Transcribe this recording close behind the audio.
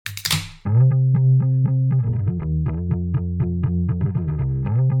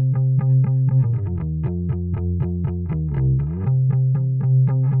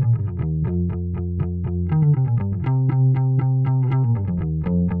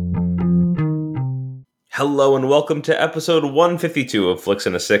Hello and welcome to episode 152 of Flicks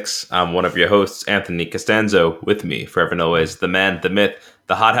and a Six. I'm one of your hosts, Anthony Costanzo. With me, forever and always, the man, the myth,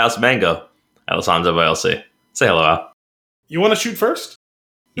 the hothouse mango, Alessandro Vaelsi. Say hello, Al. You want to shoot first?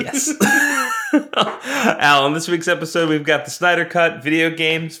 Yes. Al, on this week's episode, we've got the Snyder Cut, video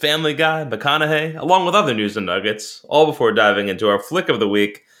games, Family Guy, McConaughey, along with other news and nuggets, all before diving into our flick of the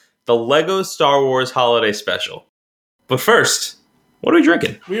week, the LEGO Star Wars Holiday Special. But first, what are we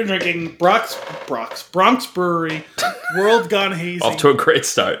drinking? We are drinking Bronx Brewery, World Gone Hazy. Off to a great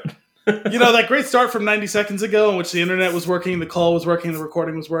start. You know, that great start from 90 seconds ago in which the internet was working, the call was working, the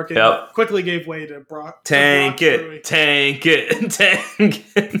recording was working. Yep. Quickly gave way to Bronx. Tank it.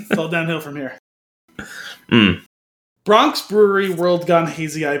 It's all downhill from here. Bronx Brewery, World Gone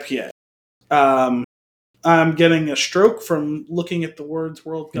Hazy IPA. I'm getting a stroke from looking at the words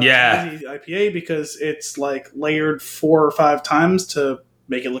World Gone Hazy IPA because it's like layered 4 or 5 times to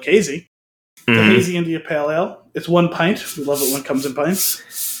make it look hazy. The Hazy India Pale Ale. It's 1 pint. We love it when it comes in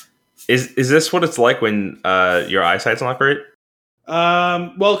pints. Is this what it's like when your eyesight's not great?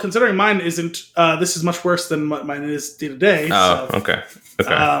 Well, considering mine isn't, this is much worse than what mine is day to day. Oh, so, okay.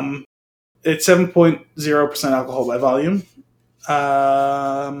 It's 7.0% alcohol by volume.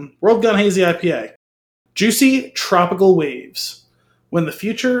 World Gone Hazy IPA. Juicy tropical waves. When the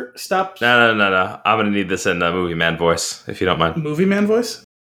future stops. No. I'm going to need this in movie man voice, if you don't mind. Movie man voice?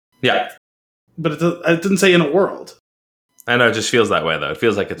 Yeah. But it didn't say in a world. I know, it just feels that way, though. It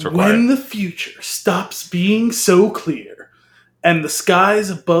feels like it's required. When the future stops being so clear and the skies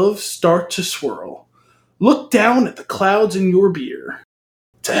above start to swirl, look down at the clouds in your beer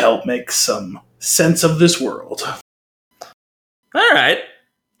to help make some sense of this world. All right.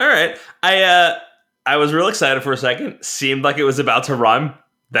 I was real excited for a second. Seemed like it was about to rhyme.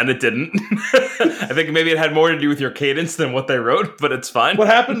 Then it didn't. I think maybe it had more to do with your cadence than what they wrote, but it's fine. What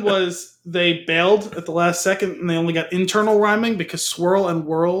happened was they bailed at the last second and they only got internal rhyming because swirl and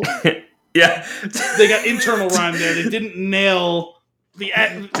whirl. Yeah. They got internal rhyme there. They didn't nail the...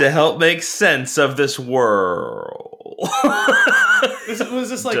 To help make sense of this world. Was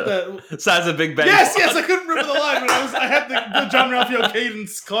this like the... Size of Big Bang. Yes, I couldn't remember the line, but I had the John Ralphio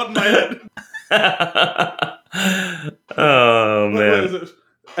cadence caught in my head. Oh, man. What is it?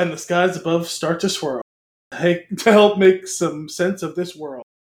 And the skies above start to swirl. Hey, to help make some sense of this world.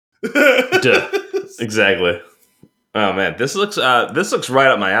 Duh. Exactly. Oh man, this looks right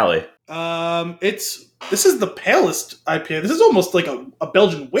up my alley. This is the palest IPA. This is almost like a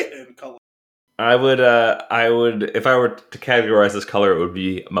Belgian wit in color. I would if I were to categorize this color, it would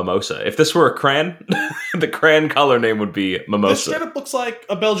be mimosa. If this were a crayon, the crayon color name would be mimosa. This straight up looks like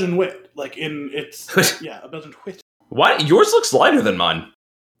a Belgian wit, like in its a Belgian wit. Why yours looks lighter than mine?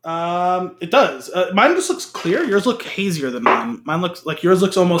 It does. Mine just looks clear. Yours look hazier than mine. Mine looks like yours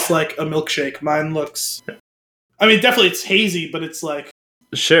looks almost like a milkshake. Mine looks. I mean, definitely it's hazy, but it's like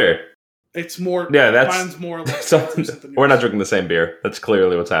sure. It's more. Yeah, that's mine's more. Like we're not drinking the same beer. That's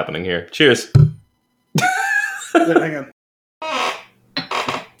clearly what's happening here. Cheers. Wait, hang on.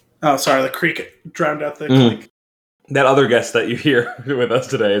 Oh, sorry. The creak drowned out the click. That other guest that you hear with us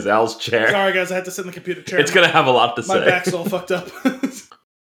today is Al's chair. Sorry, guys. I had to sit in the computer chair. It's gonna have a lot to say. My back's all fucked up.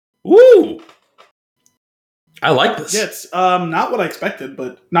 Woo! I like this. Yeah, it's not what I expected,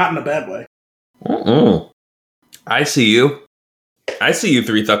 but not in a bad way. I see you.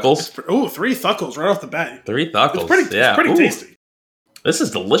 Three Thuckles. 3 Thuckles right off the bat. 3 Thuckles. It's pretty tasty. This is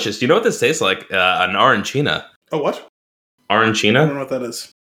delicious. Do you know what this tastes like? An arancina. Oh, what? Arancina? I don't know what that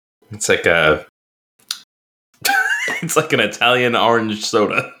is. It's like a... it's like an Italian orange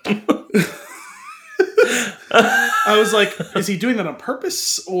soda. I was like, is he doing that on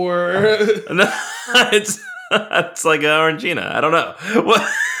purpose, or... No, it's like an arancina. I don't know. What?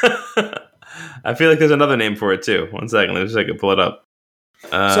 I feel like there's another name for it, too. One second. Let me see if I can pull it up.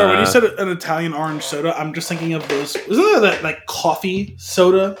 Sorry, when you said an Italian orange soda, I'm just thinking of those... Isn't there that like coffee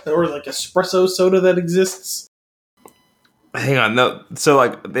soda, or like espresso soda that exists? Hang on, no. So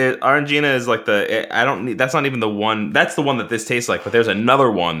like the Arancina is like that's not even the one. That's the one that this tastes like. But there's another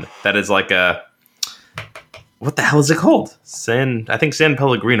one that is like a. What the hell is it called? I think San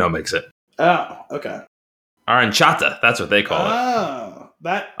Pellegrino makes it. Oh, okay. Aranciata. That's what they call it. Oh,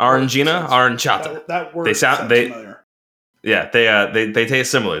 that Arancina, Aranciata. That word sounds familiar. Yeah, they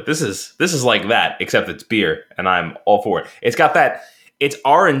taste similar. This is like that, except it's beer, and I'm all for it. It's got that. It's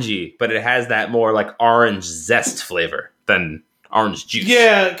orangey, but it has that more like orange zest flavor than orange juice.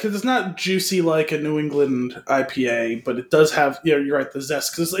 Yeah, because it's not juicy like a New England IPA, but it does have. Yeah, you're right. The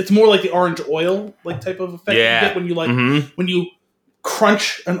zest, because it's more like the orange oil like type of effect you get when you when you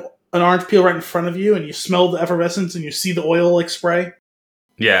crunch an orange peel right in front of you and you smell the effervescence and you see the oil like spray.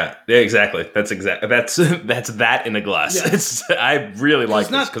 Yeah, exactly. That's that in a glass. Yeah. I really like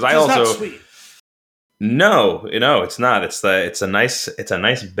this because I also not sweet. No, it's not. It's a nice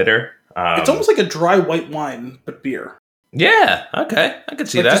bitter. It's almost like a dry white wine, but beer. Yeah. Okay, I could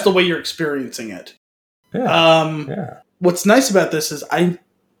see like that. Just the way you're experiencing it. Yeah. What's nice about this is I'm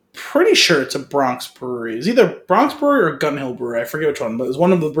pretty sure it's a Bronx brewery. It's either Bronx Brewery or Gun Hill Brewery. I forget which one, but it's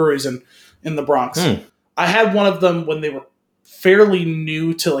one of the breweries in the Bronx. I had one of them when they were fairly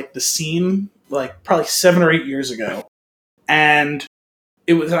new to like the scene, like probably 7 or 8 years ago, and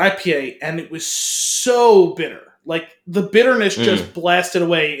it was an IPA, and it was so bitter. Like the bitterness just blasted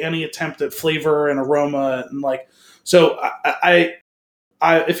away any attempt at flavor and aroma, and like so. I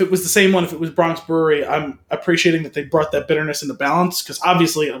if it was the same one, if it was Bronx Brewery, I'm appreciating that they brought that bitterness into balance, because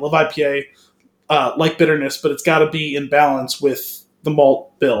obviously I love IPA, like bitterness, but it's got to be in balance with the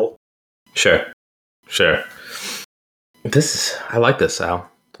malt bill. Sure. I like this, Al.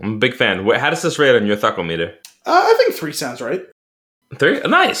 I'm a big fan. How does this rate on your Thuckle meter? I think 3 sounds right. 3?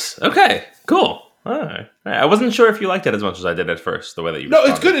 Nice. Okay. Cool. All right. I wasn't sure if you liked it as much as I did at first. The way that you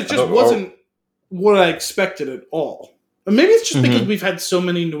responded. It's good. It just wasn't what I expected at all. Maybe it's just because we've had so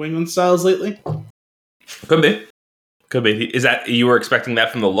many New England styles lately. Could be. Is that you were expecting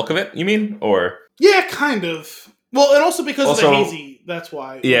that from the look of it? You mean, or yeah, kind of. Well, and also because of the hazy. That's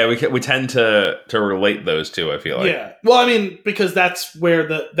why. Yeah, we tend to relate those two. I feel like. Yeah. Well, I mean, because that's where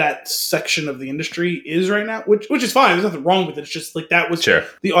that section of the industry is right now, which is fine. There's nothing wrong with it. It's just like that was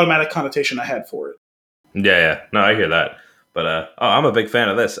the automatic connotation I had for it. Yeah. No, I hear that. But I'm a big fan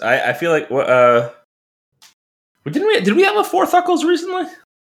of this. I feel like did we have a 4 Thuckles recently?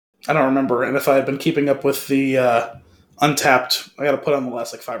 I don't remember, and if I had been keeping up with the Untapped, I got to put on the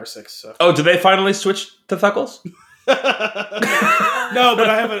last 5 or 6. So. Oh, did they finally switch to Thuckles? No, but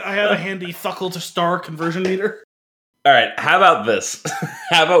I have a handy Thuckle to star conversion meter. All right, how about this?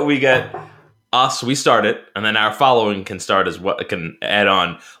 How about we get us? We start it, and then our following can start as what can add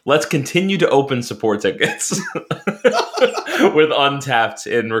on. Let's continue to open support tickets with Untapped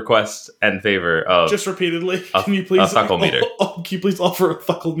in request and favor of just repeatedly. Can you please a Thuckle meter? Can you please offer a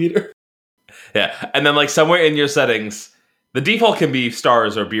Thuckle meter? Yeah, and then like somewhere in your settings, the default can be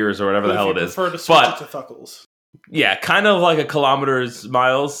stars or beers or whatever the hell it is. Prefer to switch it to Thuckles. Yeah, kind of like a kilometers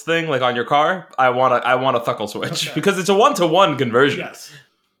miles thing, like on your car. I want a Thuckle switch because it's a 1-to-1 conversion.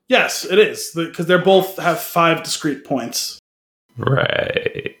 Yes, it is, because they both have 5 discrete points.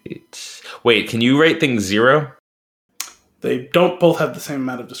 Right. Wait, can you rate things 0? They don't both have the same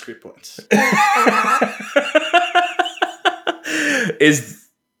amount of discrete points.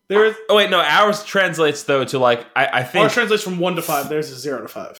 Oh wait, no. Ours translates though to like I think ours translates from 1 to 5. Theirs is 0 to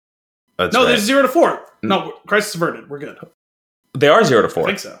 5. That's no, right. there's 0 to 4. No, crisis averted. We're good. They are 0 to 4. I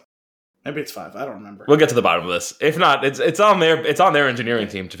think so. Maybe it's 5. I don't remember. We'll get to the bottom of this. If not, it's on their engineering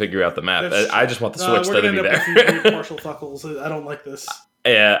team to figure out the math. I just want the switch to be there. Partial Thuckles. I don't like this.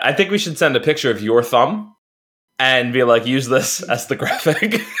 Yeah, I think we should send a picture of your thumb and be like, use this as the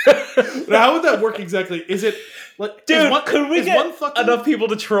graphic. Now, how would that work exactly? Is it like, dude? Could we get enough people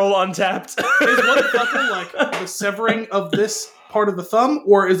to troll Untapped? Is one Thuckle like the severing of this part of the thumb,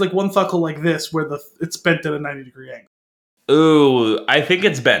 or is like one Thuckle like this, where it's bent at a 90-degree angle? Ooh, I think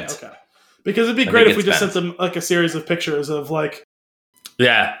it's bent. Okay, because it'd be great if we just sent them like a series of pictures of like.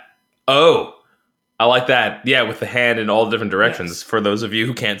 Yeah. Oh, I like that. Yeah, with the hand in all different directions for those of you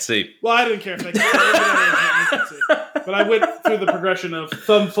who can't see. Well, I didn't care if they could see. But I went through the progression of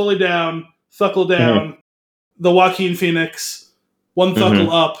thumb fully down, Thuckle down, the Joaquin Phoenix, one Thuckle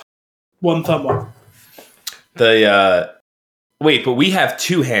up, one thumb up. Wait, but we have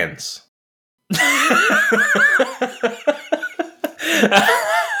 2 hands.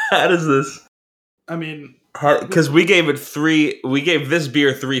 How does this? I mean, because we gave it 3. We gave this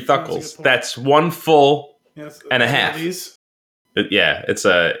beer 3 Thuckles. That's 1 full and a half. It's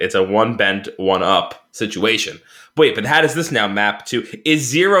a 1 bent, 1 up situation. Wait, but how does this now map to? Is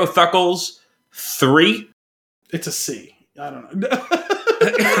 0 Thuckles 3? It's a C. I don't know.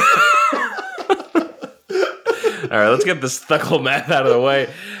 All right, let's get this Thuckle math out of the way.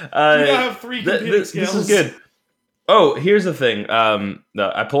 We now have 3 competing scales. This is good. Oh, here's the thing.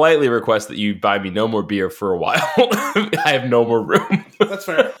 I politely request that you buy me no more beer for a while. I have no more room. That's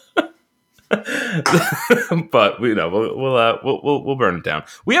fair. But we'll burn it down.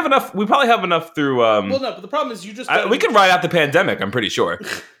 We have enough. We probably have enough through. Well, no, but the problem is you just. We can ride out the pandemic. I'm pretty sure.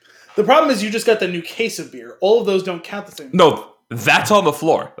 The problem is you just got the new case of beer. All of those don't count the same. No, that's on the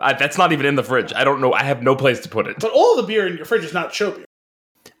floor. That's not even in the fridge. I don't know. I have no place to put it. But all of the beer in your fridge is not show beer.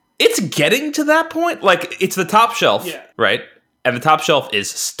 It's getting to that point. Like, it's the top shelf, right? And the top shelf is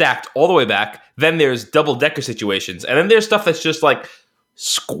stacked all the way back. Then there's double-decker situations. And then there's stuff that's just, like,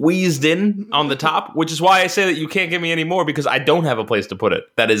 squeezed in on the top, which is why I say that you can't give me any more because I don't have a place to put it.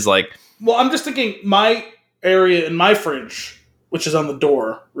 That is like... Well, I'm just thinking my area in my fridge, which is on the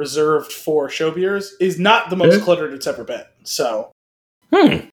door, reserved for show beers, is not the most cluttered it's ever been. So,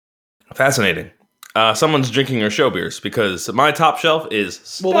 fascinating. Someone's drinking your show beers because my top shelf is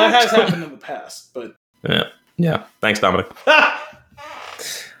stacked. Well, that has happened in the past, but yeah. Thanks, Dominic.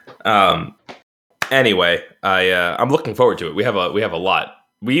 Anyway, I'm looking forward to it. We have a lot.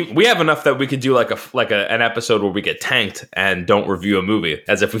 We have enough that we could do like an episode where we get tanked and don't review a movie,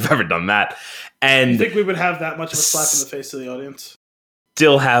 as if we've ever done that. And you think we would have that much of a slap in the face to the audience?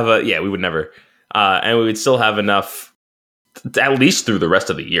 Still have we would never, and we would still have enough at least through the rest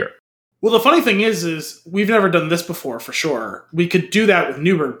of the year. Well, the funny thing is we've never done this before for sure. We could do that with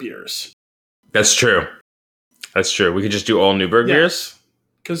Newburgh beers. That's true. We could just do all Newburgh beers.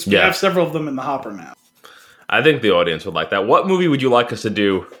 Because we have several of them in the hopper now. I think the audience would like that. What movie would you like us to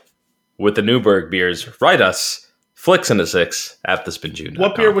do with the Newburgh beers? Write us, flicksinto6@thespinjune.com.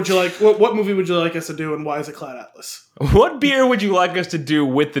 What beer would you like? What movie would you like us to do, and why is it Cloud Atlas? What beer would you like us to do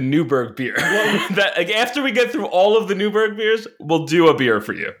with the Newburgh beer? After we get through all of the Newburgh beers, we'll do a beer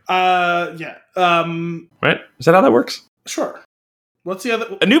for you. Yeah. Right? Is that how that works? Sure. What's the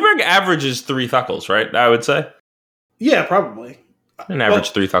other? A Newburgh averages 3 thuckles, right? I would say. Yeah, probably. An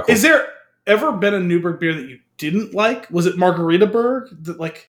average 3 thuckles. Is there ever been a Newburgh beer that you didn't like? Was it Margaritaburg?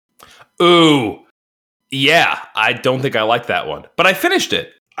 Ooh, yeah. I don't think I liked that one, but I finished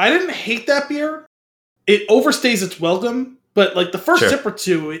it. I didn't hate that beer. It overstays its welcome, but the first sip or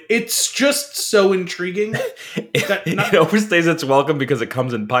two, it's just so intriguing. It overstays its welcome because it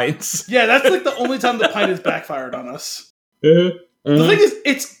comes in pints. Yeah, that's the only time the pint has backfired on us. The thing is,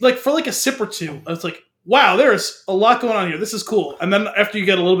 it's for a sip or two, it's like, wow, there's a lot going on here. This is cool. And then after you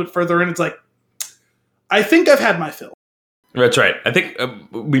get a little bit further in, it's like, I think I've had my fill. That's right. I think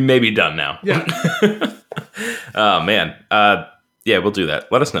we may be done now. Yeah. Oh, man. Yeah, we'll do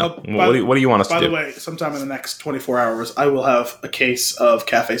that. Let us know. What do you want us to do? By the way, sometime in the next 24 hours, I will have a case of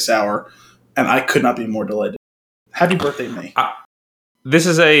Cafe Sour, and I could not be more delighted. Happy birthday, me.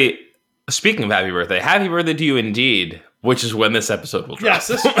 Speaking of happy birthday to you indeed, which is when this episode will drop. Yes,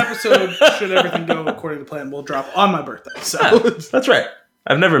 this episode, should everything go according to plan, will drop on my birthday. So that's right.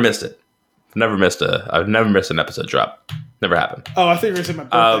 I've never missed it. I've never missed an episode drop. Never happened. Oh, I think you were going to say my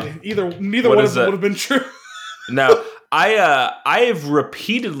birthday. Neither one of them would have been true. No, I have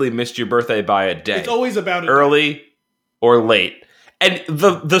repeatedly missed your birthday by a day. It's always about early or late. And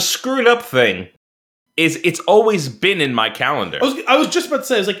the screwed up thing is it's always been in my calendar. I was just about to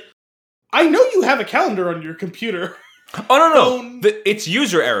say, I was like, I know you have a calendar on your computer. Oh, no. It's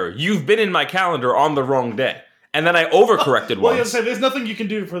user error. You've been in my calendar on the wrong day. And then I overcorrected once. Well, you say, there's nothing you can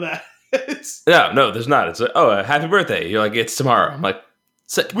do for that. No, there's not. It's like, happy birthday. You're like, it's tomorrow. I'm like,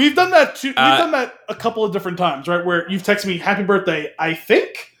 sick. We've done that too. We've done that a couple of different times, right? Where you've texted me, happy birthday, I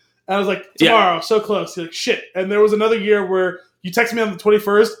think. And I was like, tomorrow, so close. You're like, shit. And there was another year where you texted me on the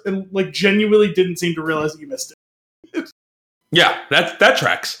 21st and genuinely didn't seem to realize that you missed it. Yeah, that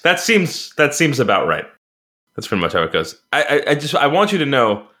tracks. That seems about right. That's pretty much how it goes. I want you to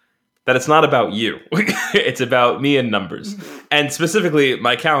know that it's not about you. It's about me and numbers. And specifically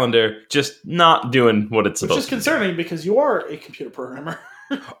my calendar just not doing what it's supposed to do. Which is concerning because you are a computer programmer.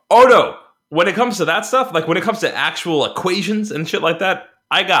 Oh no. When it comes to that stuff, when it comes to actual equations and shit like that,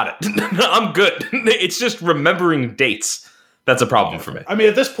 I got it. I'm good. It's just remembering dates. That's a problem for me. I mean,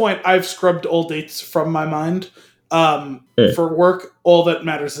 at this point, I've scrubbed all dates from my mind. For work, all that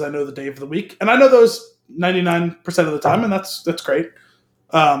matters is I know the day of the week. And I know those 99% of the time, and that's great.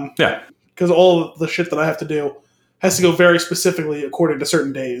 Because all of the shit that I have to do has to go very specifically according to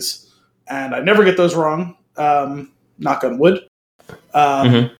certain days. And I never get those wrong. Knock on wood.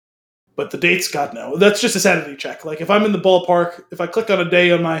 But the dates, God no. That's just a sanity check. If I'm in the ballpark, if I click on a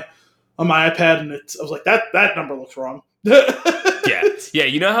day on my iPad and I was like, that number looks wrong. Yeah.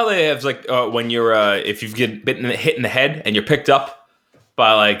 You know how they have when you're if you've been hit in the head and you're picked up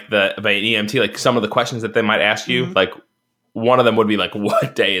by an EMT, some of the questions that they might ask you, one of them would be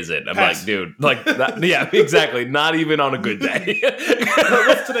what day is it? I'm Pass. Dude, yeah, exactly. Not even on a good day.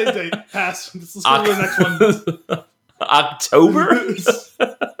 What's today's date? Pass. Let's go to the next one. October?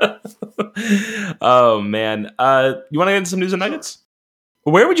 Oh man. You want to get into some news and nuggets?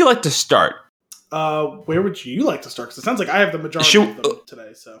 Where would you like to start? Where would you like to start? Because it sounds like I have the majority of them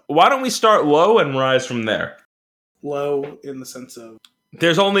today. So why don't we start low and rise from there? Low in the sense of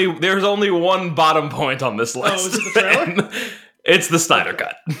there's only one bottom point on this list. Oh, is it the trailer? It's the Snyder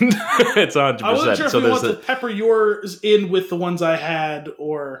Cut. It's 100%. I wasn't sure if you want to pepper yours in with the ones I had,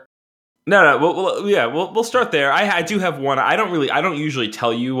 or No. We'll start there. I do have one. I don't usually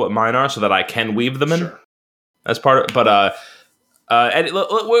tell you what mine are so that I can weave them in. Sure. As part of, but and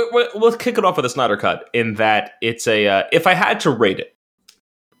we'll kick it off with a Snyder Cut in that it's a if I had to rate it,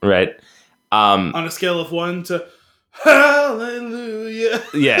 right? On a scale of 1 to hallelujah.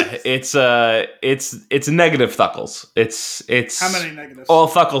 Yeah, it's negative thuckles. It's how many negatives? All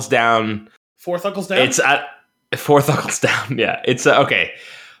thuckles down. 4 thuckles down. It's at 4 thuckles down. Yeah, it's okay.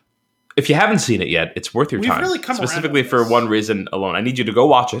 If you haven't seen it yet, it's worth your We've time. Really come specifically for one reason alone. I need you to go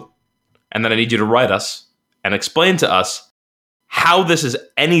watch it, and then I need you to write us and explain to us how this is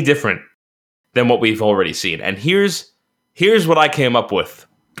any different than what we've already seen. And here's what I came up with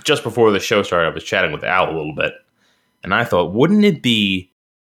just before the show started. I was chatting with Al a little bit, and I thought, wouldn't it be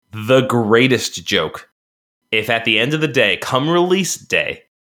the greatest joke if at the end of the day, come release day,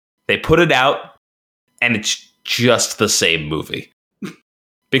 they put it out and it's just the same movie?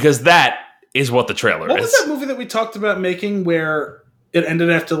 Because that is what the trailer is. What was that movie that we talked about making where it ended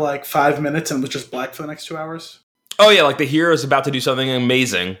after like 5 minutes and was just black for the next 2 hours? Oh, yeah, like the hero is about to do something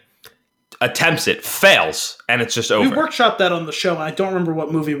amazing, attempts it, fails, and it's just over. We workshopped that on the show, and I don't remember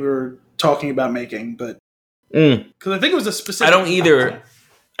what movie we were talking about making, but because I think it was a specific. I don't either.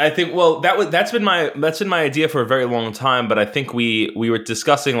 I think that's been my idea for a very long time, but I think we were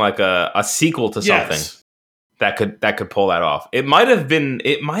discussing like a sequel to something that could pull that off. It might have been.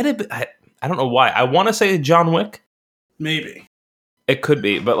 I don't know why. I want to say John Wick. Maybe. It could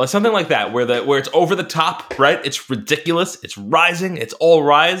be, but like something like that, where it's over the top, right? It's ridiculous. It's rising. It's all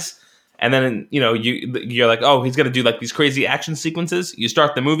rise, and then you're like, oh, he's gonna do like these crazy action sequences. You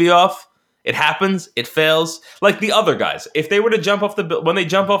start the movie off, it happens, it fails, like the other guys. If they were to jump off when they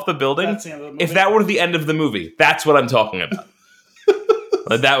jump off the building, if that were the end of the movie, that's what I'm talking about.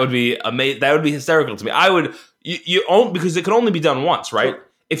 That would be amazing. That would be hysterical to me. I would because it could only be done once, right? Sure.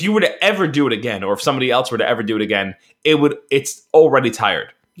 If you were to ever do it again, or if somebody else were to ever do it again, it's already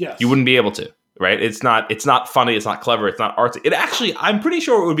tired. Yes. You wouldn't be able to, right? It's not funny, it's not clever, it's not artsy. It actually, I'm pretty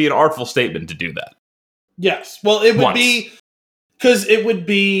sure it would be an artful statement to do that. Yes. Well, it would be, because it would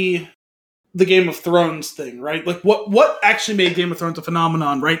be the Game of Thrones thing, right? Like what actually made Game of Thrones a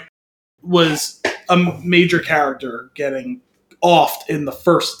phenomenon, right? Was a major character getting offed in the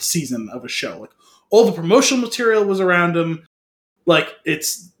first season of a show. Like all the promotional material was around him. Like,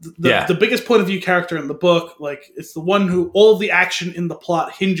 it's the biggest point of view character in the book. Like, it's the one who all the action in the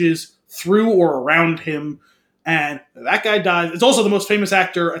plot hinges through or around him. And that guy dies. It's also the most famous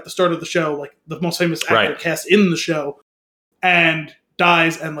actor at the start of the show, like, the most famous actor cast in the show, and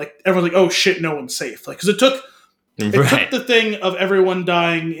dies. And, like, everyone's like, oh, shit, no one's safe. Like, because it took the thing of everyone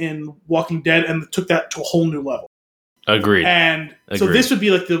dying in Walking Dead and took that to a whole new level. Agreed. And so this would be,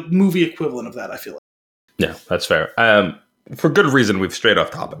 like, the movie equivalent of that, I feel like. Yeah, that's fair. For good reason, we've strayed off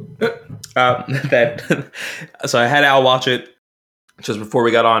topic. So I had Al watch it just before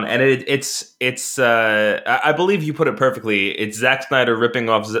we got on, and it's I believe you put it perfectly. It's Zack Snyder ripping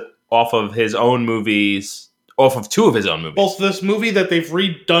off of his own movies, off of 2 of his own movies. Both this movie that they've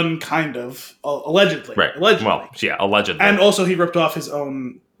redone, kind of allegedly, right? Allegedly, well, yeah, allegedly, and also he ripped off his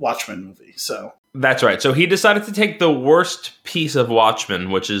own Watchmen movie. So that's right. So he decided to take the worst piece of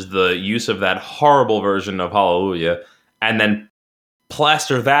Watchmen, which is the use of that horrible version of Hallelujah, and then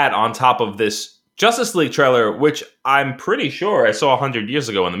plaster that on top of this Justice League trailer, which I'm pretty sure I saw 100 years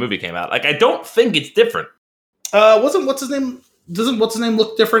ago when the movie came out. Like, I don't think it's different. Doesn't what's his name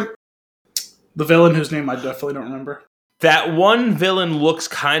look different? The villain, whose name I definitely don't remember. That one villain looks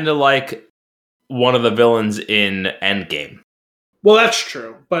kind of like one of the villains in Endgame. Well, that's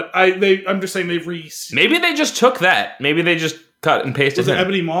true, but I'm just saying they've maybe they just took that. Maybe they just cut and pasted. Was it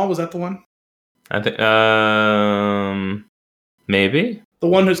Ebony Maw? Was that the one? I think, maybe the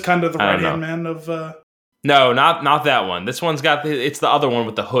one who's kind of the right hand man of. No, not that one. This one's got it's the other one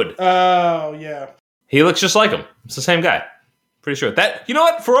with the hood. Oh yeah, he looks just like him. It's the same guy. Pretty sure that. You know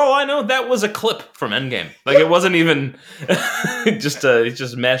what? For all I know, that was a clip from Endgame. Like, it wasn't even just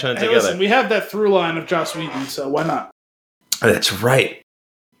mashing it together. Listen, we have that through line of Joss Whedon, so why not? That's right.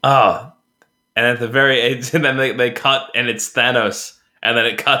 Oh, and at the very end, and then they cut, and it's Thanos. And then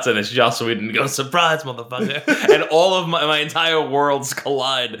it cuts and it's Joss Whedon and goes, surprise, motherfucker. And all of my entire worlds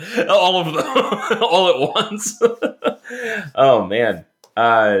collide. All of them. All at once. Oh, man.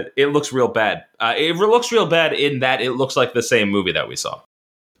 It looks real bad. It looks real bad in that it looks like the same movie that we saw.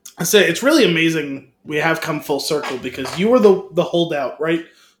 I say, it's really amazing we have come full circle, because you were the holdout, right?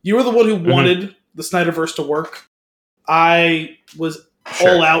 You were the one who wanted the Snyderverse to work. I was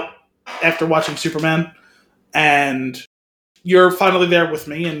all out after watching Superman. And you're finally there with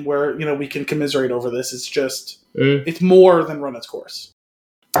me, and where we can commiserate over this. It's just it's more than run its course.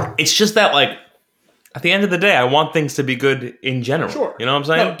 It's just that, like, at the end of the day, I want things to be good in general. Sure. You know what I'm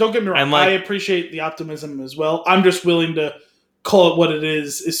saying? No, don't get me wrong. I appreciate the optimism as well. I'm just willing to call it what it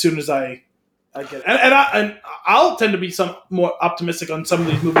is as soon as I get it. And I'll tend to be some more optimistic on some of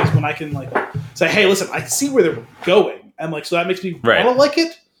these movies when I can, like, say, hey, listen, I see where they're going. And, like, so that makes me want to like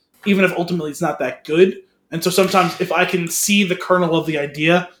it, even if ultimately it's not that good. And so sometimes if I can see the kernel of the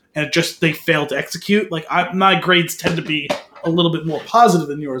idea and they fail to execute, like, my grades tend to be a little bit more positive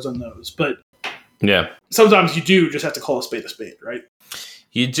than yours on those. But yeah, sometimes you do just have to call a spade, right?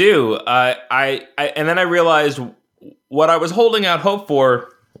 You do. I and then I realized what I was holding out hope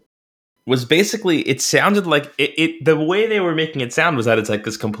for was basically, it sounded like the way they were making it sound was that it's like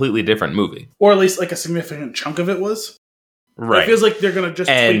this completely different movie, or at least like a significant chunk of it was. Right. It feels like they're going to just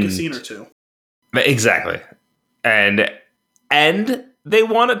tweak a scene or two. Exactly, and they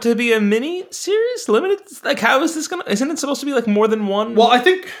want it to be a mini series, limited. Like, how is this gonna? Isn't it supposed to be like more than one? Well, I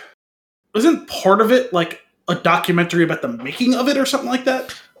think isn't part of it like a documentary about the making of it or something like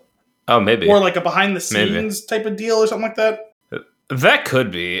that? Oh, maybe, or like a behind the scenes type of deal or something like that. That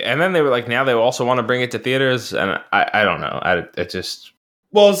could be. And then they were like, now they also want to bring it to theaters, and I don't know. It just...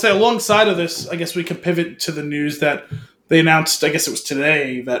 Well, I'll say alongside of this, I guess we can pivot to the news that they announced, I guess it was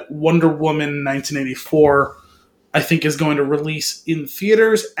today, that Wonder Woman 1984, I think, is going to release in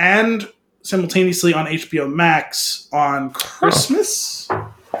theaters and simultaneously on HBO Max on Christmas.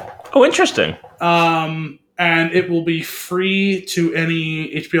 Oh, interesting. And it will be free to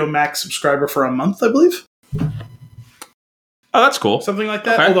any HBO Max subscriber for a month, I believe. Oh, that's cool. Something like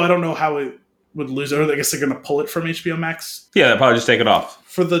that. Okay. Although I don't know how it would lose it. I guess they're going to pull it from HBO Max. Yeah, they'll probably just take it off.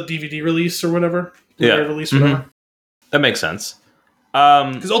 For the DVD release or whatever. Release, whatever. Mm-hmm. That makes sense.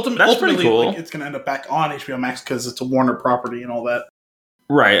 Because ultimately cool. Like, it's going to end up back on HBO Max because it's a Warner property and all that.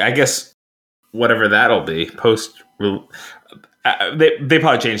 Right. I guess whatever that'll be. Post... They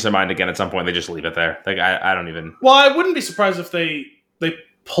probably change their mind again at some point. They just leave it there. Like, I don't even... Well, I wouldn't be surprised if they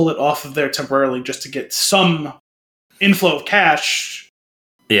pull it off of there temporarily just to get some inflow of cash,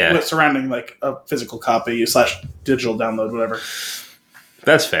 with surrounding like a physical copy / digital download, whatever.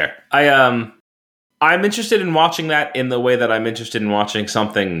 That's fair. I'm interested in watching that in the way that I'm interested in watching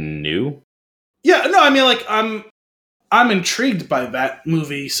something new. Yeah, no, I mean, like, I'm intrigued by that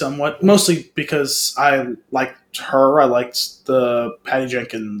movie somewhat, mostly because I liked her. I liked the Patty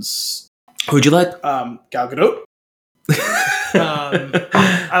Jenkins. Who'd you like? Gal Gadot.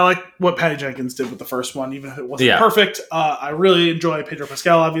 I like what Patty Jenkins did with the first one, even if it wasn't perfect. I really enjoy Pedro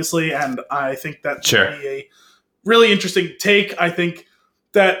Pascal, obviously, and I think that would be a really interesting take. I think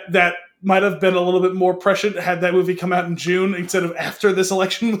that might have been a little bit more prescient had that movie come out in June instead of after this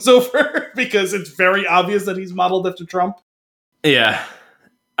election was over, because it's very obvious that he's modeled after Trump. Yeah,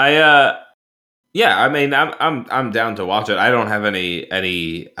 I mean, I'm down to watch it. I don't have any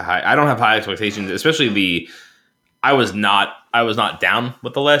high, I don't have high expectations, especially I was not down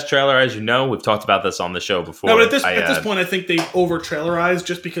with the last trailer, as you know. We've talked about this on the show before. No, but at this point, I think they over-trailerized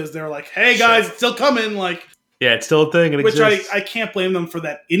just because they're like, hey, guys, it's still coming. Like, yeah, it's still a thing. Which I can't blame them for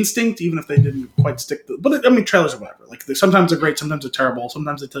that instinct, even if they didn't quite stick to it. But, I mean, trailers are whatever. Like, sometimes they're great, sometimes they're terrible.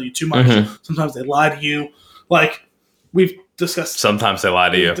 Sometimes they tell you too much. Mm-hmm. Sometimes they lie to you. Like, we've discussed... Sometimes they lie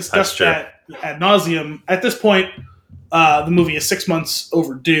to you. Discussed that ad nauseum. At this point, the movie is 6 months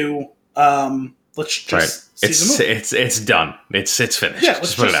overdue. Let's just see the movie. It's done. It's finished. Yeah,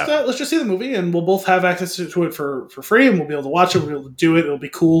 let's just see the movie, and we'll both have access to it for free, and we'll be able to watch it. We'll be able to do it. It'll be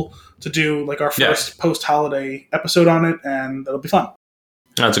cool to do like our first post-holiday episode on it, and that'll be fun.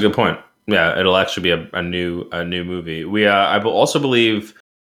 That's a good point. Yeah, it'll actually be a new movie. I also believe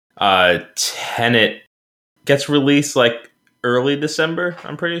Tenet gets released like early December.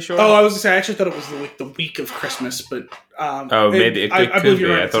 I'm pretty sure. Oh, I was gonna say I actually thought it was the week of Christmas, but maybe I believe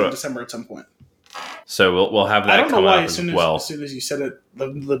you're right. It's in December at some point. So we'll have that. I don't know why as soon as you said it,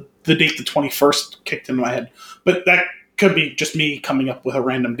 the date the 21st kicked into my head, but that could be just me coming up with a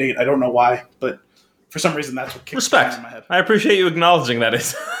random date. I don't know why, but for some reason that's what kicked in my head. I appreciate you acknowledging that.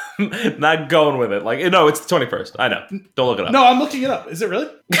 It's not going with it. Like, no, it's the 21st. I know. Don't look it up. No, I'm looking it up. Is it really?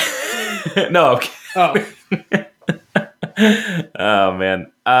 No. Okay. Oh. Oh man.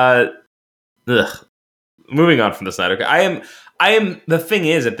 Moving on from the Snyder Cut. I am. The thing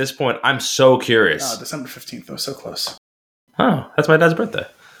is, at this point, I'm so curious. Oh, December 15th. That was so close. Oh, that's my dad's birthday.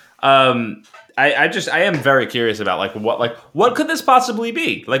 I am very curious about what could this possibly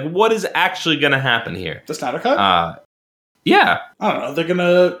be? Like, what is actually going to happen here? The Snyder Cut? Yeah. I don't know. They're going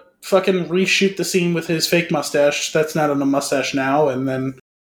to fucking reshoot the scene with his fake mustache. That's not on a mustache now. And then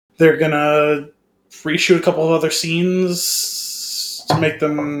they're going to reshoot a couple of other scenes to make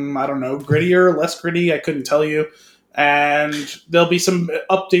them, I don't know, grittier, less gritty. I couldn't tell you. And there'll be some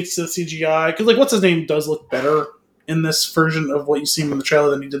updates to the CGI. Because, like, what's his name does look better in this version of what you see him in the trailer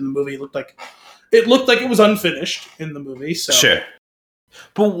than he did in the movie. It looked like it was unfinished in the movie. So. Sure.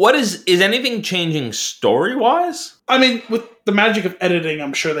 But is anything changing story-wise? I mean, with the magic of editing,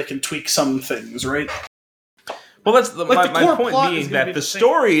 I'm sure they can tweak some things, right? Well, that's my point being that the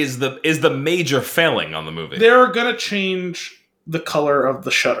story is the major failing on the movie. They're going to change the color of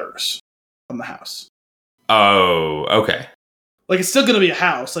the shutters on the house. Oh, okay. Like, it's still going to be a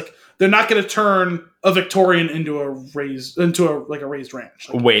house. Like, they're not going to turn a Victorian into a raised ranch.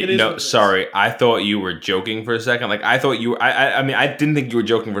 Like, wait, no, sorry. I thought you were joking for a second. Like, I thought you were, I mean, I didn't think you were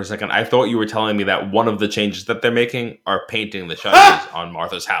joking for a second. I thought you were telling me that one of the changes that they're making are painting the shutters on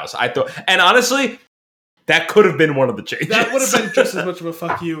Martha's house. And honestly, that could have been one of the changes. That would have been just as much of a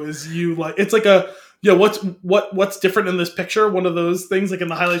fuck you as you, like, it's like what's different in this picture? One of those things, like in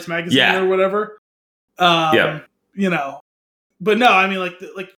the Highlights magazine or whatever. You know, but no, I mean, like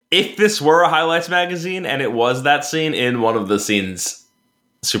if this were a Highlights magazine and it was that scene, in one of the scenes,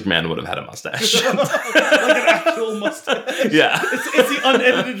 Superman would have had a mustache, like an actual mustache. Yeah, it's the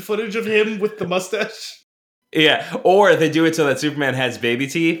unedited footage of him with the mustache. Yeah, or they do it so that Superman has baby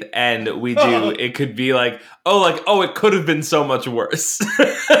teeth, and it could be like, it could have been so much worse.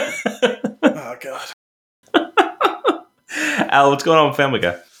 Oh God, Al, what's going on with Family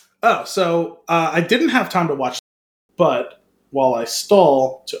Guy? Oh, so I didn't have time to watch, but while I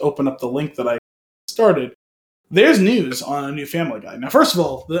stall to open up the link that I started, there's news on a new Family Guy. Now, first of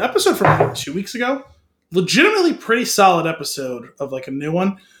all, the episode from like 2 weeks ago, legitimately pretty solid episode of like a new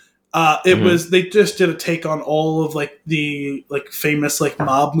one. They just did a take on all of like the like famous like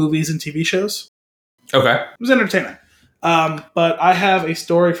mob movies and TV shows. Okay. It was entertaining. But I have a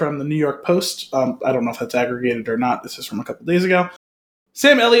story from the New York Post. I don't know if that's aggregated or not. This is from a couple days ago.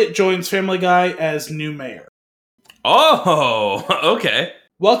 Sam Elliott joins Family Guy as new mayor. Oh, okay.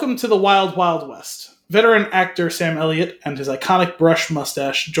 Welcome to the Wild Wild West. Veteran actor Sam Elliott and his iconic brush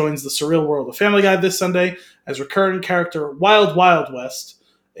mustache joins the surreal world of Family Guy this Sunday as recurring character Wild Wild West,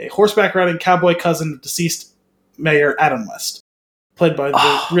 a horseback-riding cowboy cousin of deceased Mayor Adam West, played by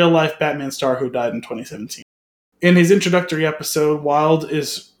the real-life Batman star who died in 2017. In his introductory episode, Wild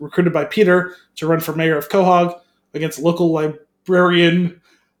is recruited by Peter to run for mayor of Quahog against local librarian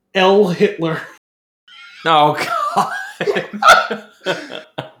L. Hitler. Oh, God.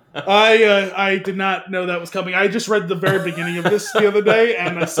 I did not know that was coming. I just read the very beginning of this the other day,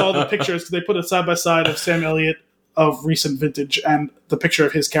 and I saw the pictures. They put it side by side of Sam Elliott of recent vintage and the picture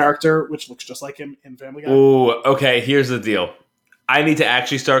of his character, which looks just like him in Family Guy. Ooh, okay, here's the deal. I need to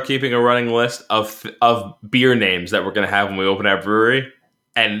actually start keeping a running list of beer names that we're going to have when we open our brewery.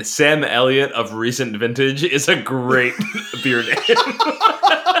 And Sam Elliott of recent vintage is a great beer name.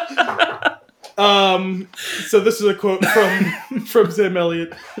 So this is a quote from Sam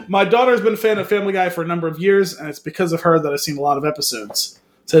Elliott. My daughter has been a fan of Family Guy for a number of years, and it's because of her that I've seen a lot of episodes,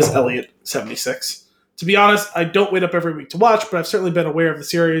 says Elliott, 76. To be honest, I don't wait up every week to watch, but I've certainly been aware of the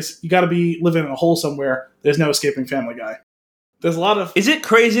series. You gotta be living in a hole somewhere. There's no escaping Family Guy. There's a lot of... Is it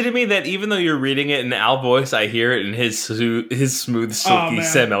crazy to me that even though you're reading it in Al voice, I hear it in his smooth, silky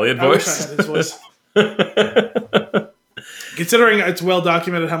Sam Elliott voice? I wish I had his voice. Considering it's well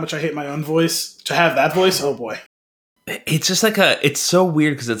documented how much I hate my own voice, to have that voice, oh boy. It's just like it's so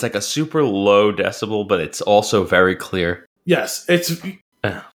weird because it's like a super low decibel, but it's also very clear. Yes,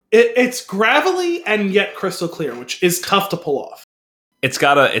 it's gravelly and yet crystal clear, which is tough to pull off. It's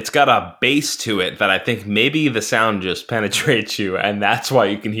got a bass to it that I think maybe the sound just penetrates you, and that's why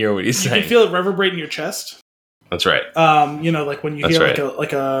you can hear what he's saying. You can feel it reverberate in your chest. That's right. Like when you hear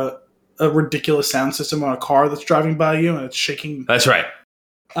like a ridiculous sound system on a car that's driving by you and it's shaking. That's right.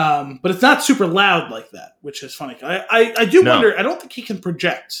 But it's not super loud like that, which is funny. I do wonder. I don't think he can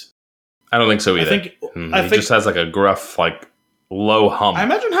project. I don't think so either. He just has like a gruff, like low hum. I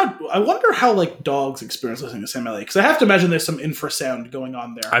wonder how like dogs experience listening to Sam Elliott, because I have to imagine there's some infrasound going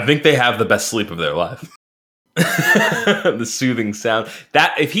on there. I think they have the best sleep of their life. The soothing sound.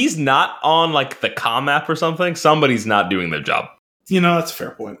 That if he's not on like the Calm app or something, somebody's not doing their job. That's a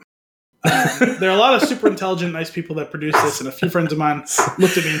fair point. There are a lot of super intelligent, nice people that produce this, and a few friends of mine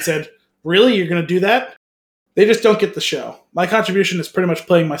looked at me and said, "Really? You're going to do that?" They just don't get the show. My contribution is pretty much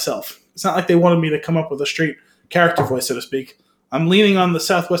playing myself. It's not like they wanted me to come up with a straight character voice, so to speak. I'm leaning on the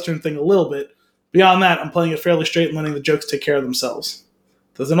Southwestern thing a little bit. Beyond that, I'm playing it fairly straight and letting the jokes take care of themselves.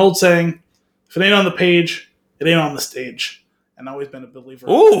 There's an old saying, if it ain't on the page, it ain't on the stage. And I've always been a believer.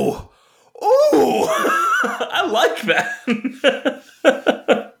 Ooh! I like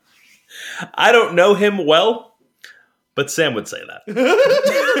that. I don't know him well, but Sam would say that.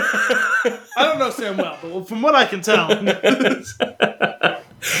 I don't know Sam well, but from what I can tell.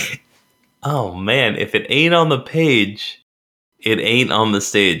 Oh, man. If it ain't on the page, it ain't on the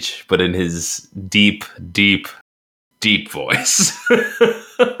stage, but in his deep, deep, deep voice.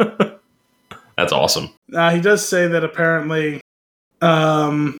 That's awesome. He does say that apparently,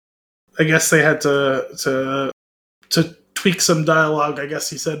 I guess they had to tweak some dialogue. I guess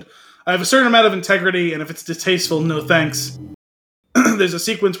he said, I have a certain amount of integrity, and if it's distasteful, no thanks. There's a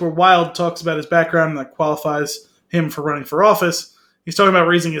sequence where Wilde talks about his background that qualifies him for running for office. He's talking about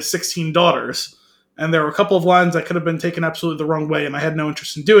raising his 16 daughters. And there were a couple of lines that could have been taken absolutely the wrong way, and I had no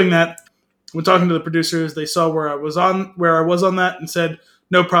interest in doing that. When talking to the producers, they saw where I was on that and said,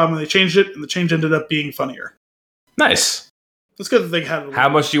 no problem. They changed it, and the change ended up being funnier. Nice. It's good that they had. How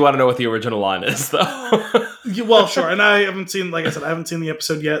much do you want to know what the original line is, though? Well, sure. And I haven't seen, like I said, I haven't seen the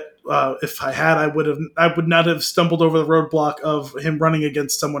episode yet. If I had, I would not have stumbled over the roadblock of him running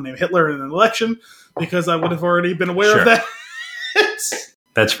against someone named Hitler in an election, because I would have already been aware of that.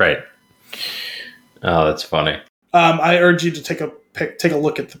 That's right. Oh, that's funny. I urge you to take a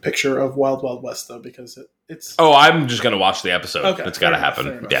look at the picture of Wild Wild West, though, because it's. Oh, I'm just gonna watch the episode. Okay, it's got to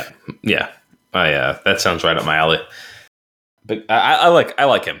happen. Yeah. That sounds right up my alley. But I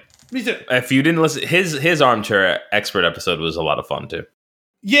like him. Me too. If you didn't listen, his Armchair Expert episode was a lot of fun too.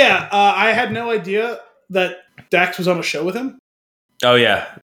 Yeah, I had no idea that Dax was on a show with him. Oh yeah,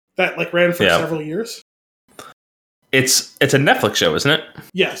 that ran for several years. It's a Netflix show, isn't it?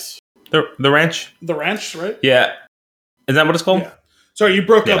 Yes. The Ranch. The Ranch, right? Yeah. Is that what it's called? Yeah. Sorry, you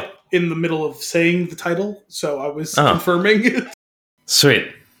broke up in the middle of saying the title, so I was confirming.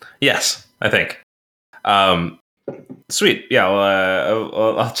 Sweet. Yes, I think. Sweet. Yeah,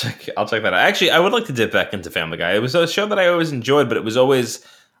 well, I'll check that out. Actually, I would like to dip back into Family Guy. It was a show that I always enjoyed, but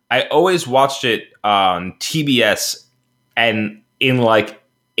I always watched it on TBS and in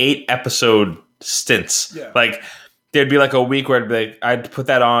 8-episode stints. Yeah. There'd be a week where I'd put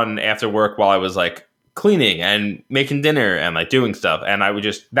that on after work while I was cleaning and making dinner and doing stuff, and I would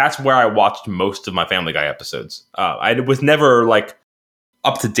that's where I watched most of my Family Guy episodes. I was never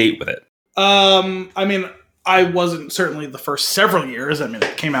up to date with it. I mean, I wasn't certainly the first several years. I mean,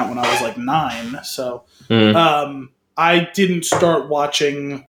 it came out when I was 9, so I didn't start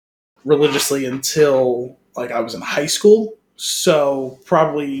watching religiously until I was in high school. So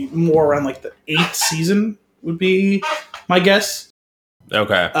probably more around the 8th season would be my guess.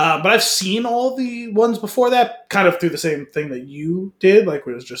 Okay. But I've seen all the ones before that, kind of through the same thing that you did. Where it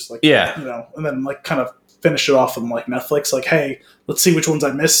was just and then kind of finish it off on Netflix. Hey, let's see which ones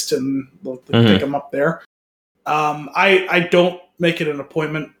I missed, and we'll pick them up there. I don't make it an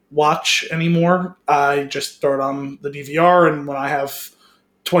appointment watch anymore. I just throw it on the DVR, and when I have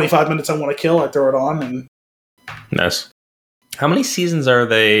 25 minutes I want to kill, I throw it on. And nice. How many seasons are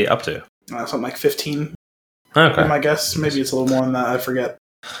they up to? Something like 15. Okay. My guess. Maybe it's a little more than that. I forget.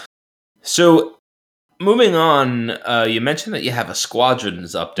 So, moving on, you mentioned that you have a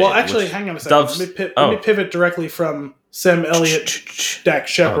Squadrons update. Well, actually, hang on a second. Let me pivot directly from Sam Elliott,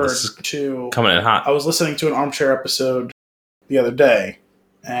 Dax Shepard to... Coming in hot. I was listening to an Armchair episode the other day,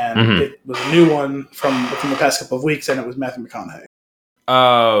 and it was a new one from within the past couple of weeks, and it was Matthew McConaughey.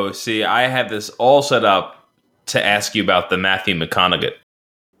 Oh, see, I had this all set up to ask you about the Matthew McConaughey.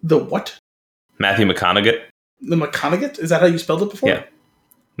 The what? Matthew McConaughey. The McConaughey? Is that how you spelled it before? Yeah.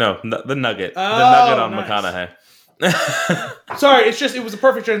 No, the Nugget. Oh, the Nugget on nice. McConaughey. Sorry, it was a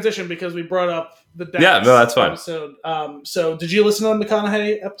perfect transition because we brought up the Dax that's fine. episode. So did you listen to the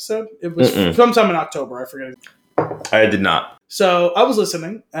McConaughey episode? It was sometime in October. I forget. I did not. So I was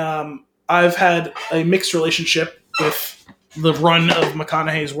listening. I've had a mixed relationship with the run of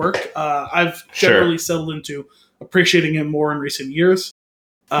McConaughey's work. I've generally settled into appreciating him more in recent years.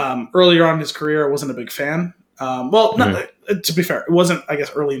 Earlier on in his career, I wasn't a big fan. To be fair, it wasn't, I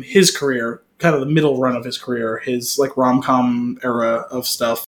guess, early in his career, kind of the middle run of his career, his rom-com era of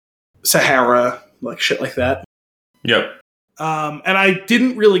stuff, Sahara, shit like that. Yep. And I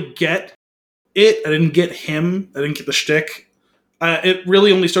didn't really get it. I didn't get him. I didn't get the shtick. It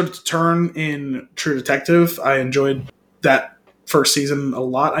really only started to turn in True Detective. I enjoyed that first season a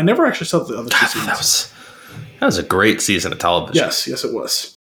lot. I never actually saw the other two seasons. That was a great season of television. Yes, it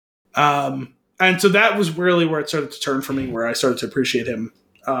was. And so that was really where it started to turn for me, where I started to appreciate him.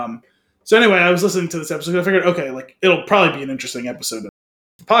 So anyway, I was listening to this episode. I figured, okay, it'll probably be an interesting episode of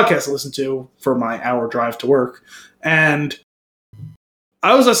podcast to listen to for my hour drive to work. And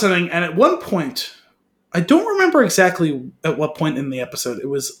I was listening, and at one point, I don't remember exactly at what point in the episode. It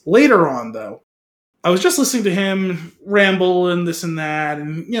was later on, though. I was just listening to him ramble and this and that,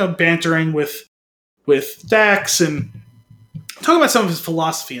 and bantering with with Dax and talking about some of his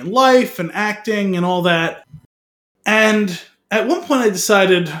philosophy in life and acting and all that. And at one point I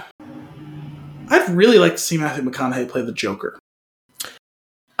decided I'd really like to see Matthew McConaughey play the Joker.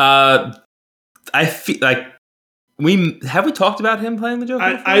 I feel like we talked about him playing the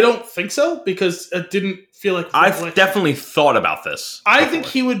Joker? I don't think so, because it didn't feel like... I've definitely thought about this. I think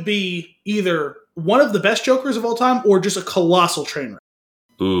he would be either one of the best Jokers of all time or just a colossal train wreck.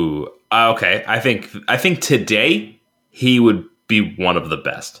 Ooh, okay. I think today he would be one of the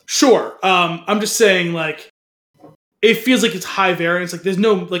best. Sure. I'm just saying, like, it feels like it's high variance. Like, there's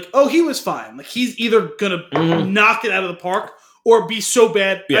no, like, oh, he was fine. Like, he's either gonna knock it out of the park or be so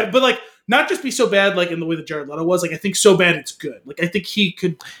bad. Yeah. But, like, not just be so bad, like, in the way that Jared Leto was. Like, I think so bad it's good. Like, I think he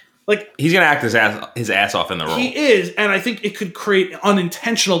could, like... He's gonna act his ass off in the role. He is, and I think it could create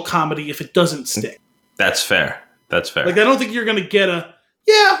unintentional comedy if it doesn't stick. That's fair. Like, I don't think you're gonna get a,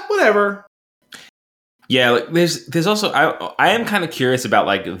 yeah, whatever. Yeah, like, there's also... I am kind of curious about,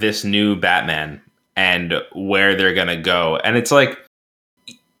 like, this new Batman and where they're gonna go. And it's like,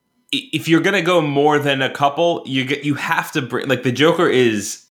 if you're gonna go more than a couple, you have to bring, like, the Joker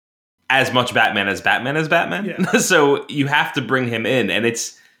is as much Batman as Batman is Batman. Yeah. So you have to bring him in, and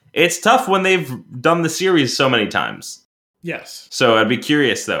it's tough when they've done the series so many times. Yes. So I'd be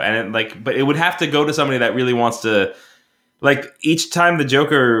curious though, and but it would have to go to somebody that really wants to, like, each time the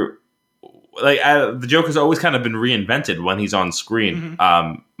Joker. Like, the Joker's always kind of been reinvented when he's on screen.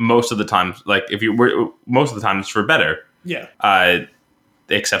 Mm-hmm. Most of the time, like, most of the time it's for better. Yeah.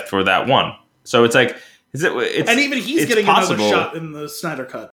 Except for that one. So it's like, it's and even he's getting possible. Another shot in the Snyder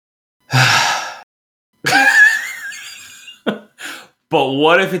Cut. But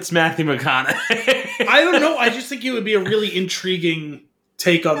what if it's Matthew McConaughey? I don't know. I just think it would be a really intriguing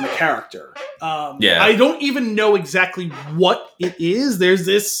take on the character. Yeah. I don't even know exactly what it is. There's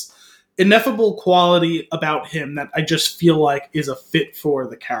this ineffable quality about him that I just feel like is a fit for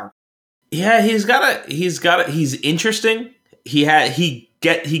the character. Yeah, he's interesting.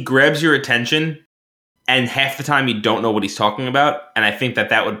 He grabs your attention, and half the time you don't know what he's talking about, and I think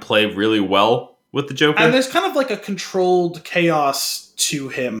that would play really well with the Joker. And there's kind of like a controlled chaos to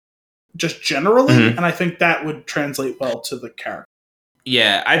him, just generally, and I think that would translate well to the character.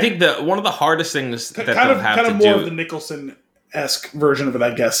 Yeah, I think one of the hardest things that they'll have to do... Kind of more of the Nicholson-esque version of it,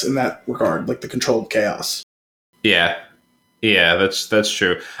 I guess, in that regard, like the controlled chaos. Yeah, that's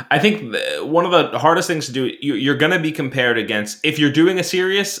true. I think one of the hardest things to do, you're going to be compared against... If you're doing a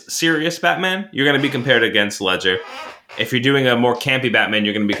serious Batman, you're going to be compared against Ledger. If you're doing a more campy Batman,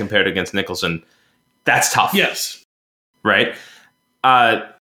 you're going to be compared against Nicholson. That's tough. Yes. Right?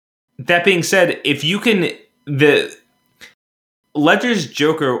 That being said, if you can... Ledger's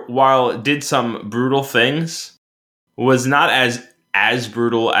Joker, while it did some brutal things, was not as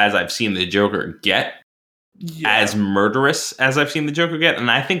brutal as I've seen the Joker get. Yeah. As murderous as I've seen the Joker get.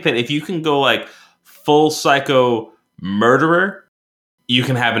 And I think that if you can go, like, full psycho murderer, you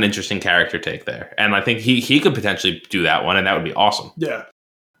can have an interesting character take there. And I think he could potentially do that one, and that would be awesome. Yeah.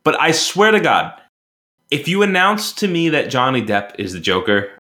 But I swear to God, if you announce to me that Johnny Depp is the Joker,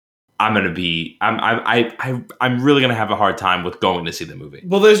 I'm really gonna have a hard time with going to see the movie.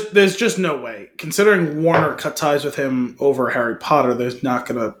 Well, there's just no way. Considering Warner cut ties with him over Harry Potter, there's not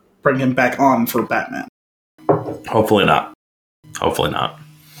gonna bring him back on for Batman. Hopefully not.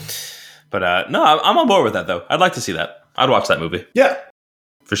 But no, I'm on board with that though. I'd like to see that. I'd watch that movie. Yeah,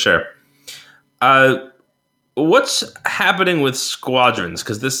 for sure. What's happening with Squadrons?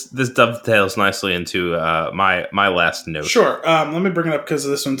 Because this dovetails nicely into my last note. Sure. Let me bring it up because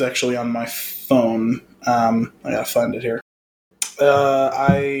this one's actually on my phone. I gotta find it here.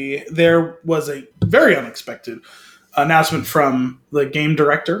 There was a very unexpected announcement from the game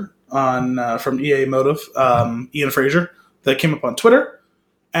director from EA Motive, Ian Fraser, that came up on Twitter,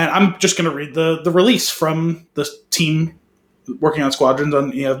 and I'm just gonna read the release from the team working on Squadrons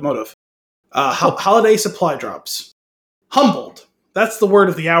on EA Motive. Holiday supply drops. Humbled. That's the word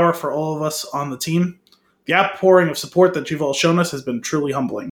of the hour for all of us on the team. The outpouring of support that you've all shown us has been truly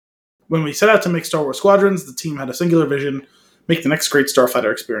humbling. When we set out to make Star Wars Squadrons, the team had a singular vision: make the next great starfighter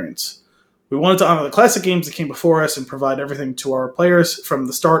experience. We wanted to honor the classic games that came before us and provide everything to our players from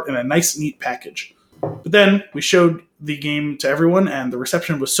the start in a nice, neat package. But then, we showed the game to everyone, and the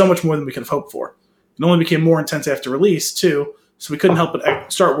reception was so much more than we could have hoped for. It only became more intense after release, too, so we couldn't help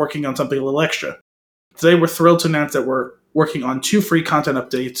but start working on something a little extra. Today, we're thrilled to announce that we're working on 2 free content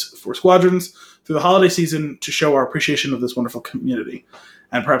updates for Squadrons through the holiday season to show our appreciation of this wonderful community.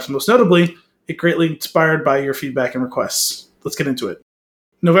 And perhaps most notably, it greatly inspired by your feedback and requests. Let's get into it.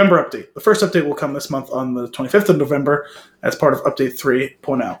 November update. The first update will come this month on the 25th of November as part of Update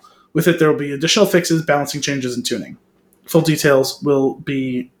 3.0. With it, there will be additional fixes, balancing changes, and tuning. Full details will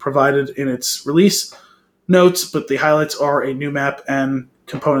be provided in its release notes, but the highlights are a new map and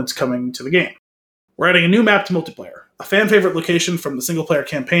components coming to the game. We're adding a new map to multiplayer. A fan favorite location from the single-player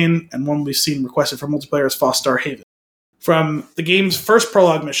campaign, and one we've seen requested for multiplayer, is Phostar Haven. From the game's first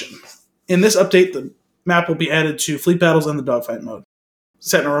prologue mission. In this update, the map will be added to fleet battles and the dogfight mode.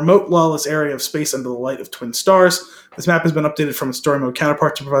 Set in a remote, lawless area of space under the light of twin stars, this map has been updated from its story mode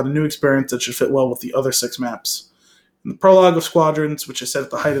counterpart to provide a new experience that should fit well with the other 6 maps. In the prologue of Squadrons, which is set at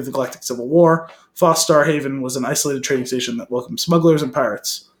the height of the Galactic Civil War, Phostar Haven was an isolated trading station that welcomed smugglers and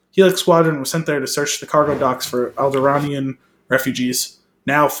pirates. Helix Squadron was sent there to search the cargo docks for Alderaanian refugees.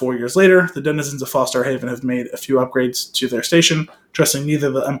 Now, 4 years later, the denizens of Phostar Haven have made a few upgrades to their station, addressing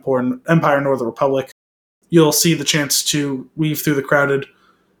neither the Empire nor the Republic. You'll see the chance to weave through the crowded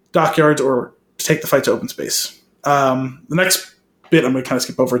dockyards or take the fight to open space. The next bit I'm going to kind of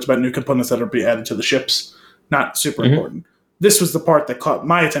skip over. It's about new components that will be added to the ships. Not super important. This was the part that caught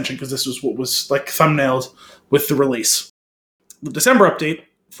my attention because this was what was like thumbnailed with the release. The December update,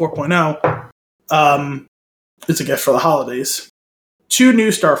 4.0, is a gift for the holidays. 2 new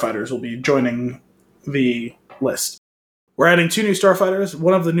starfighters will be joining the list. We're adding 2 new starfighters,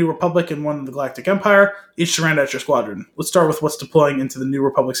 one of the New Republic and one of the Galactic Empire, each to round out your squadron. Let's start with what's deploying into the New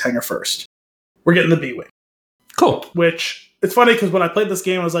Republic's hangar first. We're getting the B-Wing. Cool. Which, it's funny because when I played this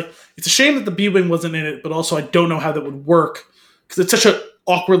game, I was like, it's a shame that the B-Wing wasn't in it, but also I don't know how that would work because it's such an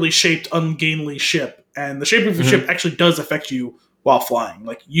awkwardly shaped, ungainly ship. And the shape of your ship actually does affect you while flying.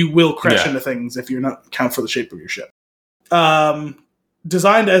 Like, you will crash into things if you're not account for the shape of your ship.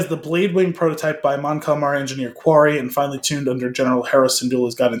 Designed as the Blade Wing prototype by Mon Calamari engineer Quarry and finally tuned under General Hera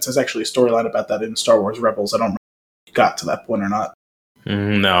Syndulla's guidance. There's actually a storyline about that in Star Wars Rebels. I don't remember if you got to that point or not.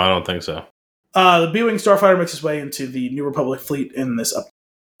 No, I don't think so. The B-Wing Starfighter makes its way into the New Republic fleet in this update.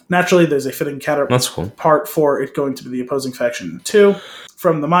 Naturally, there's a fitting counterpart for it going to be the opposing faction too.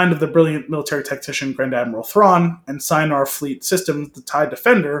 From the mind of the brilliant military tactician Grand Admiral Thrawn and Sienar Fleet Systems, the TIE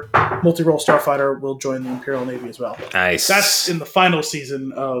Defender multi-role starfighter will join the Imperial Navy as well. Nice. That's in the final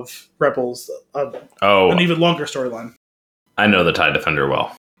season of Rebels, an even longer storyline. I know the TIE Defender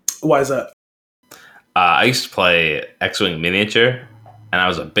well. Why is that? I used to play X-Wing Miniature, and I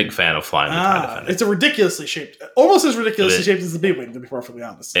was a big fan of flying the TIE Defender. It's a ridiculously shaped, almost as ridiculously shaped as the B-Wing, to be perfectly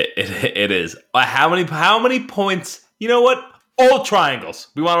honest. It is. How many points? You know what? All triangles.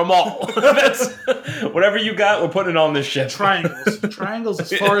 We want them all. That's whatever you got. We're putting it on this ship. Triangles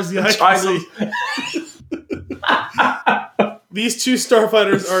as far as the eye can see. These 2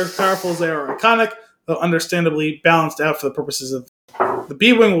 starfighters are as powerful as they are iconic, though understandably balanced out for the purposes of the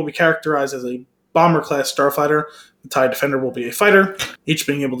B-Wing will be characterized as a bomber-class starfighter. The TIE Defender will be a fighter, each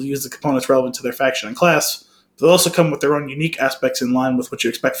being able to use the components relevant to their faction and class. They'll also come with their own unique aspects in line with what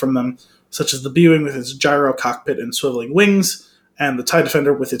you expect from them, such as the B-Wing with its gyro cockpit and swiveling wings, and the TIE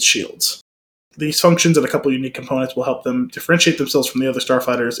Defender with its shields. These functions and a couple unique components will help them differentiate themselves from the other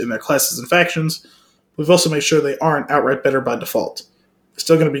starfighters in their classes and factions. We've also made sure they aren't outright better by default. There's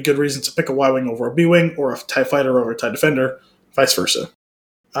still going to be good reasons to pick a Y-Wing over a B-Wing, or a TIE Fighter over a TIE Defender, vice versa.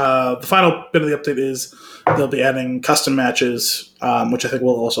 The final bit of the update is they'll be adding custom matches, which I think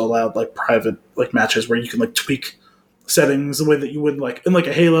will also allow like private like matches where you can like tweak settings the way that you would like in like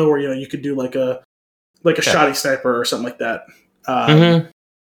a Halo, where you could do like a shoddy sniper or something like that. And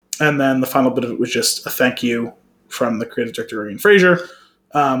then the final bit of it was just a thank you from the creative director Ian Fraser,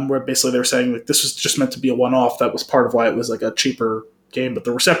 where basically they were saying like this was just meant to be a one-off. That was part of why it was like a cheaper game, but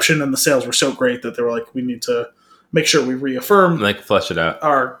the reception and the sales were so great that they were like, we need to make sure we reaffirm flesh it out,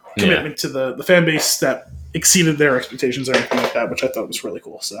 our commitment to the fan base that exceeded their expectations or anything like that, which I thought was really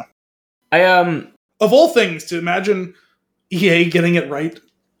cool. So of all things, to imagine EA getting it right,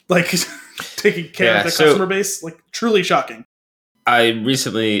 like taking care of the customer base, like truly shocking.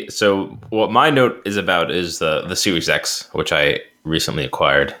 What my note is about is the Series X, which I recently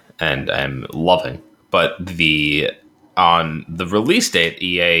acquired and I'm loving. But on the release date,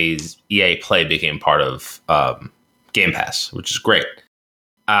 EA Play became part of Game Pass, which is great.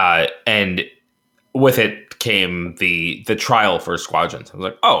 And with it came the trial for Squadrons. I was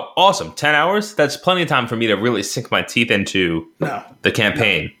like, oh, awesome. 10 hours? That's plenty of time for me to really sink my teeth into the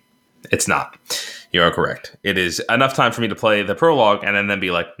campaign. No. It's not. You are correct. It is enough time for me to play the prologue and then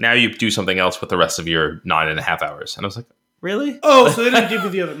be like, now you do something else with the rest of your 9.5 hours. And I was like, really? Oh, so they didn't give you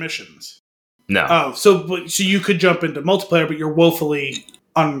the other missions? No. Oh, so you could jump into multiplayer, but you're woefully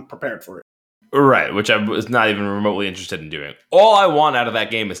unprepared for it. Right, which I was not even remotely interested in doing. All I want out of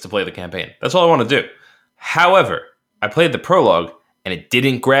that game is to play the campaign. That's all I want to do. However, I played the prologue, and it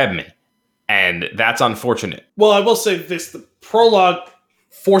didn't grab me. And that's unfortunate. Well, I will say this. The prologue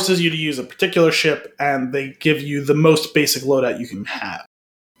forces you to use a particular ship, and they give you the most basic loadout you can have.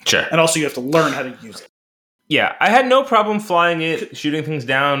 Sure. And also you have to learn how to use it. Yeah, I had no problem flying it, shooting things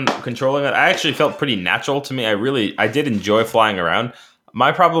down, controlling it. I actually felt pretty natural to me. I did enjoy flying around.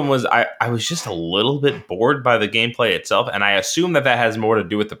 My problem was I was just a little bit bored by the gameplay itself, and I assume that has more to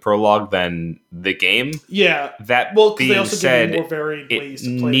do with the prologue than the game. Yeah. That well, being they also said, give you more varied ways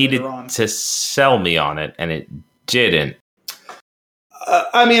it to play needed later on. to sell me on it, and it didn't.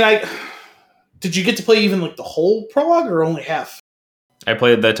 Did you get to play even like the whole prologue or only half? I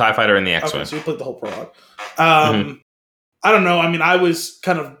played the TIE Fighter and the X-Wing. Okay, so you played the whole prologue. I don't know. I mean, I was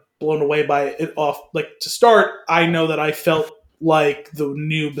kind of blown away by it off. Like, to start, I know that I felt like the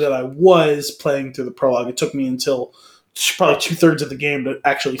noob that I was playing through the prologue. It took me until probably 2/3 of the game to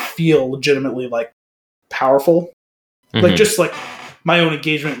actually feel legitimately, like, powerful. Like, just, like, my own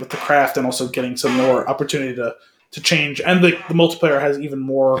engagement with the craft and also getting some more opportunity to change. And the multiplayer has even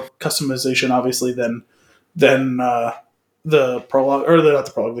more customization, obviously, than the prologue, or not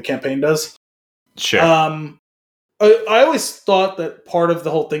the prologue, the campaign does. Sure. I always thought that part of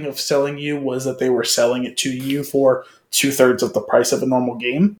the whole thing of selling you was that they were selling it to you for 2/3 of the price of a normal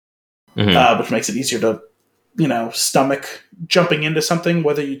game, which makes it easier to, stomach jumping into something,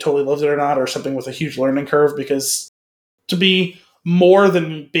 whether you totally loved it or not, or something with a huge learning curve, because to be more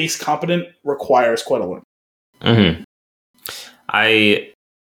than base competent requires quite a learn. I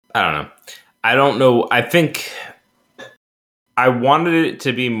don't know. I don't know. I think I wanted it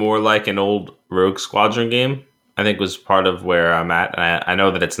to be more like an old Rogue Squadron game. I think was part of where I'm at. And I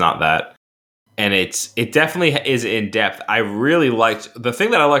know that it's not that. And it definitely is in depth. I really liked the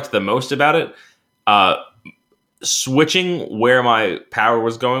thing that I liked the most about it, switching where my power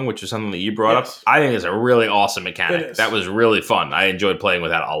was going, which is something that you brought up. I think is a really awesome mechanic. That was really fun. I enjoyed playing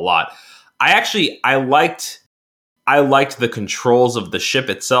with that a lot. I liked the controls of the ship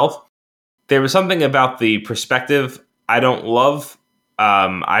itself. There was something about the perspective I don't love.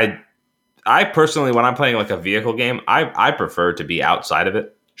 I personally, when I'm playing like a vehicle game, I prefer to be outside of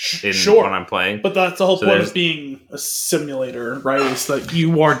it. When I'm playing. But that's the whole point of being a simulator, right? Is that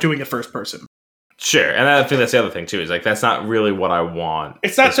you are doing it first person. Sure. And I think that's the other thing too, is like that's not really what I want.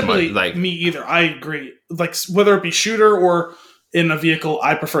 It's not typically like me either. I agree. Like whether it be shooter or in a vehicle,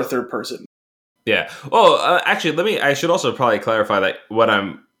 I prefer third person. Yeah. Oh, actually, I should also probably clarify that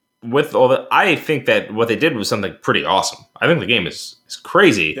I think that what they did was something pretty awesome. I think the game is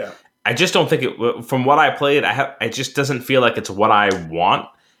crazy. Yeah. I just don't think from what I played, it just doesn't feel like it's what I want.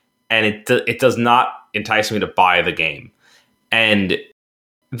 And it does not entice me to buy the game. And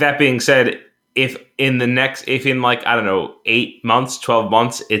that being said, if in like, I don't know, 8 months, 12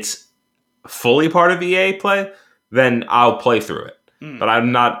 months, it's fully part of EA play, then I'll play through it. But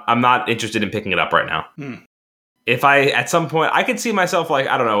I'm not interested in picking it up right now. If at some point, I could see myself like,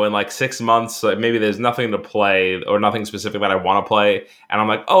 I don't know, in like 6 months, like maybe there's nothing to play or nothing specific that I want to play. And I'm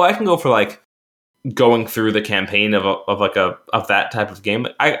like, oh, I can go for like going through the campaign of that type of game.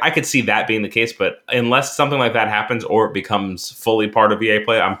 I could see that being the case, but unless something like that happens or it becomes fully part of EA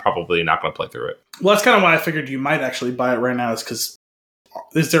play, I'm probably not going to play through it. Well, that's kind of why I figured you might actually buy it right now, is because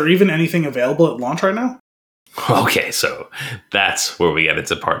is there even anything available at launch right now? Okay, so that's where we get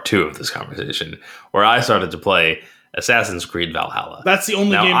into part 2 of this conversation, where I started to play Assassin's Creed Valhalla. That's the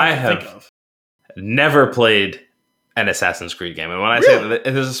only game I can think of. Never played an Assassin's Creed game. And when I say that,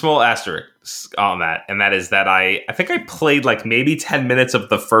 there's a small asterisk on that, and that is that I think I played like maybe 10 minutes of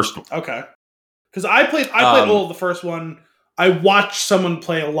the first one. Okay. Because I played all of the first one. I watched someone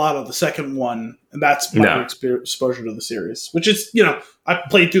play a lot of the second one, and that's my exposure to the series. Which is, I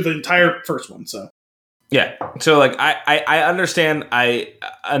played through the entire first one, so. Yeah. So like I understand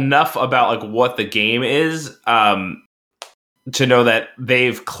enough about like what the game is, to know that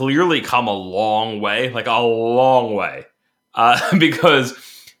they've clearly come a long way, because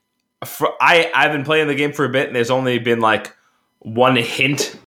I've been playing the game for a bit, and there's only been like one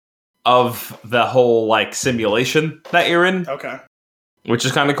hint of the whole like simulation that you're in. Okay. Which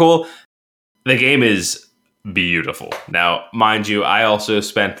is kind of cool. The game is beautiful. Now, mind you, I also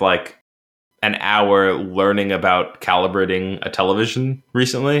spent like an hour learning about calibrating a television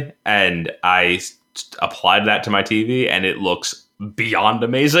recently, and I applied that to my TV, and it looks beyond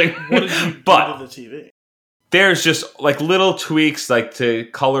amazing. What did you do to the TV? There's just like little tweaks, like to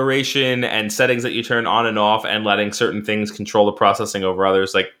coloration and settings that you turn on and off, and letting certain things control the processing over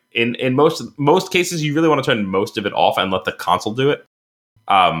others. Like in most cases, you really want to turn most of it off and let the console do it.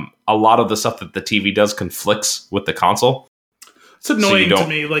 A lot of the stuff that the TV does conflicts with the console. It's annoying to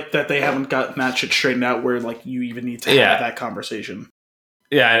me, like that they haven't gotten that shit straightened out where like you even need to have that conversation.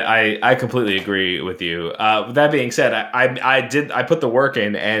 Yeah, I completely agree with you. That being said, I put the work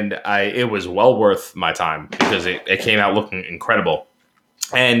in, and it was well worth my time because it came out looking incredible.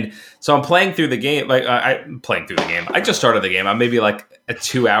 And so I'm playing through the game. I'm playing through the game. I just started the game. I'm maybe like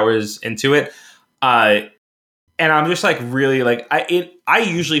 2 hours into it, and I'm just like really like I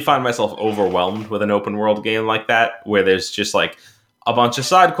usually find myself overwhelmed with an open world game like that, where there's just like a bunch of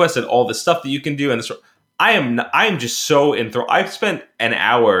side quests and all this stuff that you can do, and this. I am just so enthralled. I've spent an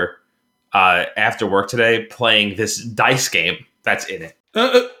hour after work today playing this dice game that's in it.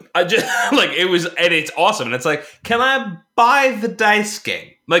 I just like it was, and it's awesome. And it's like, can I buy the dice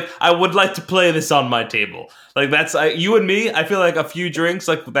game? Like, I would like to play this on my table. Like, that's you and me. I feel like a few drinks,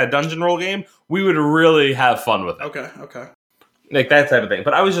 like that dungeon roll game, we would really have fun with it. Okay. Like that type of thing.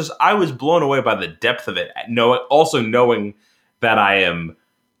 But I was blown away by the depth of it. Also knowing that I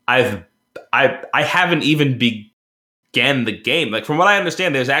haven't even began the game. Like, from what I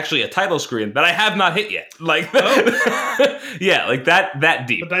understand, there's actually a title screen that I have not hit yet. Like, yeah, like that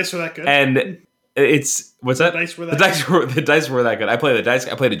deep. The dice were that good, and it's what's that? The dice were that good. I played the dice.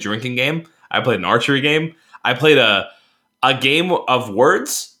 I played a drinking game. I played an archery game. I played a game of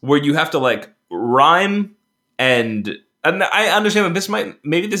words where you have to like rhyme and I understand that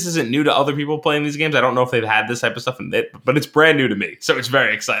maybe this isn't new to other people playing these games. I don't know if they've had this type of stuff in it, but it's brand new to me, so it's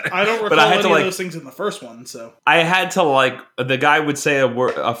very exciting. I don't recall any of those things in the first one, so I had to like the guy would say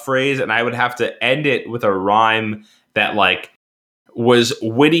a phrase, and I would have to end it with a rhyme that like was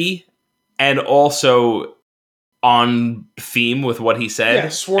witty and also on theme with what he said. Yeah,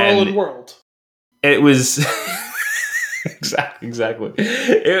 swirl and world. It was. Exactly.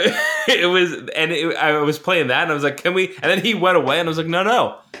 It was, and I was playing that, and I was like, "Can we?" And then he went away, and I was like,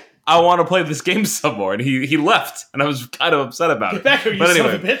 "No, I want to play this game some more." And he left, and I was kind of upset about it. Get back here, you son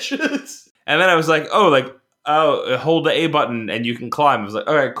of a bitch! And then I was like, "Oh, hold the A button, and you can climb." I was like,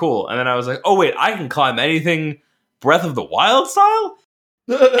 "All right, cool." And then I was like, "Oh wait, I can climb anything, Breath of the Wild style,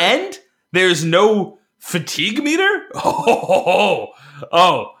 and there's no fatigue meter." Oh,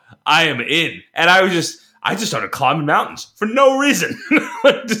 I am in, and I just started climbing mountains for no reason.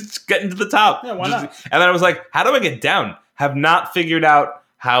 Just getting to the top. Yeah, why not? And then I was like, how do I get down? Have not figured out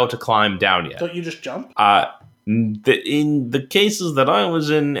how to climb down yet. Don't you just jump? In the cases that I was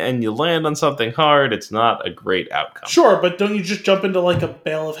in, and you land on something hard, it's not a great outcome. Sure, but don't you just jump into like a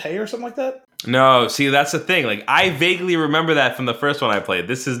bale of hay or something like that? No, see, that's the thing. Like, I vaguely remember that from the first one I played.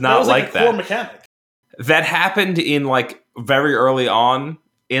 This is not like that. That was like a core mechanic. That happened in like very early on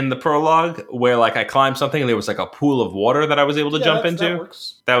in the prologue, where like I climbed something and there was like a pool of water that I was able to jump into. That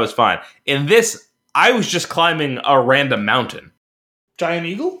works. That was fine. In this, I was just climbing a random mountain. Giant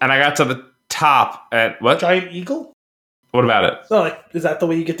eagle? And I got to the top at what? Giant eagle? What about it? So, like, is that the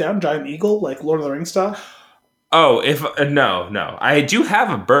way you get down? Giant eagle, like Lord of the Rings style? Oh, no. I do have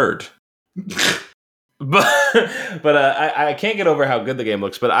a bird. but I can't get over how good the game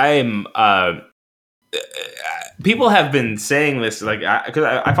looks. But I am. People have been saying this, like, because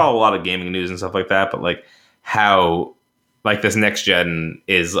I follow a lot of gaming news and stuff like that, but like how like this next gen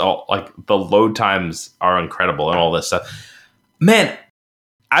is all like the load times are incredible and all this stuff. Man,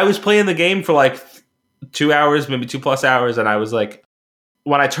 I was playing the game for like 2 hours, maybe 2+ hours, and I was like,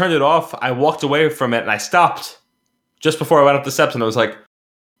 when I turned it off, I walked away from it and I stopped just before I went up the steps, and I was like,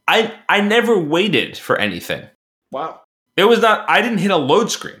 I never waited for anything. Wow. It was not. I didn't hit a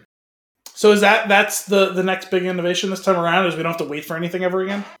load screen. So is that's the next big innovation this time around? Is we don't have to wait for anything ever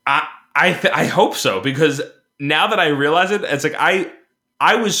again? I hope so, because now that I realize it, it's like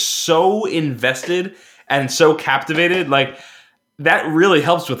I was so invested and so captivated. Like, that really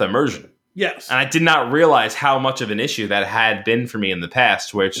helps with immersion. Yes. And I did not realize how much of an issue that had been for me in the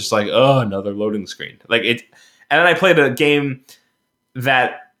past, where it's just like, oh, another loading screen. Like it. And then I played a game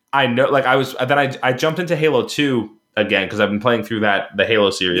that I know, like I jumped into Halo 2 again, because I've been playing through the Halo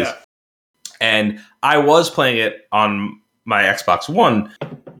series. Yeah. And I was playing it on my Xbox One,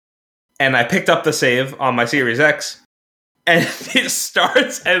 and I picked up the save on my Series X, and it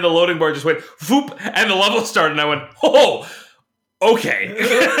starts, and the loading bar just went, whoop, and the level started, and I went, oh, okay.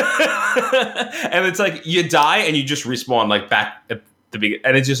 And it's like, you die, and you just respawn, like, back at the beginning,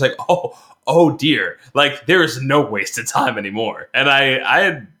 and it's just like, oh dear, like, there is no wasted time anymore. And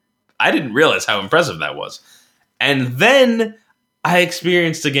I didn't realize how impressive that was. And then I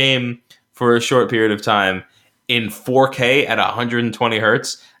experienced a game for a short period of time in 4K at 120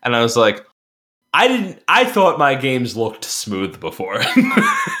 hertz, and I was like, I thought my games looked smooth before,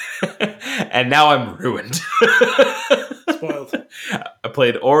 and now I'm ruined. Spoiled. I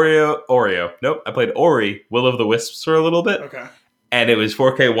played Oreo. Nope, I played Ori, Will of the Wisps for a little bit. Okay. And it was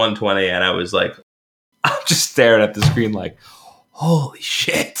 4K 120, and I was like, I'm just staring at the screen like, holy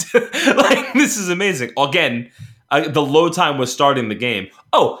shit. Like, this is amazing. Again, the load time was starting the game.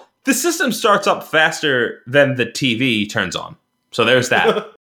 Oh, the system starts up faster than the TV turns on. So there's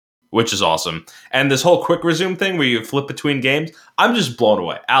that, which is awesome. And this whole quick resume thing where you flip between games, I'm just blown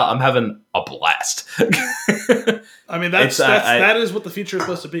away. Al, I'm having a blast. I mean, that is what the future is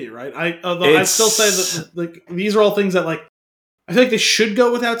supposed to be, right? I still say that like these are all things that like I feel like they should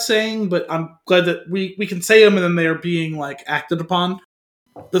go without saying, but I'm glad that we can say them and then they're being like acted upon.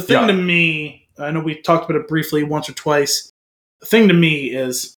 The thing to me, I know we talked about it briefly once or twice. The thing to me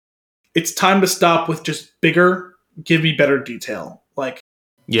is it's time to stop with just bigger, give me better detail. Like,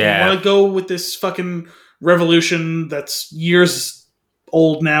 I want to go with this fucking revolution that's years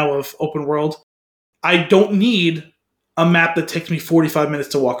old now of open world. I don't need a map that takes me 45 minutes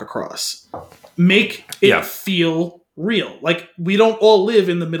to walk across. Make it feel real. Like, we don't all live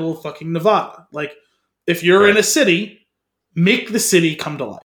in the middle of fucking Nevada. Like, if you're in a city, make the city come to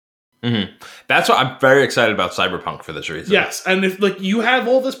life. Mm-hmm. That's why I'm very excited about Cyberpunk for this reason. Yes, and if like you have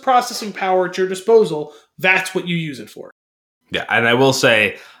all this processing power at your disposal, that's what you use it for. Yeah, and I will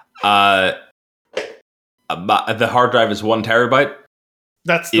say, the hard drive is 1 terabyte.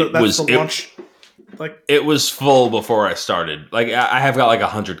 That's the launch. Like, it was full before I started. Like, I have got like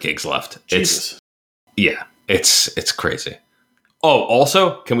 100 gigs left. Jesus. It's crazy. Oh,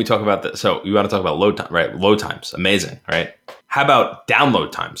 also, can we talk about this? So you want to talk about load time, right? Load times, amazing, right? How about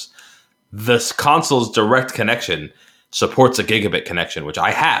download times? This console's direct connection supports a gigabit connection, which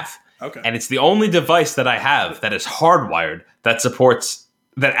I have. Okay. And it's the only device that I have that is hardwired that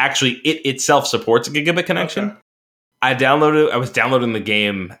actually it itself supports a gigabit connection. Okay. I was downloading the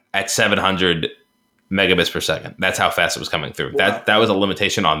game at 700 megabits per second. That's how fast it was coming through. Wow. That was a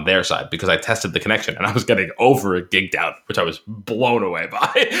limitation on their side because I tested the connection and I was getting over a gigged out, which I was blown away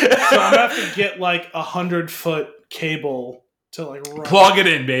by. So I'm gonna have to get like 100-foot cable to like run. Plug it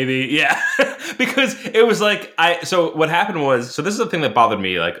in, baby. Yeah. Because it was like so what happened was, so this is the thing that bothered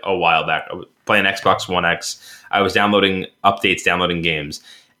me like a while back. I was playing Xbox One X. I was downloading updates, downloading games,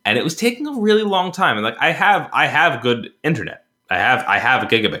 and it was taking a really long time. And like I have good internet. I have a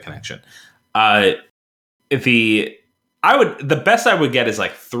gigabit connection. The best I would get is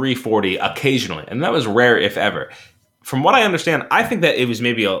like 340 occasionally, and that was rare if ever. From what I understand, I think that it was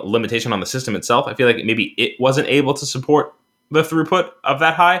maybe a limitation on the system itself. I feel like maybe it wasn't able to support the throughput of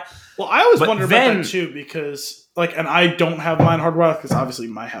that high. Well, I always wonder about that too, because like, and I don't have mine hardwired because obviously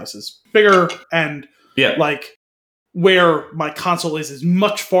my house is bigger, and like where my console is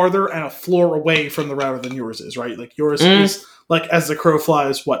much farther and a floor away from the router than yours is, right? Like yours is like as the crow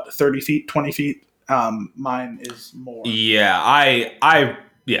flies, what, 30 feet, 20 feet? Mine is more. Yeah,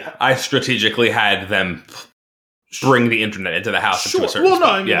 I strategically had them bring the internet into the house to a certain spot.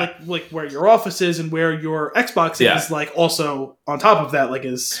 I mean, like where your office is and where your Xbox is, like also on top of that, like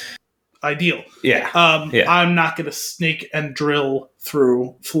is ideal. I'm not going to snake and drill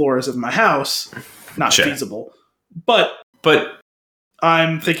through floors of my house. Not feasible. But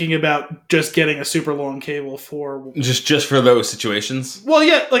I'm thinking about just getting a super long cable for just for those situations. Well,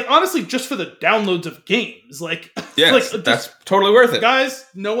 yeah, like honestly, just for the downloads of games, like that's totally worth it. Guys,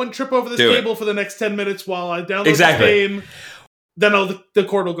 no one trip over this cable for the next 10 minutes while I download the game. Then the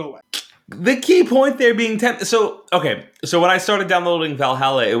cord will go away. The key point there being so when I started downloading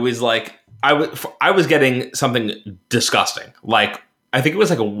Valhalla, it was like I was getting something disgusting. Like I think it was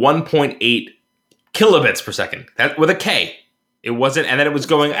like a 1.8 kilobits per second with a K. It wasn't, and then it was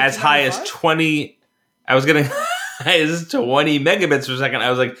going as high as 20. I was getting as 20 megabits per second.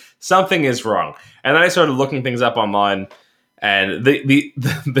 I was like, something is wrong. And then I started looking things up online, and the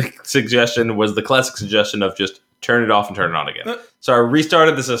suggestion was the classic suggestion of just turn it off and turn it on again. So I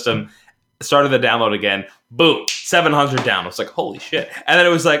restarted the system, started the download again. Boom, 700 down. I was like, holy shit! And then it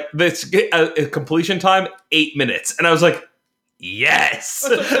was like this completion time 8 minutes, and I was like, yes.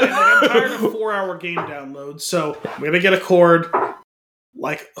 I'm tired of 4-hour game downloads, so I'm gonna get a cord,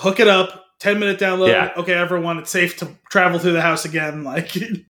 like hook it up, 10-minute download. Yeah. Okay, everyone, it's safe to travel through the house again. Like,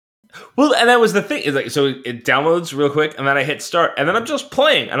 well, and that was the thing. Is like, so it downloads real quick, and then I hit start, and then I'm just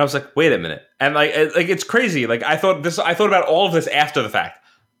playing, and I was like, wait a minute, and like it's crazy. Like I thought about all of this after the fact.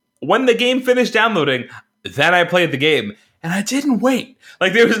 When the game finished downloading, then I played the game, and I didn't wait.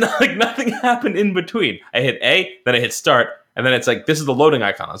 Like there was nothing happened in between. I hit A, then I hit start. And then it's like, this is the loading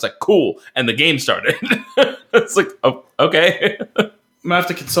icon. I was like, cool. And the game started. It's like, oh, okay. I'm going to have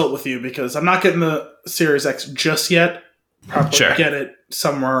to consult with you because I'm not getting the Series X just yet. Probably get it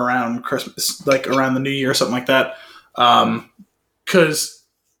somewhere around Christmas, like around the New Year, something like that. Because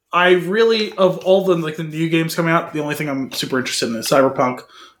I really, of all the like the new games coming out, the only thing I'm super interested in is Cyberpunk.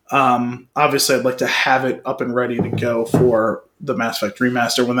 Obviously, I'd like to have it up and ready to go for the Mass Effect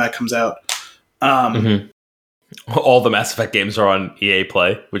remaster when that comes out. All the Mass Effect games are on EA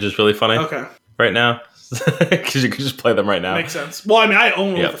Play, which is really funny. Okay. Right now, because you can just play them right now. Makes sense. Well, I mean, I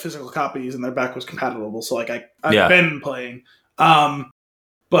own all the physical copies, and they're backwards compatible, so like I've been playing.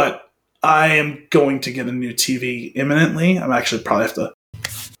 But I am going to get a new TV imminently. I'm actually probably have to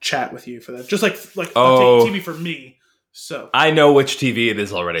chat with you for that. Just like I'll take TV for me. So I know which TV it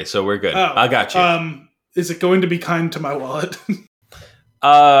is already, so we're good. I got you. Is it going to be kind to my wallet?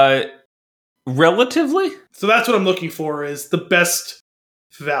 Relatively. So that's what I'm looking for, is the best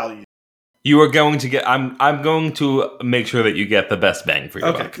value. You are going to get. I'm going to make sure that you get the best bang for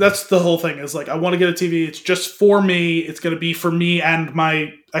your buck. Okay, that's the whole thing. Is like I want to get a TV. It's just for me. It's going to be for me and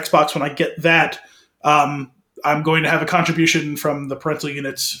my Xbox. When I get that, I'm going to have a contribution from the parental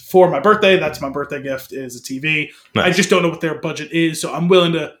units for my birthday. That's my birthday gift, is a TV. Nice. I just don't know what their budget is, so I'm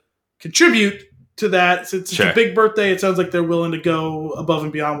willing to contribute to that. Since it's a big birthday, it sounds like they're willing to go above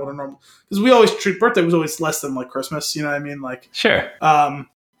and beyond what a normal. Because we always treat birthday was always less than like Christmas. You know what I mean? Like sure.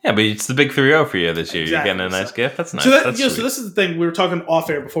 Yeah, but it's the big 3-0 for you this year. Exactly. You're getting a nice gift. That's nice. So this is the thing. We were talking off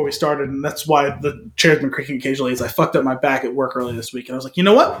air before we started, and that's why the chair's been creaking occasionally, is I fucked up my back at work early this week. And I was like, you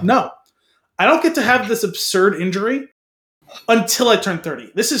know what? No. I don't get to have this absurd injury until I turn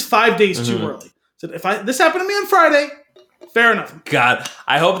 30. This is 5 days too early. So if this happened to me on Friday, fair enough. God,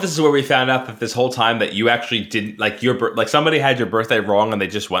 I hope this is where we found out that this whole time that you actually didn't, like somebody had your birthday wrong and they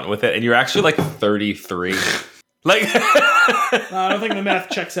just went with it, and you're actually like 33. Like, I don't think the math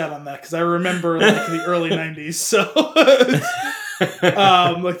checks out on that, because I remember like the early 90s, so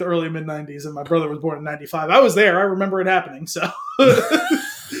like the early mid 90s, and my brother was born in 95. I was there. I remember it happening. So,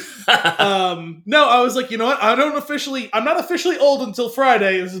 no, I was like, you know what? I'm not officially old until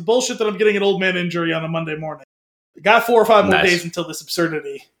Friday. This is bullshit that I'm getting an old man injury on a Monday morning. I got 4 or 5 more days until this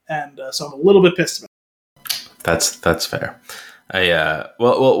absurdity, and so I'm a little bit pissed about it. That's fair.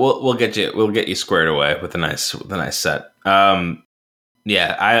 We'll get you squared away with a nice set.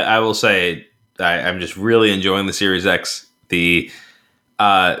 I will say I'm just really enjoying the Series X.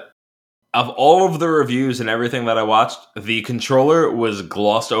 Of all of the reviews and everything that I watched, the controller was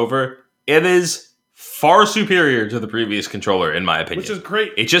glossed over. It is far superior to the previous controller, in my opinion. Which is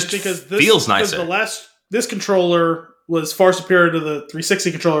great. It just feels nicer. This controller was far superior to the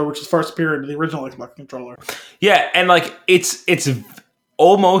 360 controller, which is far superior to the original Xbox controller. Yeah, and like it's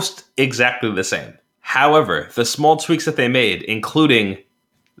almost exactly the same. However, the small tweaks that they made, including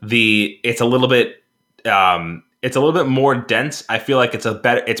it's a little bit more dense. I feel like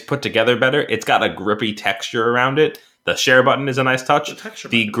it's put together better. It's got a grippy texture around it. The share button is a nice touch.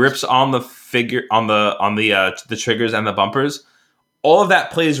 The grips on the figure on the triggers and the bumpers, all of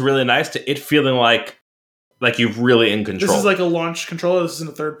that plays really nice to it feeling like you're really in control. This is like a launch controller. This isn't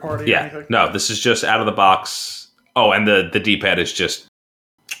a third party. Yeah. Or anything. No, this is just out of the box. Oh, and the D-pad is just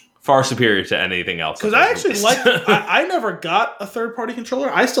far superior to anything else. Because I actually I never got a third party controller.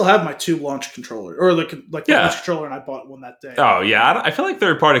 I still have my 2 launch controller, or the launch controller, and I bought one that day. Oh yeah, I feel like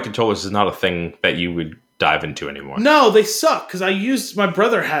third party controllers is not a thing that you would dive into anymore. No, they suck. Because my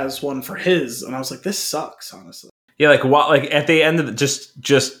brother has one for his, and I was like, this sucks, honestly. Yeah, like at the end of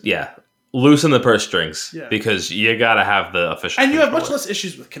the loosen the purse strings, because you gotta have the official. And you have much less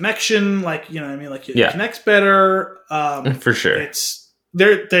issues with connection. Like, you know what I mean? Like, it connects better. For sure.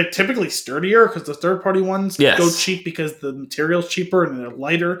 They're typically sturdier, because the third party ones go cheap because the material's cheaper and they're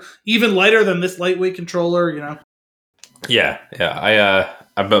lighter, even lighter than this lightweight controller. You know. Yeah.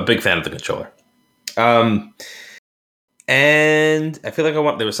 I'm a big fan of the controller. And I feel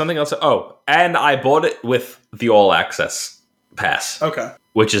like there was something else. Oh, and I bought it with the All Access Pass. Okay.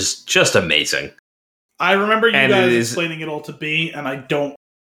 Which is just amazing. I remember you guys explaining it all to me, and I don't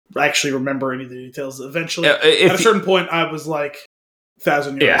actually remember any of the details. Eventually, at a certain point, I was like,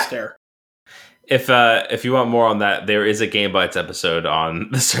 1,000-year stare. If you want more on that, there is a Game Bites episode on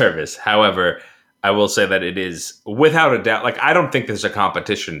the service. However, I will say that it is, without a doubt, like, I don't think there's a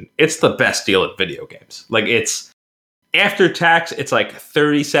competition. It's the best deal at video games. Like, it's, after tax, it's like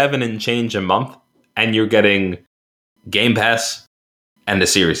 $37 and change a month, and you're getting Game Pass and the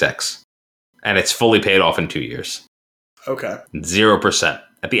Series X. And it's fully paid off in 2 years. Okay. 0%.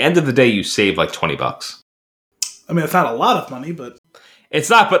 At the end of the day, you save like $20. I mean, it's not a lot of money, but... It's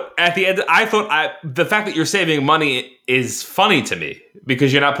not, but at the end, the fact that you're saving money is funny to me,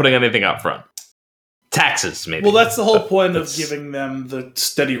 because you're not putting anything up front. Taxes, maybe. Well, that's the whole point of giving them the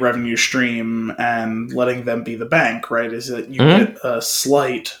steady revenue stream and letting them be the bank, right? Is that you get a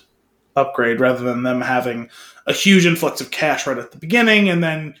slight upgrade rather than them having a huge influx of cash right at the beginning, and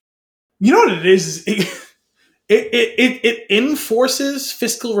then... You know what it is? It enforces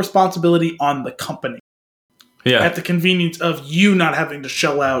fiscal responsibility on the company. Yeah. At the convenience of you not having to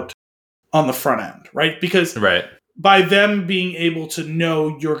shell out on the front end, right? Because by them being able to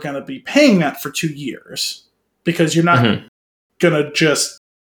know you're going to be paying that for 2 years, because you're not going to just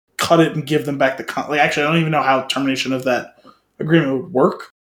cut it and give them back the actually, I don't even know how termination of that agreement would work.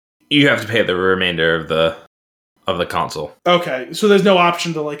 You have to pay the remainder of the console. Okay, so there's no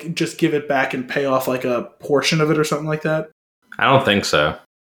option to like just give it back and pay off like a portion of it or something like that? I don't think so.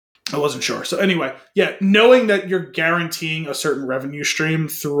 I wasn't sure. So anyway, yeah, knowing that you're guaranteeing a certain revenue stream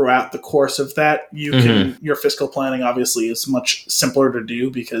throughout the course of that, you can your fiscal planning obviously is much simpler to do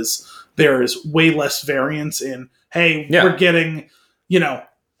because there is way less variance in, hey, we're getting,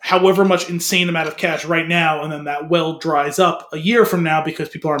 however much insane amount of cash right now, and then that well dries up a year from now because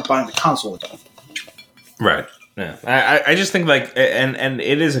people aren't buying the console again. Right. Yeah. I just think like, and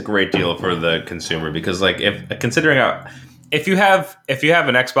it is a great deal for the consumer because like if you have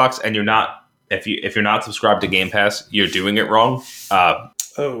an Xbox and you're not subscribed to Game Pass, you're doing it wrong.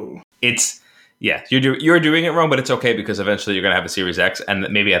 You're doing it wrong, but it's okay because eventually you're gonna have a Series X, and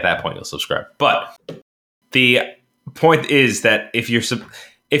maybe at that point you'll subscribe. But the point is that if you're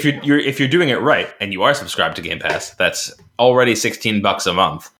doing it right and you are subscribed to Game Pass, that's already $16 a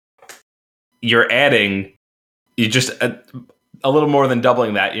month. You're just a little more than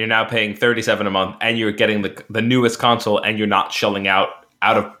doubling that. You're now paying $37 a month, and you're getting the newest console, and you're not shelling out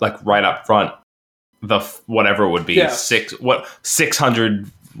of like right up front the whatever it would be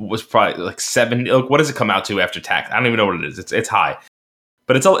 600 was probably like 7. What does it come out to after tax? I don't even know what it is. It's high,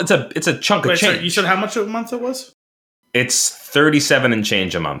 but it's a chunk of change. Sorry, you said how much a month it was? It's 37 and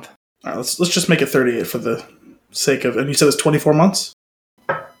change a month. All right, let's just make it 38 for the sake of. And you said it's 24 months.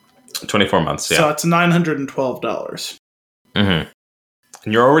 24 months. Yeah. So it's $912. Mm-hmm. And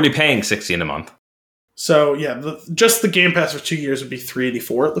you're already paying $16 a month. So yeah, just the Game Pass for 2 years would be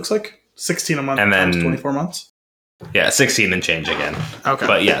 $384. It looks like $16 a month and then, times 24 months. Yeah, 16 and change again. Okay,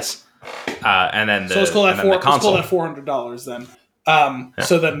 but yes, and then so let's call that $400 then.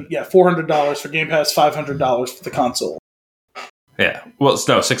 So then $400 for Game Pass, $500 for the console. Yeah, well,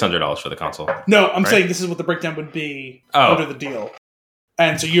 no, $600 for the console. No, I'm saying this is what the breakdown would be under the deal.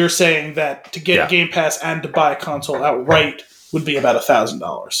 And so you're saying that to get Game Pass and to buy a console outright would be about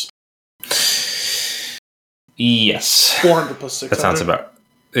 $1,000. Yes, 400 plus 600. That sounds about.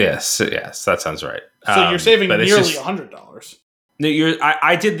 Yes, that sounds right. So you're saving nearly $100.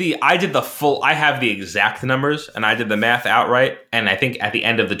 I did the full. I have the exact numbers, and I did the math outright. And I think at the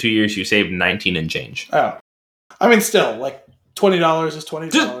end of the 2 years, you saved 19 and change. Oh, I mean, still like $20 is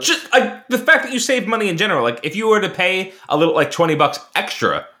 $20. Just the fact that you save money in general. Like if you were to pay a little like $20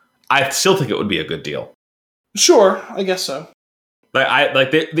 extra, I still think it would be a good deal. Sure, I guess so.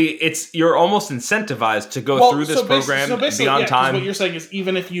 You're almost incentivized to go through this program and be on time. What you're saying is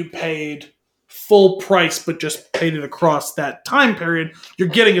even if you paid full price but just paid it across that time period, you're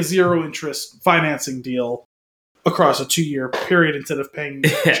getting a zero interest financing deal across a 2-year period instead of paying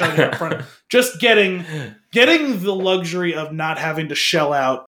up front. Just getting the luxury of not having to shell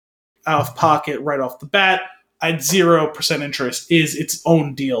out of pocket right off the bat at 0% interest is its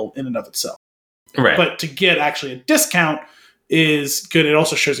own deal in and of itself. Right. But to get actually a discount is good. It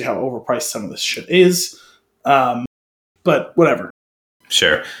also shows you how overpriced some of this shit is. But whatever.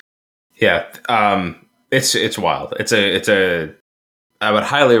 Sure. Yeah. It's wild. I would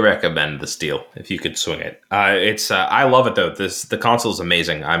highly recommend this deal if you could swing it. I love it though. The console is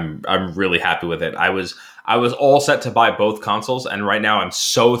amazing. I'm really happy with it. I was all set to buy both consoles, and right now I'm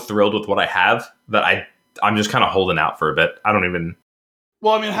so thrilled with what I have that I'm just kind of holding out for a bit. I don't even.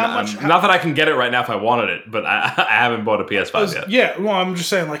 Well, I mean, not that I can get it right now if I wanted it, but I haven't bought a PS5 yet. Yeah, well, I'm just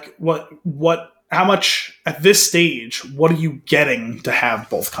saying, like, how much at this stage? What are you getting to have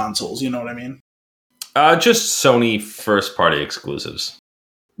both consoles? You know what I mean? Just Sony first-party exclusives.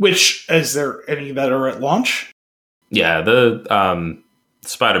 Which, is there any that are at launch? Yeah, the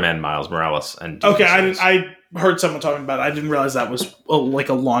Spider-Man Miles Morales and. Okay, I heard someone talking about it. I didn't realize that was like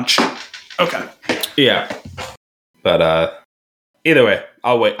a launch. Okay. Yeah, but either way,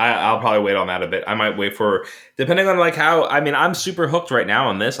 I'll wait. I'll probably wait on that a bit. I might wait for, depending on like how. I mean, I'm super hooked right now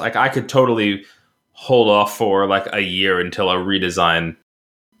on this. Like, I could totally hold off for like a year until a redesign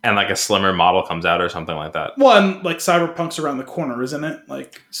and like a slimmer model comes out or something like that. Well, and like Cyberpunk's around the corner, isn't it?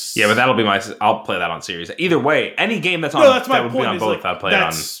 Like, yeah, but that'll be I'll play that on Series. Either way, any game that's on that's my that would point, be on both. I'll play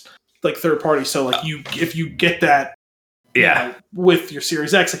that's it on like third party. So like if you get that, yeah, with your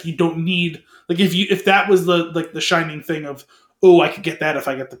Series X, like you don't need like if that was the shining thing of, oh, I could get that if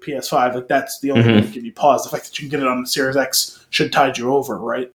I get the PS5. Like that's the only thing to give you pause. The fact that you can get it on the Series X should tide you over,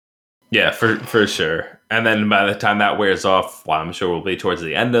 right? Yeah, for sure. And then by the time that wears off, well, I'm sure we'll be towards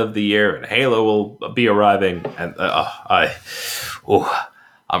the end of the year, and Halo will be arriving. And I'm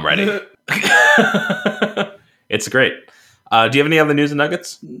ready. It's great. Do you have any other news and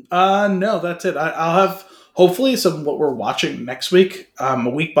nuggets? No, that's it. I'll have hopefully some what we're watching next week. I'm a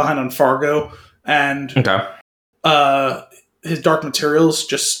week behind on Fargo, and his Dark Materials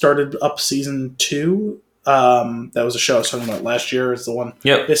just started up season 2. That was a show I was talking about last year. It's the one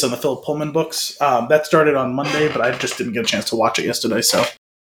based on the Philip Pullman books. That started on Monday, but I just didn't get a chance to watch it yesterday. So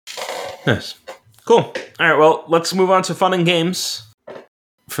nice, cool. All right, well, let's move on to fun and games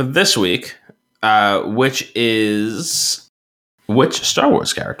for this week. Which Star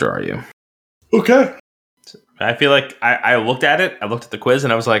Wars character are you? Okay. I feel like I looked at it. I looked at the quiz,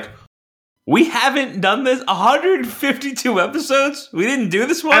 and I was like, we haven't done this 152 episodes. We didn't do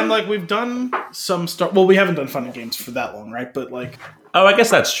this one. And like we've done some Well, we haven't done fun and games for that long, right? But like, I guess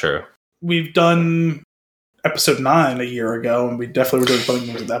that's true. We've done episode 9 a year ago, and we definitely were doing fun and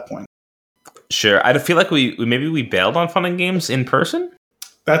games at that point. Sure. I feel like we bailed on fun and games in person.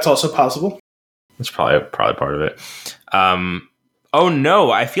 That's also possible. That's probably part of it. Oh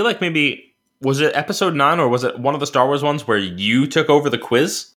no, I feel like maybe was it episode 9 or was it one of the Star Wars ones where you took over the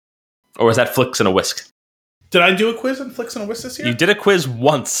quiz? Or was that Flicks and a Whisk? Did I do a quiz on Flicks and a Whisk this year? You did a quiz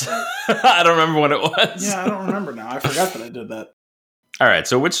once. I don't remember when it was. Yeah, I don't remember now. I forgot that I did that. All right,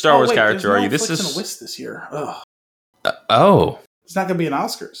 so which Star Wars character are you? This Flicks and a Whisk this year. Ugh. It's not going to be an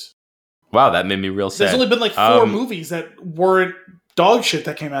Oscars. Wow, that made me real sad. There's only been like 4 movies that weren't dog shit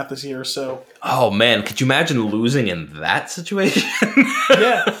that came out this year, so... Oh, man, could you imagine losing in that situation?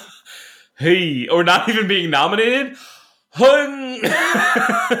 Yeah. Hey, or not even being nominated? I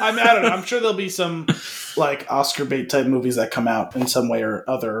don't know. I'm sure there'll be some like Oscar bait type movies that come out in some way or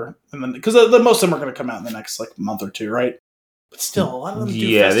other, and then because most of them are going to come out in the next like month or 2, right? But still, a lot of them.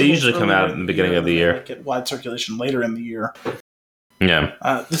 They usually come out in the beginning of the year. Get wide circulation later in the year. Yeah,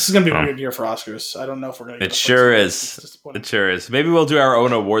 this is going to be a weird year for Oscars. I don't know if we're going to. It sure is. It sure is. Maybe we'll do our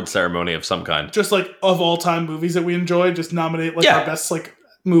own award ceremony of some kind. Just like of all time movies that we enjoy, just nominate like our best like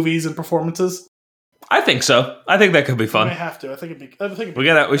movies and performances. I think so. I think that could be fun. We may have to. I think it'd be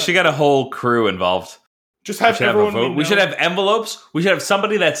we should get a whole crew involved. Just have everyone vote. We should have envelopes. We should have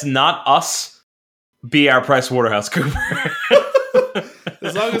somebody that's not us be our PricewaterhouseCoopers.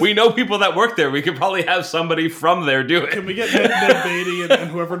 As long as we know people that work there, we could probably have somebody from there do it. Can we get Ned Beatty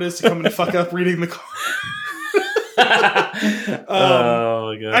and whoever it is to come and fuck up reading the card?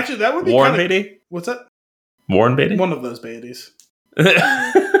 Oh my god! Actually, that would be Warren Beatty. What's that? Warren Beatty. One of those Beattys.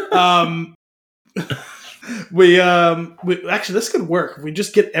 We actually, this could work. We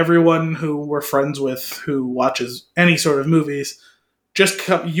just get everyone who we're friends with who watches any sort of movies.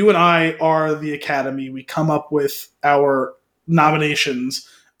 You and I are the Academy. We come up with our nominations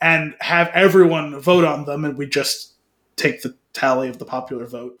and have everyone vote on them, and we just take the tally of the popular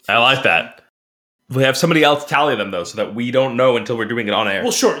vote. I like that. We have somebody else tally them, though, so that we don't know until we're doing it on air.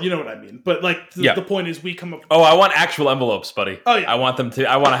 Well, sure, you know what I mean. But, like, the point is we come up... Oh, I want actual envelopes, buddy. Oh, yeah. I want to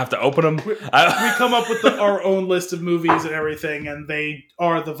have to open them. We come up with our own list of movies and everything, and they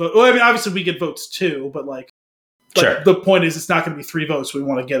are the vote... Well, I mean, obviously we get votes, too, but, like... Sure. The point is it's not going to be 3 votes. We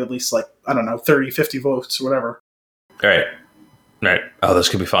want to get at least, like, I don't know, 30, 50 votes or whatever. All right. Oh, this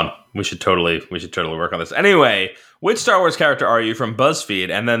could be fun. We should totally work on this. Anyway, which Star Wars character are you from BuzzFeed?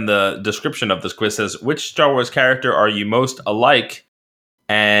 And then the description of this quiz says, which Star Wars character are you most alike?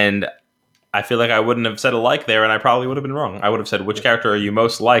 And I feel like I wouldn't have said alike there, and I probably would have been wrong. I would have said, which character are you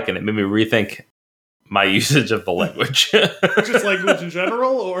most like? And it made me rethink my usage of the language. Just language in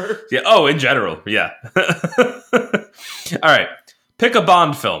general, or? Yeah. Oh, in general. Yeah. All right. Pick a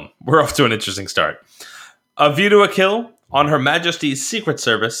Bond film. We're off to an interesting start. A View to a Kill, On Her Majesty's Secret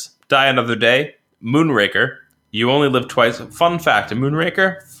Service, Die Another Day, Moonraker, You Only Live Twice. Fun fact,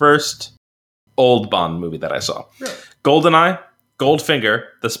 Moonraker, first old Bond movie that I saw. Really? GoldenEye, Goldfinger,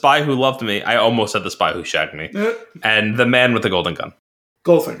 The Spy Who Loved Me. I almost said The Spy Who Shagged Me. And The Man with the Golden Gun.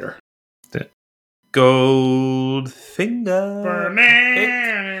 Goldfinger. Goldfinger.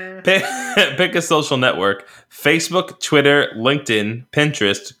 Pick a social network. Facebook, Twitter, LinkedIn,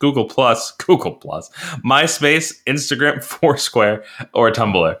 Pinterest, Google+, MySpace, Instagram, Foursquare, or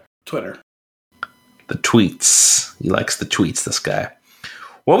Tumblr. Twitter. The tweets. He likes the tweets, this guy.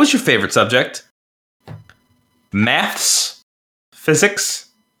 What was your favorite subject? Maths, physics,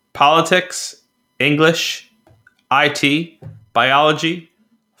 politics, English, IT, biology,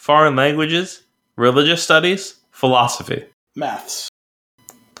 foreign languages, religious studies, philosophy. Maths.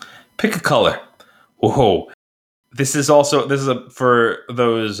 Pick a color. Whoa. For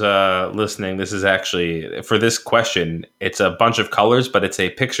those listening, this is actually, for this question, it's a bunch of colors, but it's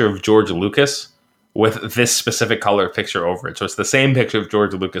a picture of George Lucas with this specific color picture over it. So it's the same picture of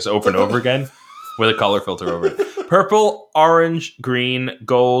George Lucas over and over again with a color filter over it. Purple, orange, green,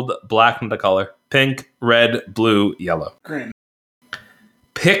 gold, black, not a color, pink, red, blue, yellow. Green.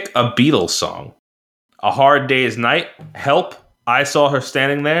 Pick a Beatles song. A Hard Day's Night, Help, I Saw Her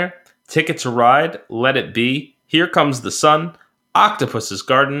Standing There, Ticket to Ride, Let It Be, Here Comes the Sun, Octopus's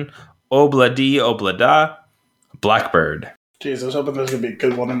Garden, Obla Di Obla Da, Blackbird. Jeez, I was hoping there was going to be a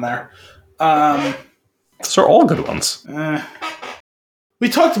good one in there. Those are all good ones. We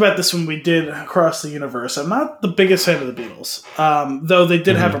talked about this when we did Across the Universe. I'm not the biggest fan of the Beatles, though they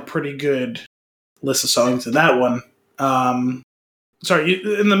did have a pretty good list of songs in that one. Sorry,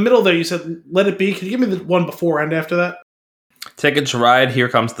 in the middle there you said Let It Be. Can you give me the one before and after that? Ticket to Ride, Here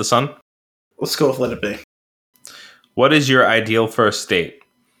Comes the Sun. Let's go with Let It Be. What is your ideal first date?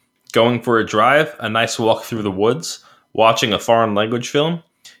 Going for a drive, a nice walk through the woods, watching a foreign language film,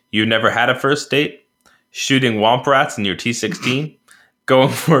 you never had a first date, shooting womp rats in your T-16, going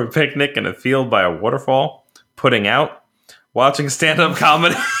for a picnic in a field by a waterfall, putting out, watching stand-up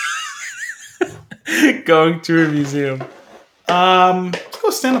comedy, going to a museum. Let's go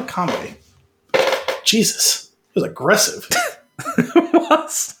stand-up comedy. Jesus, it was aggressive.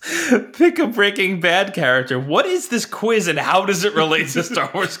 Pick a Breaking Bad character. What is this quiz and how does it relate to Star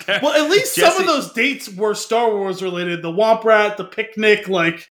Wars characters? Well, at least Jesse, some of those dates were Star Wars related. The Womp Rat, the picnic,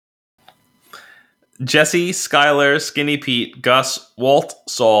 like... Jesse, Skylar, Skinny Pete, Gus, Walt,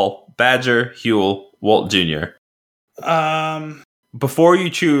 Saul, Badger, Huel, Walt Jr. Before you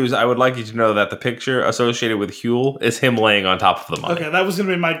choose, I would like you to know that the picture associated with Huel is him laying on top of the money. Okay, that was going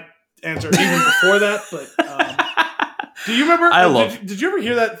to be my answer even before that, but... do you remember? Did you ever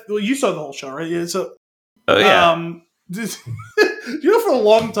hear that? Well, you saw the whole show, right? Yeah. So, yeah. You know, for a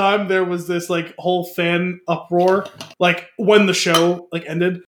long time there was this like whole fan uproar, like when the show like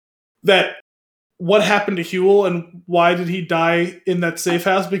ended, that what happened to Huel and why did he die in that safe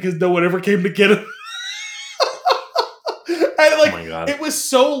house because no one ever came to get him. And like, oh my God. It was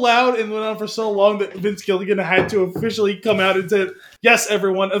so loud and went on for so long that Vince Gilligan had to officially come out and say, "Yes,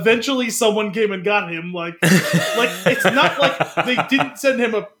 everyone. Eventually, someone came and got him." Like it's not like they didn't send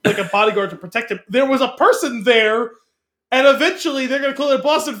him a bodyguard to protect him. There was a person there, and eventually they're going to call their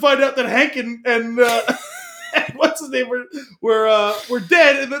boss and find out that Hank and and what's his name were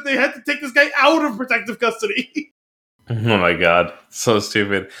dead, and that they had to take this guy out of protective custody. Oh my God, so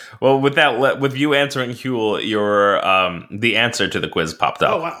stupid. Well, with that, with you answering Huel, your the answer to the quiz popped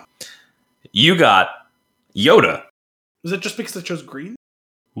up. Oh wow! You got Yoda. Was it just because I chose green?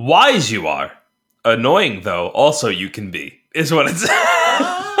 Wise you are. Annoying though, also you can be. Is what it's.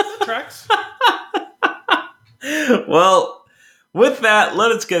 That tracks. Well, with that,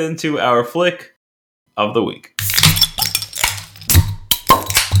 let us get into our flick of the week.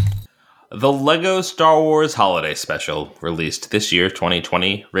 The LEGO Star Wars Holiday Special, released this year,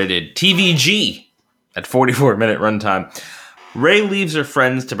 2020, rated TVG at 44-minute runtime. Rey leaves her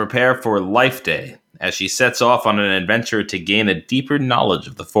friends to prepare for Life Day as she sets off on an adventure to gain a deeper knowledge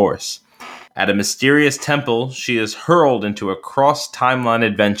of the Force. At a mysterious temple, she is hurled into a cross-timeline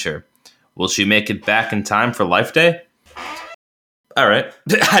adventure. Will she make it back in time for Life Day? All right.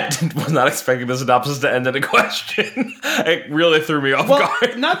 I was not expecting the synopsis to end in a question. It really threw me off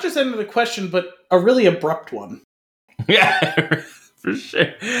guard. Not just end in a question, but a really abrupt one. Yeah, for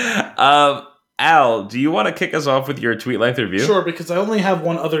sure. Al, do you want to kick us off with your tweet length review? Sure, because I only have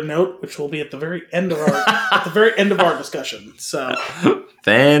one other note, which will be at the very end of our discussion. So,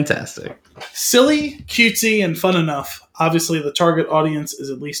 fantastic. Silly, cutesy, and fun enough. Obviously, the target audience is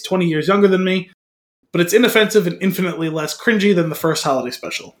at least 20 years younger than me. But it's inoffensive and infinitely less cringy than the first holiday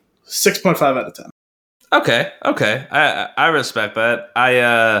special. 6.5 out of 10. Okay. I respect that.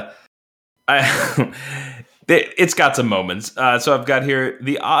 It's got some moments. So I've got here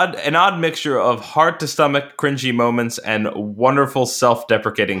an odd mixture of heart-to-stomach cringy moments and wonderful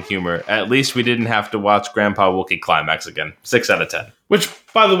self-deprecating humor. At least we didn't have to watch Grandpa Wookiee climax again. 6 out of 10. Which,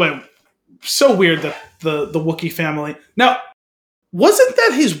 by the way, so weird that the Wookiee family... Now, wasn't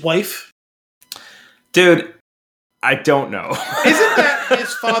that his wife? Dude, I don't know. Isn't that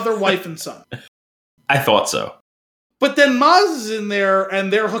his father, wife, and son? I thought so. But then Maz is in there,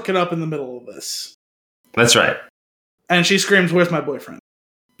 and they're hooking up in the middle of this. That's right. And she screams, "Where's my boyfriend?"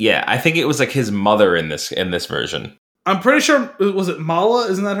 Yeah, I think it was like his mother in this version. I'm pretty sure, was it Mala?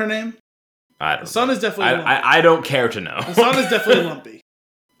 Isn't that her name? I don't know. The son is definitely lumpy. I don't care to know. The son is definitely lumpy.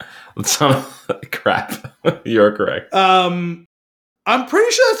 The son, crap. You're correct. I'm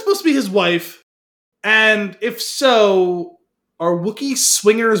pretty sure that's supposed to be his wife. And if so, are Wookiees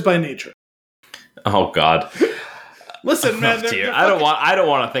swingers by nature? Oh, God. Listen, man, I don't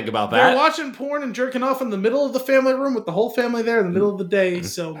want to think about that. They're watching porn and jerking off in the middle of the family room with the whole family there in the middle of the day.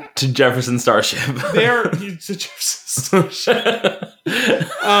 So to Jefferson Starship. To Jefferson Starship.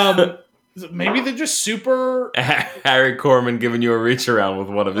 Maybe they're just super. Harry Corman giving you a reach around with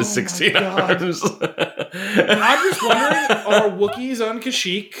one of his 16 arms. I'm just wondering, are Wookiees on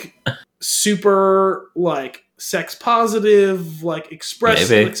Kashyyyk super like sex positive, like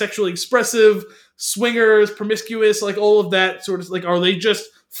expressive, like sexually expressive, swingers, promiscuous, like all of that sort of like? Are they just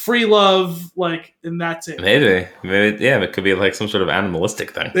free love, like, and that's it? Maybe, yeah. It could be like some sort of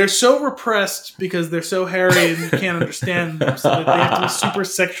animalistic thing. They're so repressed because they're so hairy and you can't understand them, so they have to be super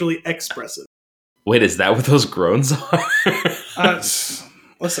sexually expressive. Wait, is that what those groans are? Listen,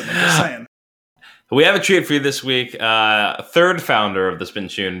 I'm just saying. We have a treat for you this week. Third founder of the Spin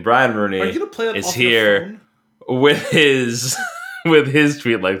Tune, Brian Rooney, is here with his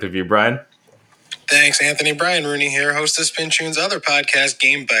tweet length review. Brian. Thanks, Anthony. Brian Rooney here, host of Spin Tune's other podcast,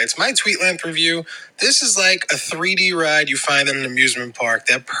 Game Bites. My tweet length review, this is like a 3D ride you find in an amusement park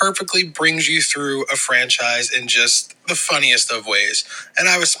that perfectly brings you through a franchise in just the funniest of ways. And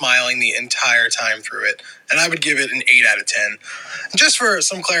I was smiling the entire time through it. And I would give it an 8 out of 10. Just for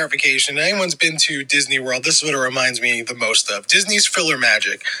some clarification, anyone's been to Disney World, this is what it reminds me the most of. Disney's Filler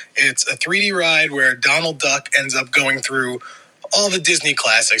Magic. It's a 3D ride where Donald Duck ends up going through all the Disney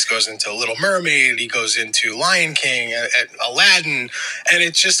classics, goes into Little Mermaid, he goes into Lion King, Aladdin, and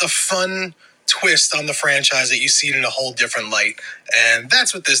it's just a fun twist on the franchise that you see it in a whole different light. And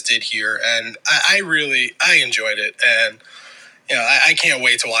that's what this did here. And I enjoyed it. And, I can't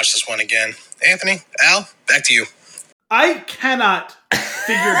wait to watch this one again. Anthony, Al, back to you. I cannot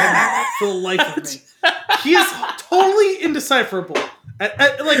figure him out for the life of me. He is totally indecipherable. At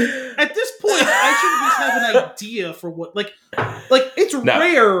this point, I should just have an idea for what it's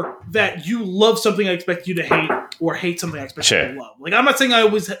rare that you love something I expect you to hate or hate something I expect you to love. Like, I'm not saying I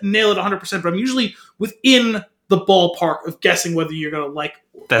always nail it 100%, but I'm usually within the ballpark of guessing whether you're going to like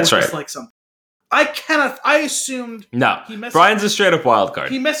or dislike something. I assumed Brian's a straight up wild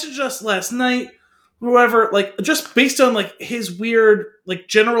card. He messaged us last night, whatever, like just based on like his weird like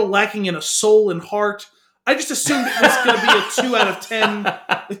general lacking in a soul and heart. I just assumed it was going to be a 2 out of 10.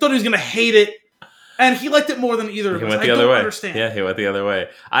 I thought he was going to hate it. And he liked it more than either of us. I don't understand. Yeah, he went the other way.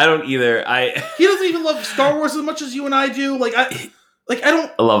 I don't either. He doesn't even love Star Wars as much as you and I do. I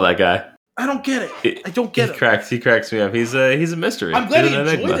love that guy. I don't get it. I don't get it. He cracks me up. He's a mystery. I'm glad he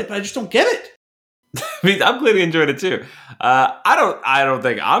enjoyed it, but I just don't get it. I'm glad he enjoyed it too. I don't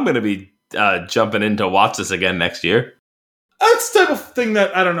think I'm going to be jumping in to watch this again next year. That's the type of thing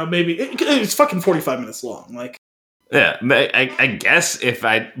that, I don't know, maybe it's fucking 45 minutes long. Like, yeah, I guess if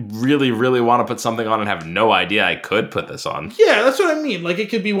I really, really want to put something on and have no idea, I could put this on. Yeah, that's what I mean. Like,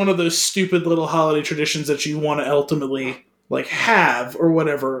 it could be one of those stupid little holiday traditions that you want to ultimately, like, have or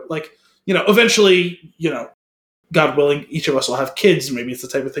whatever. Like, eventually, God willing, each of us will have kids. Maybe it's the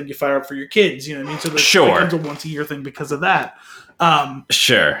type of thing you fire up for your kids. You know what I mean? So it becomes a once-a-year thing because of that.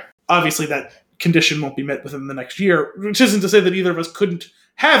 Sure. Obviously, that condition won't be met within the next year, which isn't to say that either of us couldn't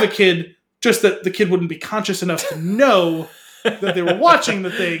have a kid, just that the kid wouldn't be conscious enough to know that they were watching the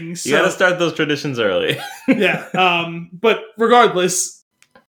thing. So, you gotta start those traditions early. Yeah. But regardless,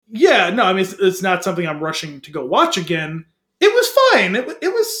 it's not something I'm rushing to go watch again. It was fine.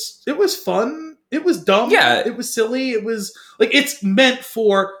 It was fun. It was dumb. Yeah. It was silly. It was like, it's meant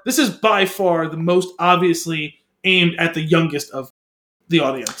for, this is by far the most obviously aimed at the youngest of the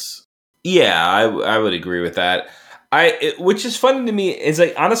audience. Yeah, I would agree with that. Which is funny to me is,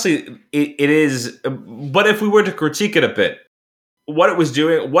 like, honestly, it is. But if we were to critique it a bit, what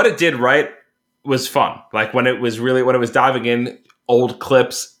it did right was fun. Like when it was diving in old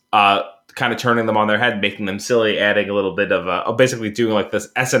clips, kind of turning them on their head, making them silly, adding a little bit of basically doing like this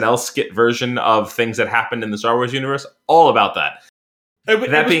SNL skit version of things that happened in the Star Wars universe. All about that.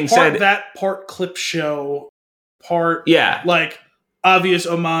 That being said, that part clip show, like, obvious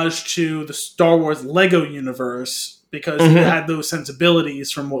homage to the Star Wars Lego universe because it had those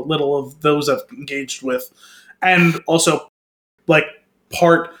sensibilities from what little of those I've engaged with. And also, like,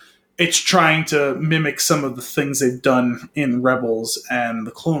 it's trying to mimic some of the things they've done in Rebels and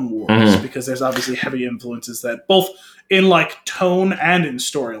the Clone Wars because there's obviously heavy influences that both in, like, tone and in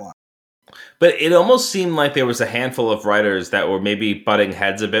storyline. But it almost seemed like there was a handful of writers that were maybe butting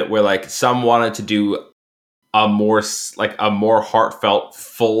heads a bit where, like, some wanted to do a more heartfelt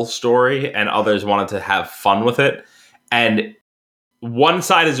full story and others wanted to have fun with it, and one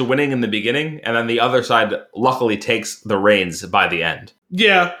side is winning in the beginning and then the other side luckily takes the reins by the end.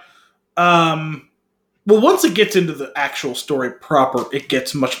 Well, once it gets into the actual story proper, it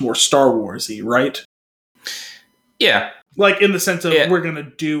gets much more Star Wars-y, right? Yeah. Like, in the sense of we're going to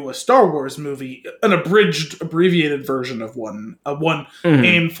do a Star Wars movie, an abridged, abbreviated version of one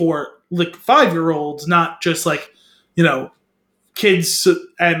aimed for, like, 5-year-olds, not just, like, you know, kids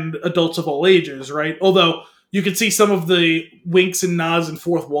and adults of all ages, right? Although you can see some of the winks and nods and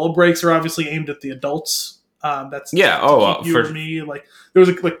fourth wall breaks are obviously aimed at the adults. That's you or me. Like, there was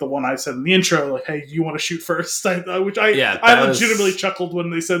like the one I said in the intro, like, "Hey, you want to shoot first?" I legitimately chuckled when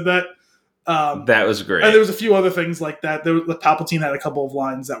they said that. That was great. And there was a few other things like that. The Palpatine had a couple of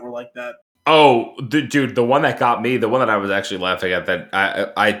lines that were like that. Oh, dude, the one that got me, the one that I was actually laughing at, that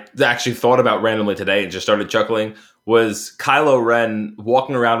I actually thought about randomly today and just started chuckling, was Kylo Ren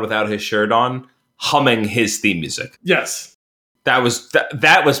walking around without his shirt on, humming his theme music. Yes. That was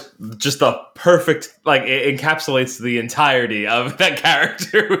just the perfect, like, it encapsulates the entirety of that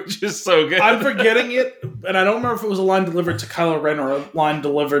character, which is so good. I'm forgetting it, and I don't remember if it was a line delivered to Kylo Ren or a line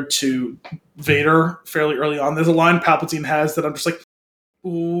delivered to Vader fairly early on. There's a line Palpatine has that I'm just like,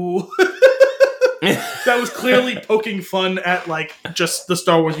 ooh. That was clearly poking fun at, like, just the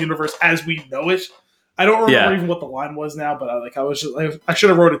Star Wars universe as we know it. I don't remember even what the line was now, but I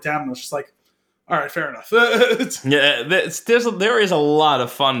should have wrote it down and was just like, all right, fair enough. Yeah, there is a lot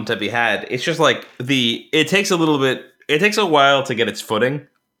of fun to be had. It's just like it takes a while to get its footing,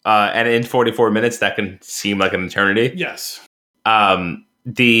 and in 44 minutes that can seem like an eternity. Yes.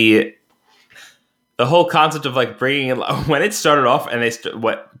 The whole concept of, like, bringing in, when it started off and they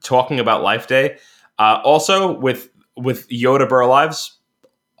talking about Life Day, also with Yoda Burlives,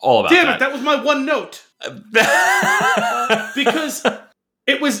 all about. Damn it! That was my one note. Because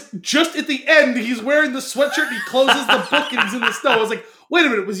it was just at the end, he's wearing the sweatshirt and he closes the book and he's in the snow. I was like, wait a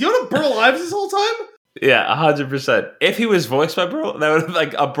minute, was Yoda Burlives this whole time? Yeah, 100%. If he was voiced by Burl, that would,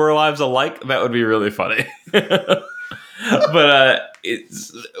 like, a Burlives alike, that would be really funny. But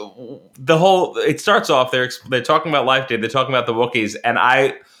it's the whole. It starts off, they're talking about Life Day, they're talking about the Wookiees, and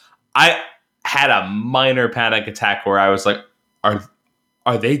I had a minor panic attack where I was like,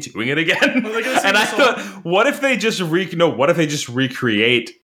 Are they doing it again? And I thought, what if they just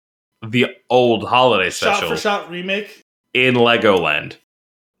recreate the old holiday special, shot-for-shot remake in Legoland?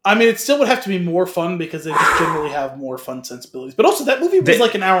 I mean, it still would have to be more fun because they just generally have more fun sensibilities. But also, that movie was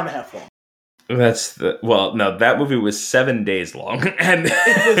like an hour and a half long. That movie was 7 days long, and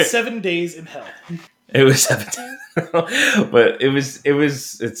it was 7 days in hell. It was 7 days, but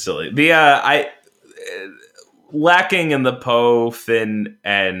it's silly. Lacking in the Poe, Finn,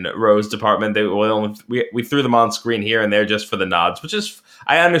 and Rose department, we threw them on screen here and there just for the nods, which is,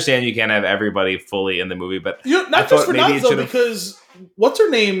 I understand you can't have everybody fully in the movie, but not just for nods though, because what's her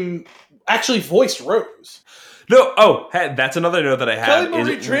name actually voiced Rose. No, that's another note that I have. Kelly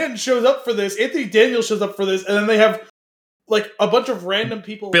Marie Tran shows up for this. Anthony Daniels shows up for this, and then they have, like, a bunch of random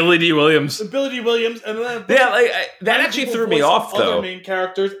people. Billy D. Williams, and then that actually threw me off though. Other main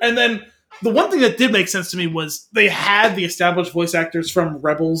characters, and then. The one thing that did make sense to me was they had the established voice actors from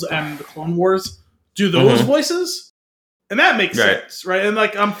Rebels and the Clone Wars do those voices. And that makes sense, right? And,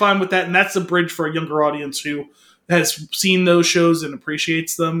 like, I'm fine with that. And that's a bridge for a younger audience who has seen those shows and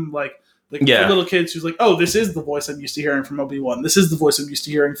appreciates them. Like for little kids who's like, oh, this is the voice I'm used to hearing from Obi-Wan. This is the voice I'm used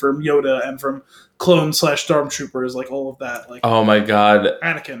to hearing from Yoda and from clone/Stormtroopers, like all of that. Like, oh my God.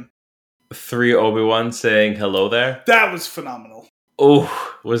 Anakin. 3 Obi-Wan saying hello there. That was phenomenal.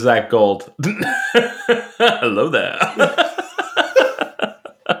 Oh, was that gold? Hello there.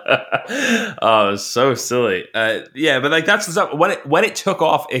 Oh, so silly. Yeah, but, like, that's the stuff. When it took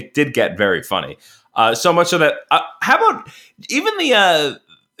off, it did get very funny. So much so that how about even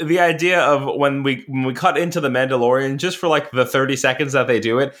the idea of when we cut into the Mandalorian, just for, like, the 30 seconds that they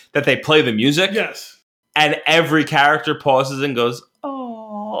do it, that they play the music. Yes. And every character pauses and goes,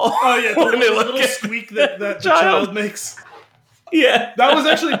 oh yeah, the little squeak that the child makes. Yeah, that was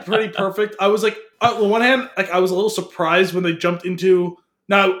actually pretty perfect. I was like, on the one hand, like, I was a little surprised when they jumped into.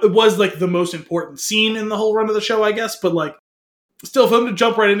 Now, it was, like, the most important scene in the whole run of the show, I guess, but, like, still for them to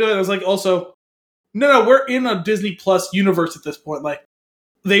jump right into it, I was like, also, no, we're in a Disney Plus universe at this point. Like,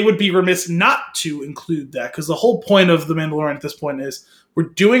 they would be remiss not to include that, because the whole point of The Mandalorian at this point is we're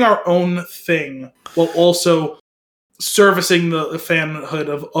doing our own thing while also servicing the fanhood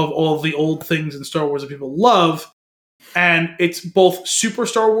of all the old things in Star Wars that people love. And it's both super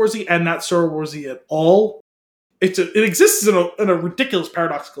Star Warsy and not Star Warsy at all. It exists in a ridiculous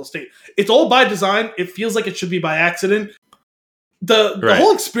paradoxical state. It's all by design. It feels like it should be by accident. The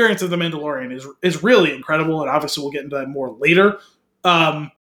whole experience of The Mandalorian is really incredible, and obviously we'll get into that more later.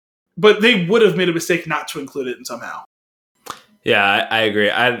 But they would have made a mistake not to include it in somehow. Yeah, I agree.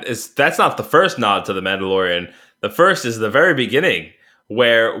 That's not the first nod to The Mandalorian. The first is the very beginning,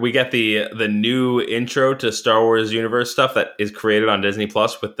 where we get the new intro to Star Wars universe stuff that is created on Disney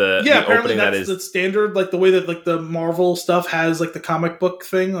Plus with the apparently opening that's that is the standard, like the way that like the Marvel stuff has like the comic book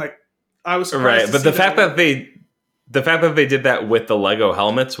thing. Like I was surprised right, to but see the fact that they did that with the Lego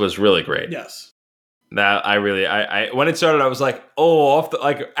helmets was really great. Yes, that I when it started, I was like, oh,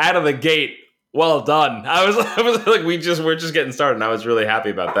 out of the gate. Well done. I was like, we're just getting started, and I was really happy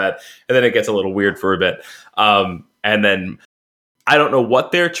about that. And then it gets a little weird for a bit. And then I don't know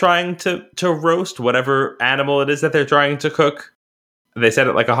what they're trying to roast, whatever animal it is that they're trying to cook. They said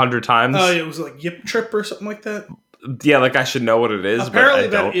it like 100 times. Oh, it was like Yip Trip or something like that. Yeah, like I should know what it is. Apparently,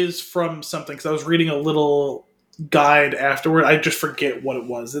 but that is from something because I was reading a little guide afterward. I just forget what it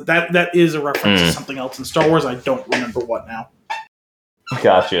was. That is a reference to something else in Star Wars. I don't remember what now.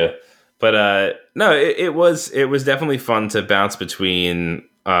 Gotcha. But no, it was definitely fun to bounce between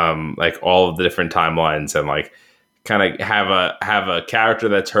like all of the different timelines and like kind of have a character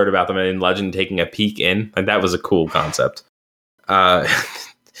that's heard about them in legend taking a peek in. Like that was a cool concept. we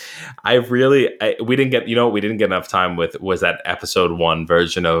didn't get enough time with was that episode 1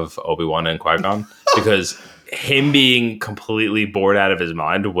 version of Obi-Wan and Qui-Gon because him being completely bored out of his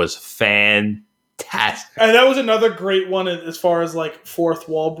mind was fantastic. And that was another great one as far as like fourth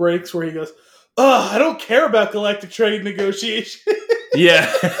wall breaks where he goes, I don't care about galactic trade negotiation. Yeah.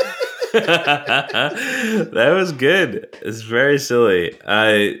 That was good. It's very silly.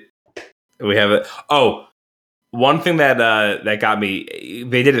 We have it. Oh, one thing that got me,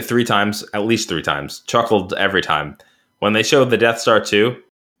 they did it 3 times, at least 3 times. Chuckled every time. When they showed the Death Star 2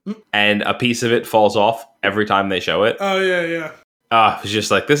 and a piece of it falls off every time they show it. Oh, yeah. It was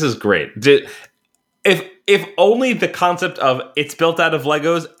just like, this is great. If only the concept of it's built out of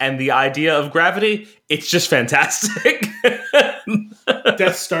Legos and the idea of gravity, it's just fantastic.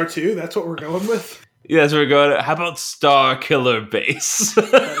 Death Star 2, that's what we're going with? Yeah, that's what we're going to. How about Star Killer Base?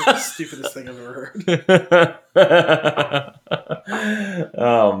 That is the stupidest thing I've ever heard.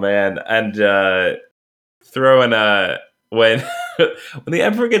 Oh, man. And throwing when the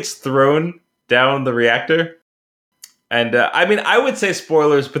Emperor gets thrown down the reactor, and I mean, I would say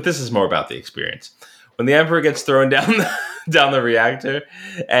spoilers, but this is more about the experience. When the Emperor gets thrown down the reactor,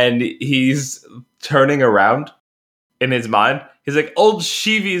 and he's turning around in his mind, he's like, "Old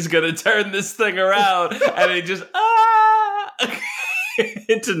Shivi's gonna turn this thing around," and he just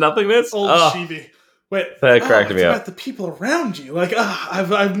into nothingness. Old Shivi. Wait, that cracked me up. About the people around you, like,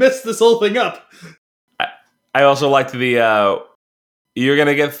 I've messed this whole thing up. I also liked the. You're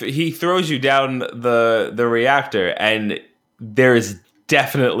gonna get. He throws you down the reactor, and there is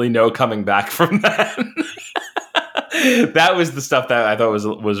definitely no coming back from that. That was the stuff that I thought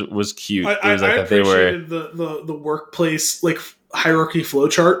was cute. I appreciated the workplace like hierarchy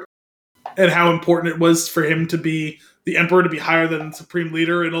flowchart and how important it was for him to be the Emperor to be higher than Supreme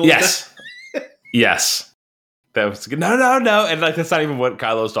Leader and all. Yes, yes. That was good. No, and like that's not even what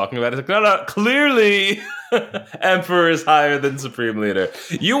Kylo's talking about. It's like no, clearly, Emperor is higher than Supreme Leader.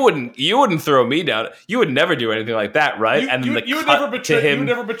 You wouldn't throw me down. You would never do anything like that, right? You would never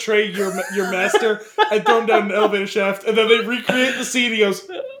betray your master and throw him down an elevator shaft, and then they recreate the scene. He goes,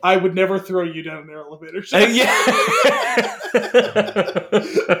 "I would never throw you down an elevator shaft."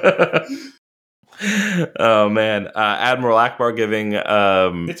 Oh man, Admiral Akbar giving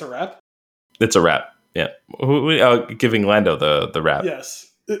it's a wrap. It's a wrap. Yeah, giving Lando the rap.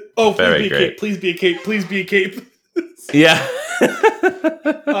 Yes. Please be a cape. Please be a cape. Yeah.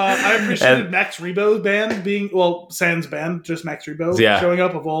 I appreciated Max Rebo's band being, Sans band, just Max Rebo showing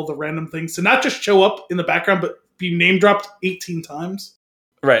up of all the random things to not just show up in the background, but be name dropped 18 times.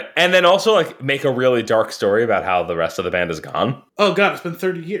 Right, and then also like make a really dark story about how the rest of the band is gone. Oh God, it's been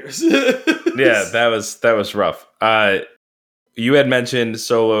 30 years. Yeah, that was rough. You had mentioned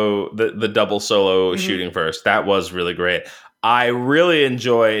solo, the double solo shooting first. That was really great. I really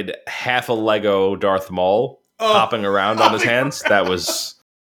enjoyed half a Lego Darth Maul hopping around on his hands. That was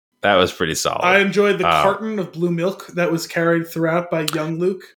pretty solid. I enjoyed the carton of blue milk that was carried throughout by young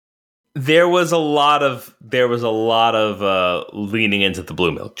Luke. There was a lot of leaning into the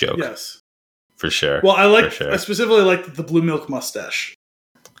blue milk joke. Yes, for sure. Well, I specifically liked the blue milk mustache.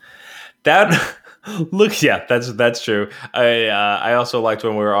 That. Look, yeah, that's true. I also liked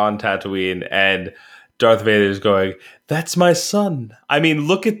when we were on Tatooine and Darth Vader's going, "That's my son. I mean,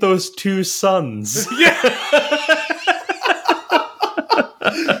 look at those 2 sons." Yeah.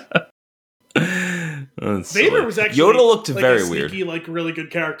 Vader was actually Yoda looked like very a sneaky, weird, like really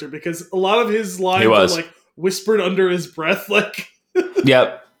good character because a lot of his lines were like whispered under his breath, like.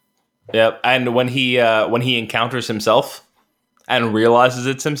 Yep. And when he encounters himself and realizes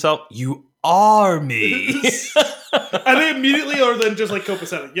it's himself, you army. And they immediately are then just like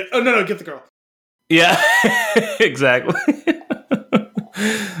copacetic. Yeah. Oh, no, get the girl. Yeah, exactly.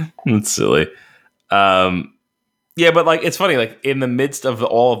 That's silly. Yeah, but like it's funny, like in the midst of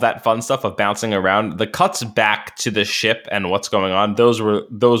all of that fun stuff of bouncing around, the cuts back to the ship and what's going on, those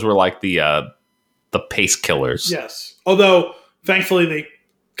were like the pace killers. Yes. Although thankfully they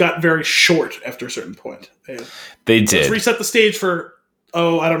got very short after a certain point. They did. Let's reset the stage for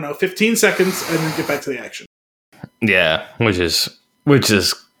 15 seconds and then get back to the action. Yeah, which is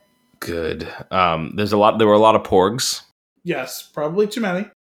good. There were a lot of porgs. Yes, probably too many.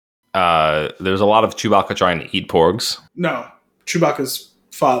 There's a lot of Chewbacca trying to eat porgs. No, Chewbacca's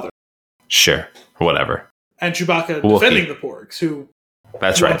father. Sure, whatever. And Chewbacca defending the porgs, who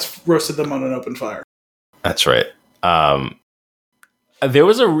roasted them on an open fire. That's right. There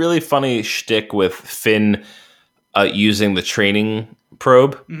was a really funny shtick with Finn using the training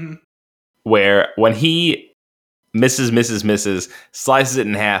probe, where when he misses, slices it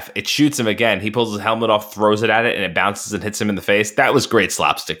in half, it shoots him again. He pulls his helmet off, throws it at it, and it bounces and hits him in the face. That was great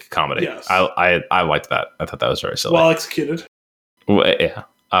slapstick comedy. Yes. I liked that. I thought that was very silly. Well executed. Well, yeah.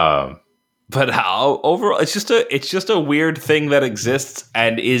 But overall, it's just a weird thing that exists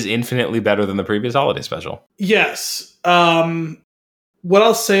and is infinitely better than the previous holiday special. Yes. What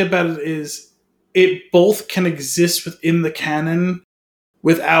I'll say about it is it both can exist within the canon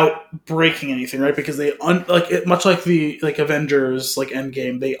without breaking anything, right? Because they much like the Avengers, like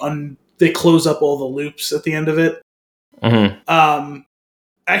Endgame, they close up all the loops at the end of it. Mm-hmm.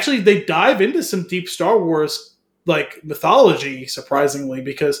 Actually, they dive into some deep Star Wars like mythology, surprisingly,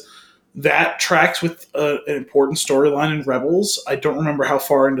 because that tracks with an important storyline in Rebels. I don't remember how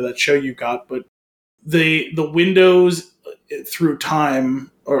far into that show you got, but the windows through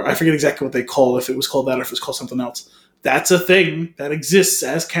time, or I forget exactly what they call it, if it was called that or if it was called something else. That's a thing that exists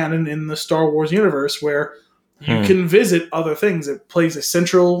as canon in the Star Wars universe where you can visit other things. It plays a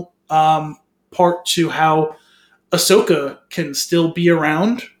central part to how Ahsoka can still be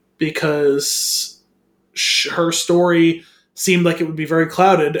around because her story seemed like it would be very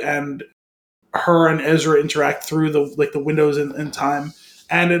clouded, and her and Ezra interact through the windows in time.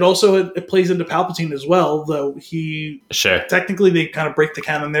 And it also it plays into Palpatine as well, though technically they kind of break the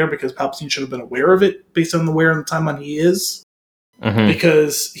canon there because Palpatine should have been aware of it based on where in the timeline he is,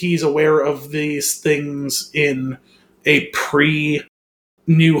 because he's aware of these things in a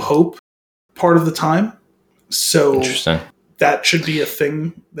pre-New Hope part of the time. So interesting. That should be a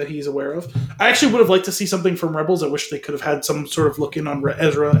thing that he's aware of. I actually would have liked to see something from Rebels. I wish they could have had some sort of look in on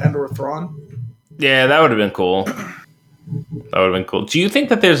Ezra and or Thrawn. Yeah, that would have been cool. That would have been cool. Do you think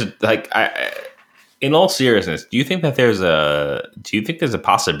that there's in all seriousness, do you think there's a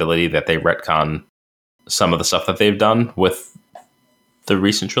possibility that they retcon some of the stuff that they've done with the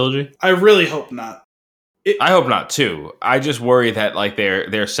recent trilogy? I really hope not. I hope not too. I just worry that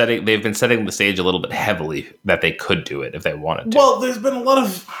they've been setting the stage a little bit heavily that they could do it if they wanted to. Well, there's been a lot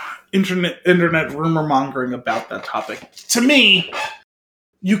of internet rumor mongering about that topic. To me,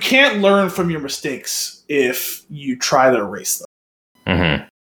 you can't learn from your mistakes if you try to erase them. Mm-hmm.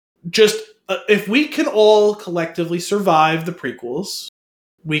 Just if we can all collectively survive the prequels,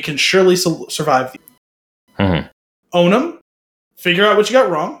 we can surely survive these. Mm-hmm. Own them, figure out what you got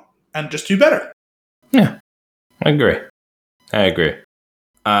wrong, and just do better. Yeah, I agree.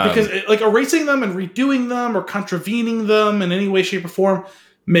 Because erasing them and redoing them or contravening them in any way, shape, or form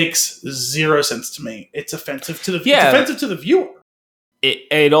makes zero sense to me. It's offensive to the viewer.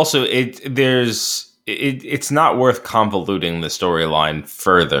 It's not worth convoluting the storyline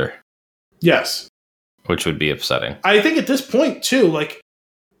further. Yes. Which would be upsetting. I think at this point, too,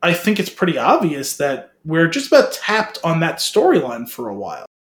 I think it's pretty obvious that we're just about tapped on that storyline for a while.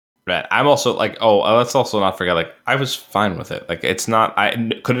 Right. I'm also let's also not forget, I was fine with it. It's not,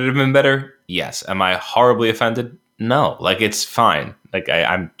 could it have been better? Yes. Am I horribly offended? No. It's fine.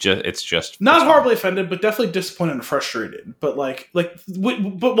 It's not horribly offended, but definitely disappointed and frustrated. But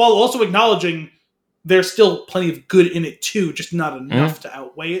but while also acknowledging there's still plenty of good in it too, just not enough to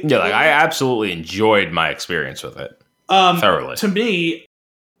outweigh it. Yeah, I absolutely enjoyed my experience with it thoroughly. To me,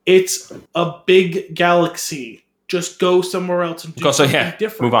 it's a big galaxy. Just go somewhere else and do something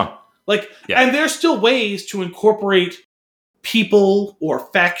different. Move on. And there's still ways to incorporate people or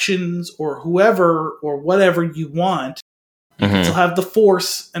factions or whoever or whatever you want. You can still have the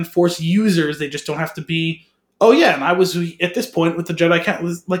Force and Force users. They just don't have to be, and I was at this point with the Jedi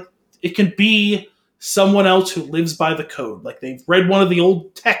Council. It can be someone else who lives by the code. They've read one of the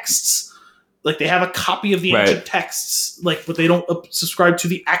old texts. They have a copy of the ancient texts. But they don't subscribe to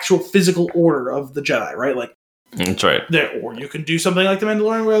the actual physical order of the Jedi, right? That's right. Or you can do something like The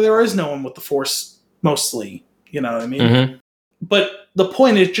Mandalorian where there is no one with the Force, mostly. You know what I mean? Mm-hmm. But the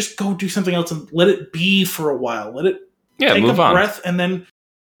point is, just go do something else and let it be for a while. Let it take move a on. breath and then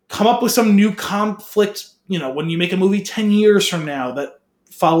come up with some new conflict. You know, when you make a movie 10 years from now that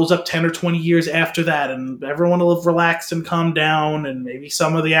follows up 10 or 20 years after that, and everyone will have relaxed and calmed down, and maybe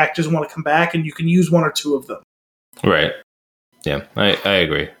some of the actors want to come back, and you can use one or two of them. Right. Yeah, I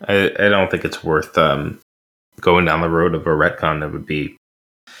agree. I don't think it's worth going down the road of a retcon.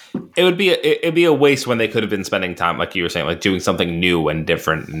 It'd be a waste when they could have been spending time, like you were saying, like doing something new and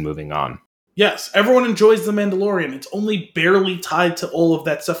different and moving on. Yes, everyone enjoys The Mandalorian. It's only barely tied to all of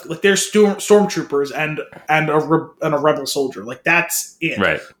that stuff. Like, there's stormtroopers and a rebel soldier. Like, that's it.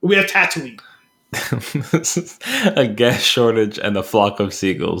 Right. We have Tatooine. A gas shortage and a flock of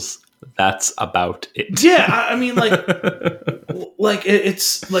seagulls. That's about it. Yeah, I mean, like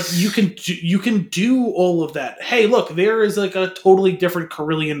it's like you can do all of that. Hey, look, there is like a totally different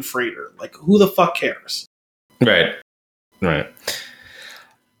Corellian freighter. Like, who the fuck cares? Right.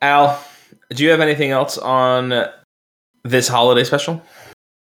 Al, do you have anything else on this holiday special?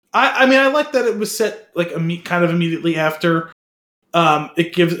 I mean, I like that it was set like kind of immediately after.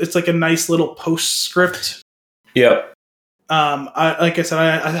 It's like a nice little postscript. Yep. Like I said,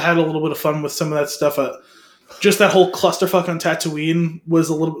 I had a little bit of fun with some of that stuff. Just that whole clusterfuck on Tatooine was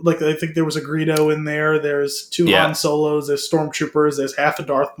a little bit like, I think there was a Greedo in there. There's two Han Solos. There's stormtroopers. There's half a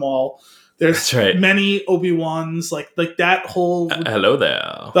Darth Maul. There's many Obi-Wans. Like that whole hello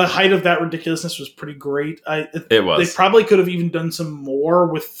there. The height of that ridiculousness was pretty great. It was. They probably could have even done some more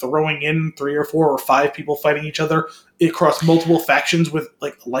with throwing in 3 or 4 or 5 people fighting each other across multiple factions with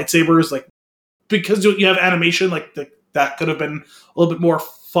like lightsabers. Like, because you have animation, like that could have been a little bit more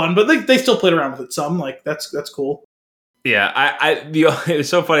fun, but they still played around with it some. Like, that's cool. Yeah, it was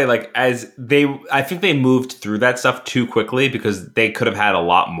so funny. Like, I think they moved through that stuff too quickly because they could have had a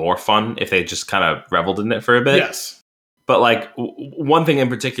lot more fun if they just kind of reveled in it for a bit. Yes, but like one thing in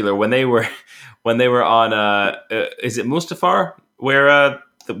particular, when they were on, is it Mustafar where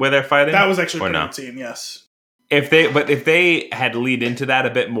they're fighting? That was actually a pretty good scene. Yes. If they had lead into that a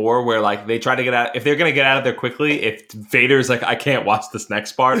bit more, where like they try to get out, if they're gonna get out of there quickly, if Vader's like, I can't watch this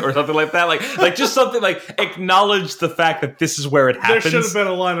next part or something like that, like just something like acknowledge the fact that this is where it happens. There should have been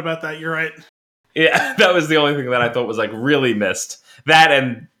a line about that. You're right. Yeah, that was the only thing that I thought was like really missed. That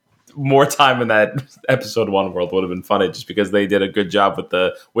and more time in that episode 1 world would have been funny, just because they did a good job with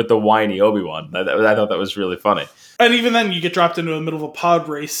the whiny Obi-Wan. I thought that was really funny. And even then, you get dropped into the middle of a pod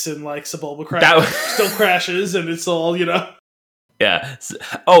race, and like Sebulba still crashes, and it's all, you know. Yeah.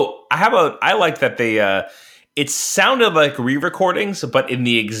 Oh, I like that they. It sounded like re-recordings, but in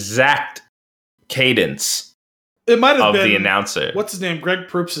the exact cadence. It might have been the announcer. What's his name? Greg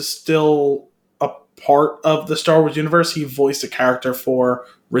Proops is still a part of the Star Wars universe. He voiced a character for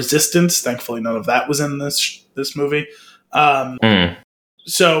Resistance. Thankfully, none of that was in this movie.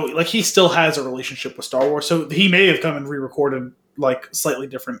 So, like, he still has a relationship with Star Wars. So he may have come and re-recorded like slightly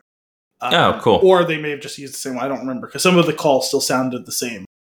different. Oh, cool. Or they may have just used the same one. I don't remember, because some of the calls still sounded the same.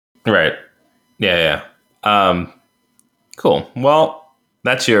 Right. Yeah. Cool. Well,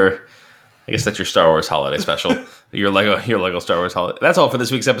 that's your Star Wars holiday special. your Lego Star Wars holiday. That's all for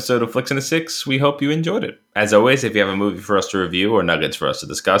this week's episode of Flicks in a Six. We hope you enjoyed it. As always, if you have a movie for us to review or nuggets for us to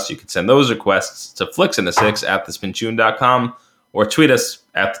discuss, you can send those requests to flicksinasix@thespintune.com or tweet us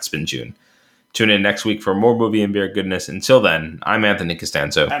 @thespintune. Tune in next week for more movie and beer goodness. Until then, I'm Anthony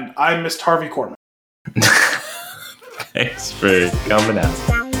Costanzo. And I'm Mr. Harvey Korman. Thanks for coming out.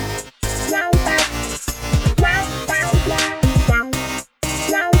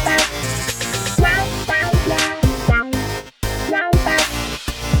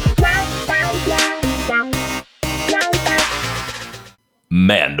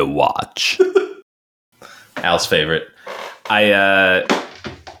 Man to watch. Al's favorite. I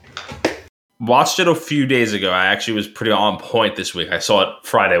watched it a few days ago. I actually was pretty on point this week. I saw it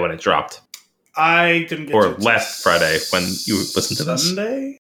Friday when it dropped. I didn't get to it. Or last Friday when you listened to this.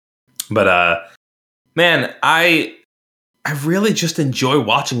 Sunday? But, man, I really just enjoy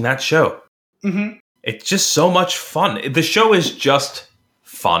watching that show. Mm-hmm. It's just so much fun. The show is just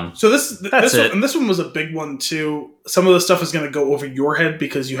fun. So this one was a big one too. Some of the stuff is going to go over your head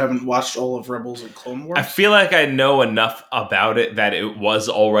because you haven't watched all of Rebels and Clone Wars. I feel like I know enough about it that it was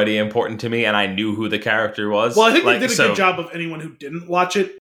already important to me, and I knew who the character was. Well, I think they did a good job of anyone who didn't watch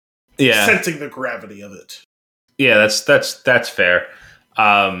it, sensing the gravity of it. Yeah, that's fair.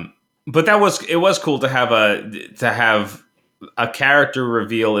 But it was cool to have a character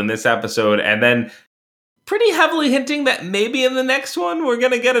reveal in this episode, and then pretty heavily hinting that maybe in the next one we're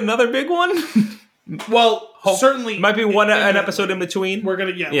gonna get another big one. Well, certainly might be an episode in between. We're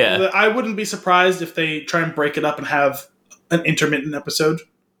gonna I wouldn't be surprised if they try and break it up and have an intermittent episode,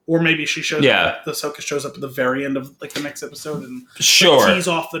 or maybe she shows up. The Ahsoka shows up at the very end of like the next episode and tease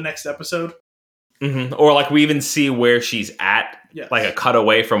off the next episode. Mm-hmm. Or like we even see where she's at, like a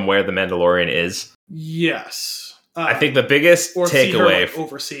cutaway from where the Mandalorian is. Yes, I think the biggest takeaway, like,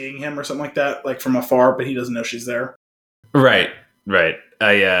 overseeing him or something like that, like from afar, but he doesn't know she's there. Right.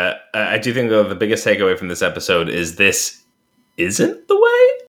 I do think though the biggest takeaway from this episode is this isn't the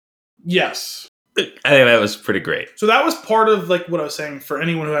way. Yes, I think that was pretty great. So that was part of like what I was saying for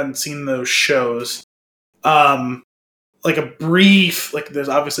anyone who hadn't seen those shows. Like a brief, like there's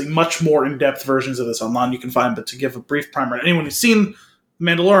obviously much more in-depth versions of this online you can find, but to give a brief primer, anyone who's seen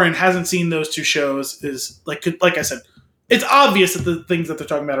Mandalorian hasn't seen those two shows is like I said, it's obvious that the things that they're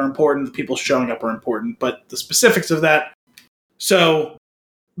talking about are important, the people showing up are important, but the specifics of that. So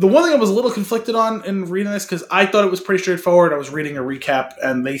the one thing I was a little conflicted on in reading this, because I thought it was pretty straightforward. I was reading a recap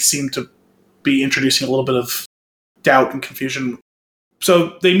and they seemed to be introducing a little bit of doubt and confusion.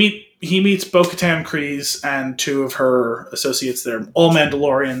 So he meets Bo-Katan Kryze and two of her associates there, all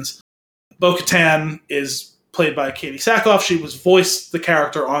Mandalorians. Bo-Katan is played by Katie Sackhoff. She was voiced the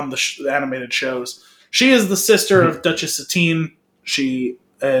character on the animated shows. She is the sister of Duchess Satine. She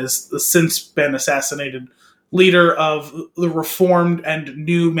is the since been assassinated leader of the reformed and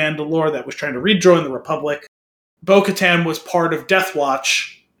new Mandalore that was trying to rejoin the Republic. Bo-Katan was part of Death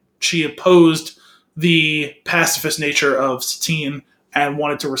Watch. She opposed the pacifist nature of Satine and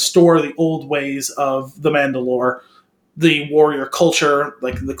wanted to restore the old ways of the Mandalore, the warrior culture,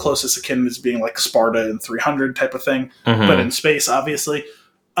 like the closest akin is being like Sparta and 300 type of thing, but in space, obviously.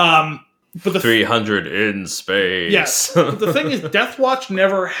 But the 300 in space. Yes. But the thing is, Death Watch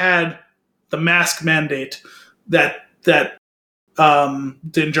never had the mask mandate that Din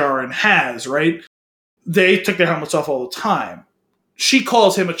Djarin has, right? They took their helmets off all the time. She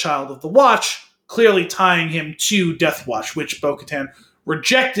calls him a child of the Watch, clearly tying him to Death Watch, which Bo-Katan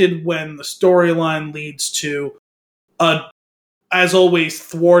rejected when the storyline leads to as always,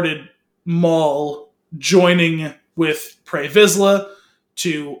 thwarted Maul joining with Pre Vizsla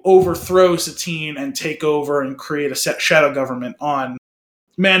to overthrow Satine and take over and create a shadow government on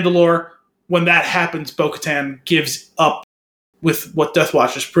Mandalore. When that happens, Bo-Katan gives up with what Death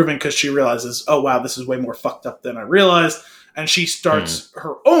Watch is proving because she realizes, oh wow, this is way more fucked up than I realized. And she starts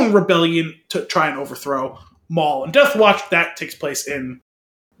her own rebellion to try and overthrow Maul and Death Watch. That takes place in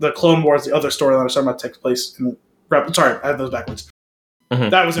the Clone Wars. The other storyline I was talking about takes place in Rebels. Sorry, I had those backwards.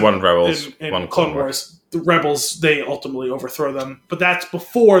 That was in Rebels, in Clone Wars. The Rebels, they ultimately overthrow them. But that's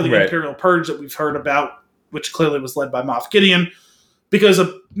before the Imperial Purge that we've heard about, which clearly was led by Moff Gideon. Because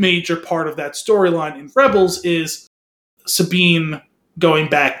a major part of that storyline in Rebels is Sabine going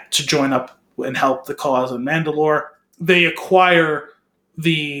back to join up and help the cause of Mandalore. They acquire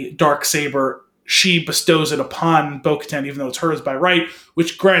the Darksaber. She bestows it upon Bo-Katan, even though it's hers by right,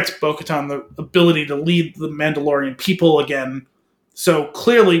 which grants Bo-Katan the ability to lead the Mandalorian people again. So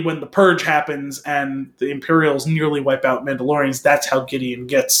clearly when the Purge happens and the Imperials nearly wipe out Mandalorians, that's how Gideon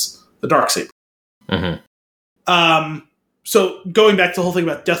gets the Darksaber. So going back to the whole thing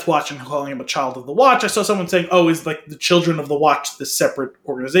about Death Watch and calling him a child of the Watch, I saw someone saying, oh, is like the Children of the Watch this separate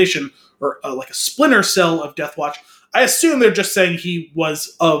organization or like a splinter cell of Death Watch? I assume they're just saying he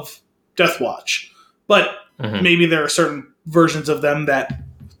was of Death Watch. But maybe there are certain versions of them that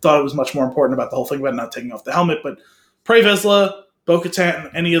thought it was much more important about the whole thing about not taking off the helmet. But Pre Vizsla, Bo-Katan,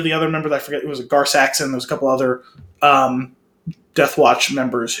 and any of the other members, I forget, it was a Gar Saxon, there was a couple other Death Watch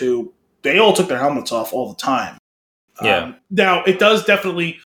members who, they all took their helmets off all the time. Now, it does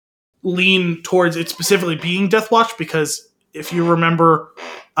definitely lean towards it specifically being Death Watch, because if you remember,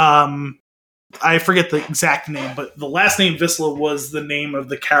 I forget the exact name, but the last name Vizsla was the name of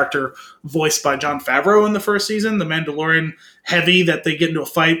the character voiced by Jon Favreau in the first season, the Mandalorian heavy that they get into a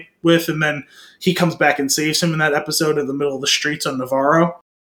fight with, and then he comes back and saves him in that episode in the middle of the streets on Navarro.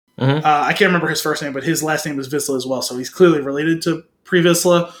 I can't remember his first name, but his last name is Vizsla as well, so he's clearly related to Pre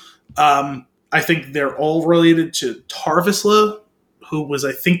Vizsla. I think they're all related to Tar Vizsla, who was,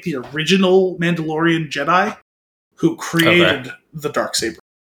 I think, the original Mandalorian Jedi who created the Darksaber.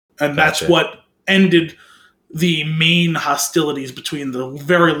 And that's what ended the main hostilities between the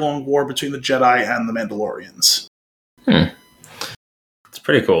very long war between the Jedi and the Mandalorians. It's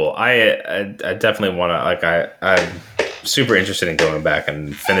pretty cool. I definitely want to, I'm super interested in going back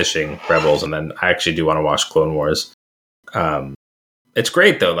and finishing Rebels, and then I actually do want to watch Clone Wars. It's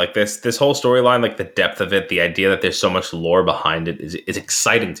great though. Like this whole storyline, like the depth of it, the idea that there's so much lore behind it is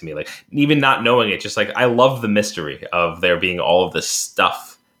exciting to me. Like even not knowing it, just like I love the mystery of there being all of this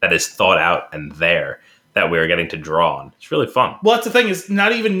stuff that is thought out and there that we're getting to draw on. It's really fun. Well, that's the thing, is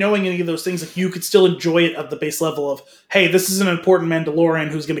not even knowing any of those things, like you could still enjoy it at the base level of, hey, this is an important Mandalorian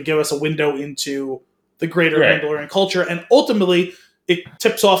who's going to give us a window into the greater Mandalorian culture, and ultimately it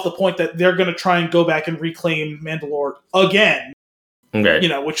tips off the point that they're going to try and go back and reclaim Mandalore again. Okay. You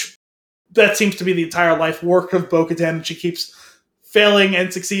know, which that seems to be the entire life work of Bo-Katan, and she keeps failing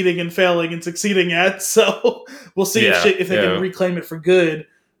and succeeding and failing and succeeding at. So we'll see if they can reclaim it for good.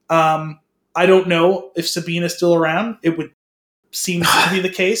 I don't know if Sabine is still around. It would seem to be the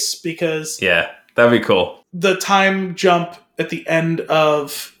case because that'd be cool. The time jump at the end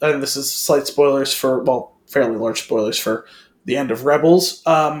of, and this is slight spoilers for, well, fairly large spoilers for the end of Rebels.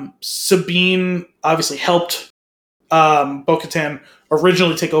 Sabine obviously helped Bo-Katan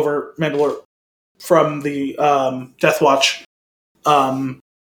originally take over Mandalore from the Death Watch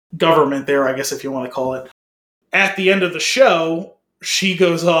government there, I guess if you want to call it. At the end of the show, she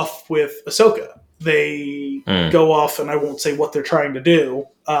goes off with Ahsoka. They go off, and I won't say what they're trying to do,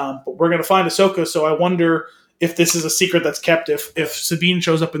 but we're going to find Ahsoka, so I wonder if this is a secret that's kept, if Sabine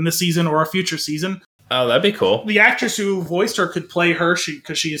shows up in this season or a future season. Oh, that'd be cool. The actress who voiced her could play her,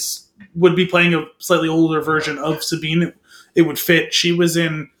 because she would be playing a slightly older version of Sabine. It would fit. She was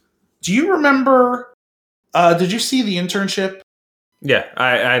in... Do you remember... did you see The Internship? Yeah,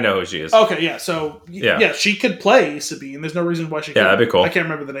 I know who she is. Okay, yeah. So, yeah, she could play Sabine. There's no reason why she couldn't. Yeah, that'd be cool. I can't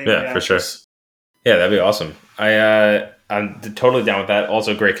remember the name of the actress. For sure. Yeah, that'd be awesome. I'm totally down with that.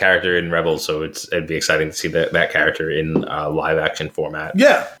 Also, great character in Rebels, so it'd be exciting to see that character in live action format.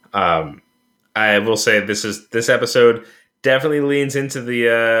 Yeah. I will say this episode definitely leans into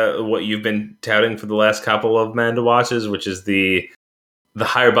the what you've been touting for the last couple of Mando watches, which is the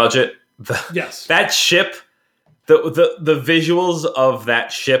higher budget. Yes. That ship. The visuals of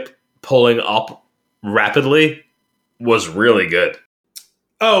that ship pulling up rapidly was really good.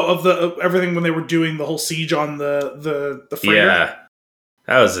 Oh, of everything when they were doing the whole siege on the freighter? Yeah.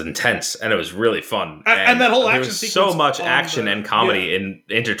 That was intense, and it was really fun. And that whole action sequence. There was so much action and comedy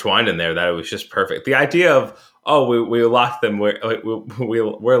intertwined in there that it was just perfect. The idea of, we locked them.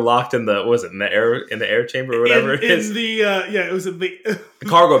 We're locked in the, was it in the air chamber or whatever it is? It was in the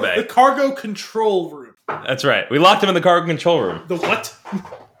cargo bay, the cargo control room. That's right. We locked them in the cargo control room. The what?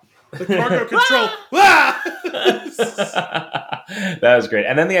 The cargo control. That was great.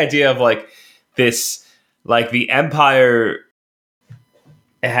 And then the idea of this, the Empire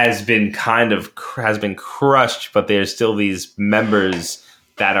has been crushed, but there's still these members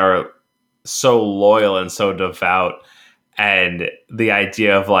that are so loyal and so devout, and the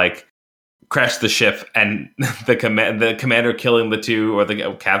idea of crash the ship and the commander killing the two, or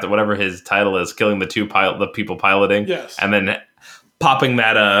the captain, whatever his title is, killing the people piloting, yes, and then popping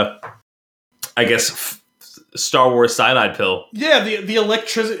that I guess Star Wars cyanide pill. Yeah, the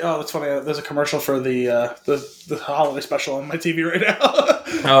electricity. Oh, that's funny. There's a commercial for the holiday special on my TV right now.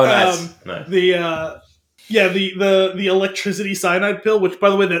 Oh, nice. Nice. The electricity cyanide pill, which, by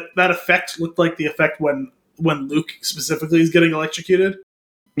the way, that effect looked like the effect when Luke specifically is getting electrocuted.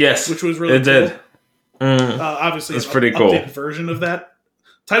 Yes, which was really cool. Did. Obviously, it's pretty cool. Updated version of that.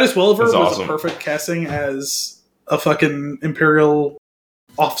 Titus Welliver was awesome. A perfect casting as a fucking Imperial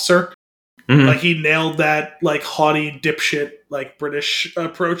officer. Mm-hmm. He nailed that haughty dipshit British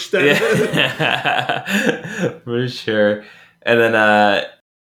approach. For sure. And then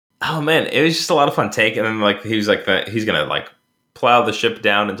oh man, it was just a lot of fun take. And then he was he's gonna plow the ship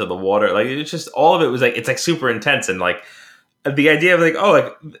down into the water. It's just, all of it was it's super intense, and the idea of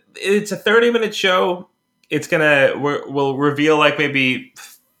it's a 30-minute show. It's we'll reveal maybe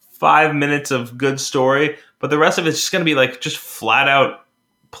 5 minutes of good story, but the rest of it's just gonna be just flat out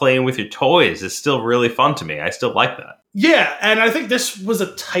playing with your toys. Is still really fun to me. I still like that. Yeah, and I think this was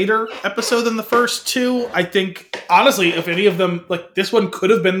a tighter episode than the first two. I think, honestly, if any of them, this one could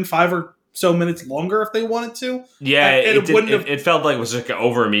have been 5 or so minutes longer if they wanted to. Yeah, it felt like it was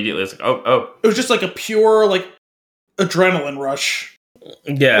over immediately. It's oh. It was just a pure, adrenaline rush.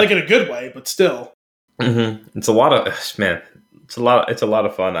 Yeah. In a good way, but still. Mm-hmm. It's a lot of, man, it's a lot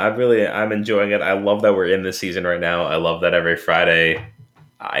of fun. I'm enjoying it. I love that we're in this season right now. I love that every Friday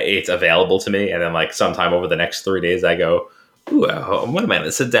it's available to me, and then sometime over the next 3 days I go, ooh, when am I going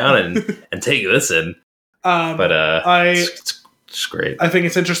to sit down and take this in? But it's great. I think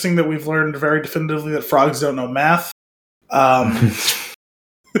it's interesting that we've learned very definitively that frogs don't know math. How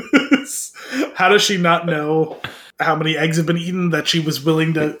does she not know how many eggs have been eaten that she was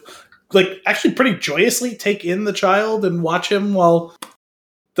willing to actually pretty joyously take in the child and watch him while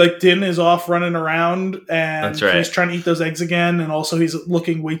Din is off running around, and That's right. He's trying to eat those eggs again, and also he's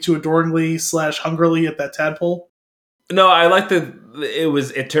looking way too adoringly / hungrily at that tadpole. No, I like it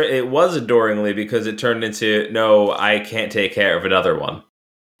was adoringly because it turned into no, I can't take care of another one.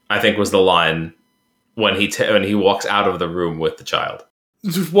 I think was the line when he walks out of the room with the child.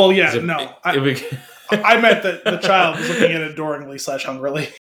 Well, yeah, I meant that the child was looking at it adoringly / hungrily.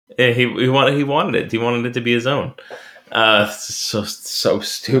 Yeah, he wanted it. He wanted it to be his own. It's so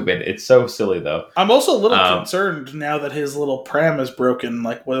stupid. It's so silly though. I'm also a little concerned now that his little pram is broken.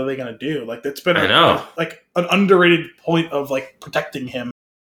 Like, what are they going to do? Like, it's been like an underrated point of like protecting him.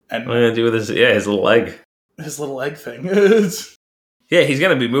 And what are they going to do with his little leg? His little egg thing. Yeah, he's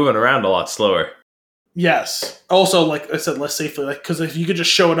going to be moving around a lot slower. Yes. Also, like I said, less safely. Like, because if you could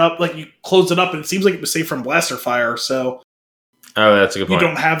just show it up, like you close it up, and it seems like it was safe from blaster fire. So, that's a good point. You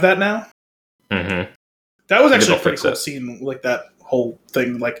don't have that now. Mm-hmm. That was actually a pretty cool scene. Like that whole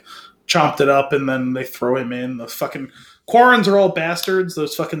thing, like chopped it up, and then they throw him in. The fucking Quarrens are all bastards.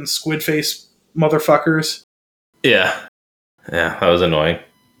 Those fucking squid face motherfuckers. Yeah, that was annoying.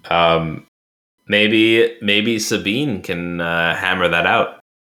 Maybe Sabine can hammer that out.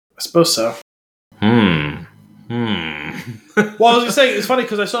 I suppose so. Well, I was gonna say it's funny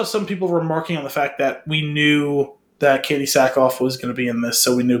because I saw some people remarking on the fact that we knew that Katie Sackhoff was going to be in this,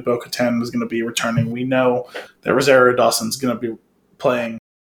 so we knew Bo-Katan was going to be returning. We know that Rosario Dawson's going to be playing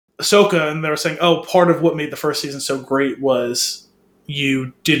Ahsoka, and they were saying, "Oh, part of what made the first season so great was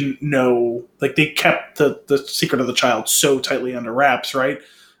you didn't know, like they kept the secret of the child so tightly under wraps, right?"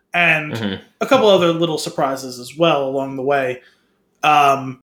 And a couple other little surprises as well along the way.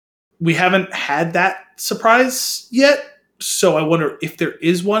 We haven't had that surprise yet, so I wonder if there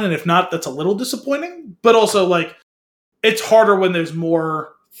is one, and if not, that's a little disappointing. But also, like, it's harder when there's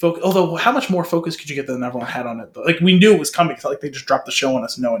more focus. Although, how much more focus could you get than everyone had on it? Like, we knew it was coming. It's not like they just dropped the show on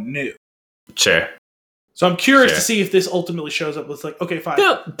us and no one knew. Sure. So I'm curious to see if this ultimately shows up with, like, okay, fine.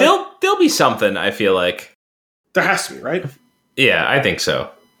 There'll be something, I feel like. There has to be, right? Yeah, I think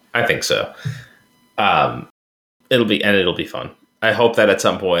so. It'll be fun. I hope that at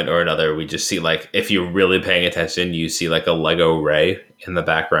some point or another we just see, like, if you're really paying attention, you see like a Lego Rey in the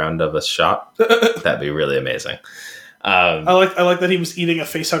background of a shot. That'd be really amazing. I like that he was eating a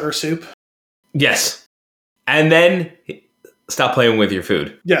facehugger soup. Yes, and then stop playing with your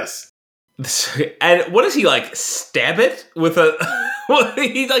food. Yes, and what does he like? Stab it with a?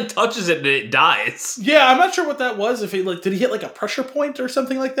 He like touches it and it dies. Yeah, I'm not sure what that was. If he like, did he hit like a pressure point or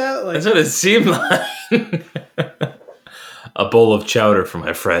something like that? Like, that's what it seemed like. A bowl of chowder for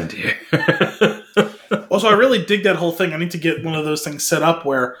my friend here. Also, I really dig that whole thing. I need to get one of those things set up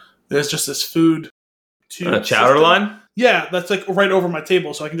where there's just this food tube a chowder system. Line? Yeah, that's like right over my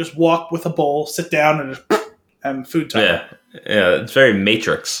table, so I can just walk with a bowl, sit down, and just and food time. Yeah, it's very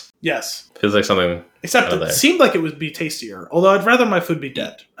Matrix. Yes. Feels like something. Except it seemed like it would be tastier. Although I'd rather my food be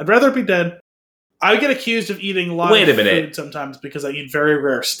dead. I'd rather it be dead. I get accused of eating live food sometimes because I eat very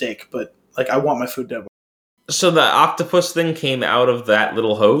rare steak, but like I want my food dead. So the octopus thing came out of that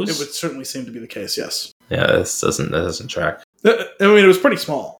little hose? It would certainly seem to be the case, yes. Yeah, that doesn't track. I mean, it was pretty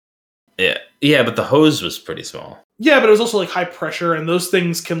small. Yeah, but the hose was pretty small. Yeah, but it was also like high pressure, and those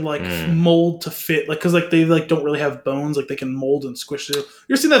things can like mold to fit, like because like they like don't really have bones, like they can mold and squish through.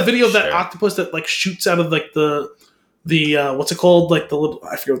 You ever seen that video of that octopus that like shoots out of like the what's it called? Like the little,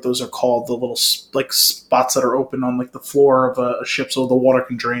 I forget what those are called, the little like spots that are open on like the floor of a ship so the water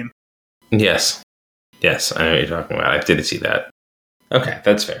can drain. Yes, I know what you're talking about. I did see that. Okay,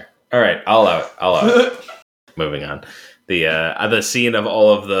 that's fair. All right, I'll allow it. Moving on. The scene of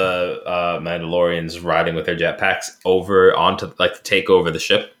all of the Mandalorians riding with their jetpacks over onto like to take over the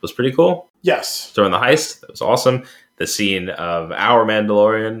ship was pretty cool. Yes. During the heist, that was awesome. The scene of our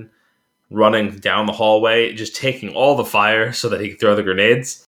Mandalorian running down the hallway, just taking all the fire so that he could throw the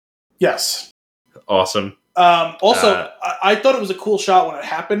grenades. Yes. Awesome. Also, I thought it was a cool shot when it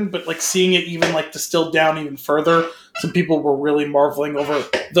happened, but like seeing it even like distilled down even further, some people were really marveling over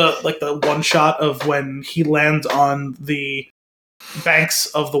the one shot of when he lands on the banks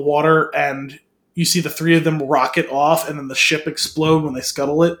of the water and you see the three of them rocket off and then the ship explode when they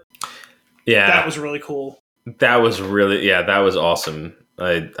scuttle it. Yeah. That was really cool. That was awesome.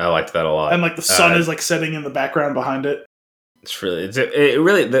 I liked that a lot. And like the sun is like setting in the background behind it. It's really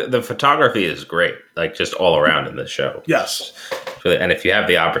the photography is great, like just all around in this show. Yes, really, and if you have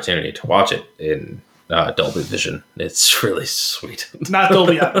the opportunity to watch it in Dolby Vision, it's really sweet. It's not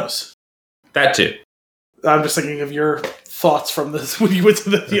Dolby Atmos. That too. I'm just thinking of your thoughts from this when you went to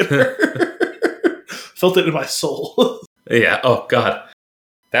the theater. Felt it in my soul. Yeah. Oh God,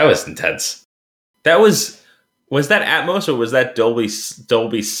 that was intense. Was that Atmos or was that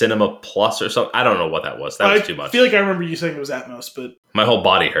Dolby Cinema Plus or something? I don't know what that was. That was too much. I feel like I remember you saying it was Atmos, but my whole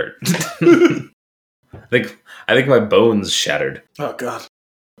body hurt. I think my bones shattered. Oh God.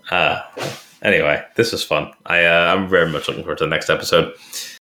 Anyway, this was fun. I'm very much looking forward to the next episode.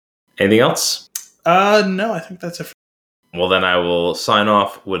 Anything else? No, I think that's it. Well, then I will sign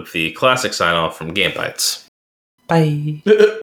off with the classic sign off from Game Bites. Bye.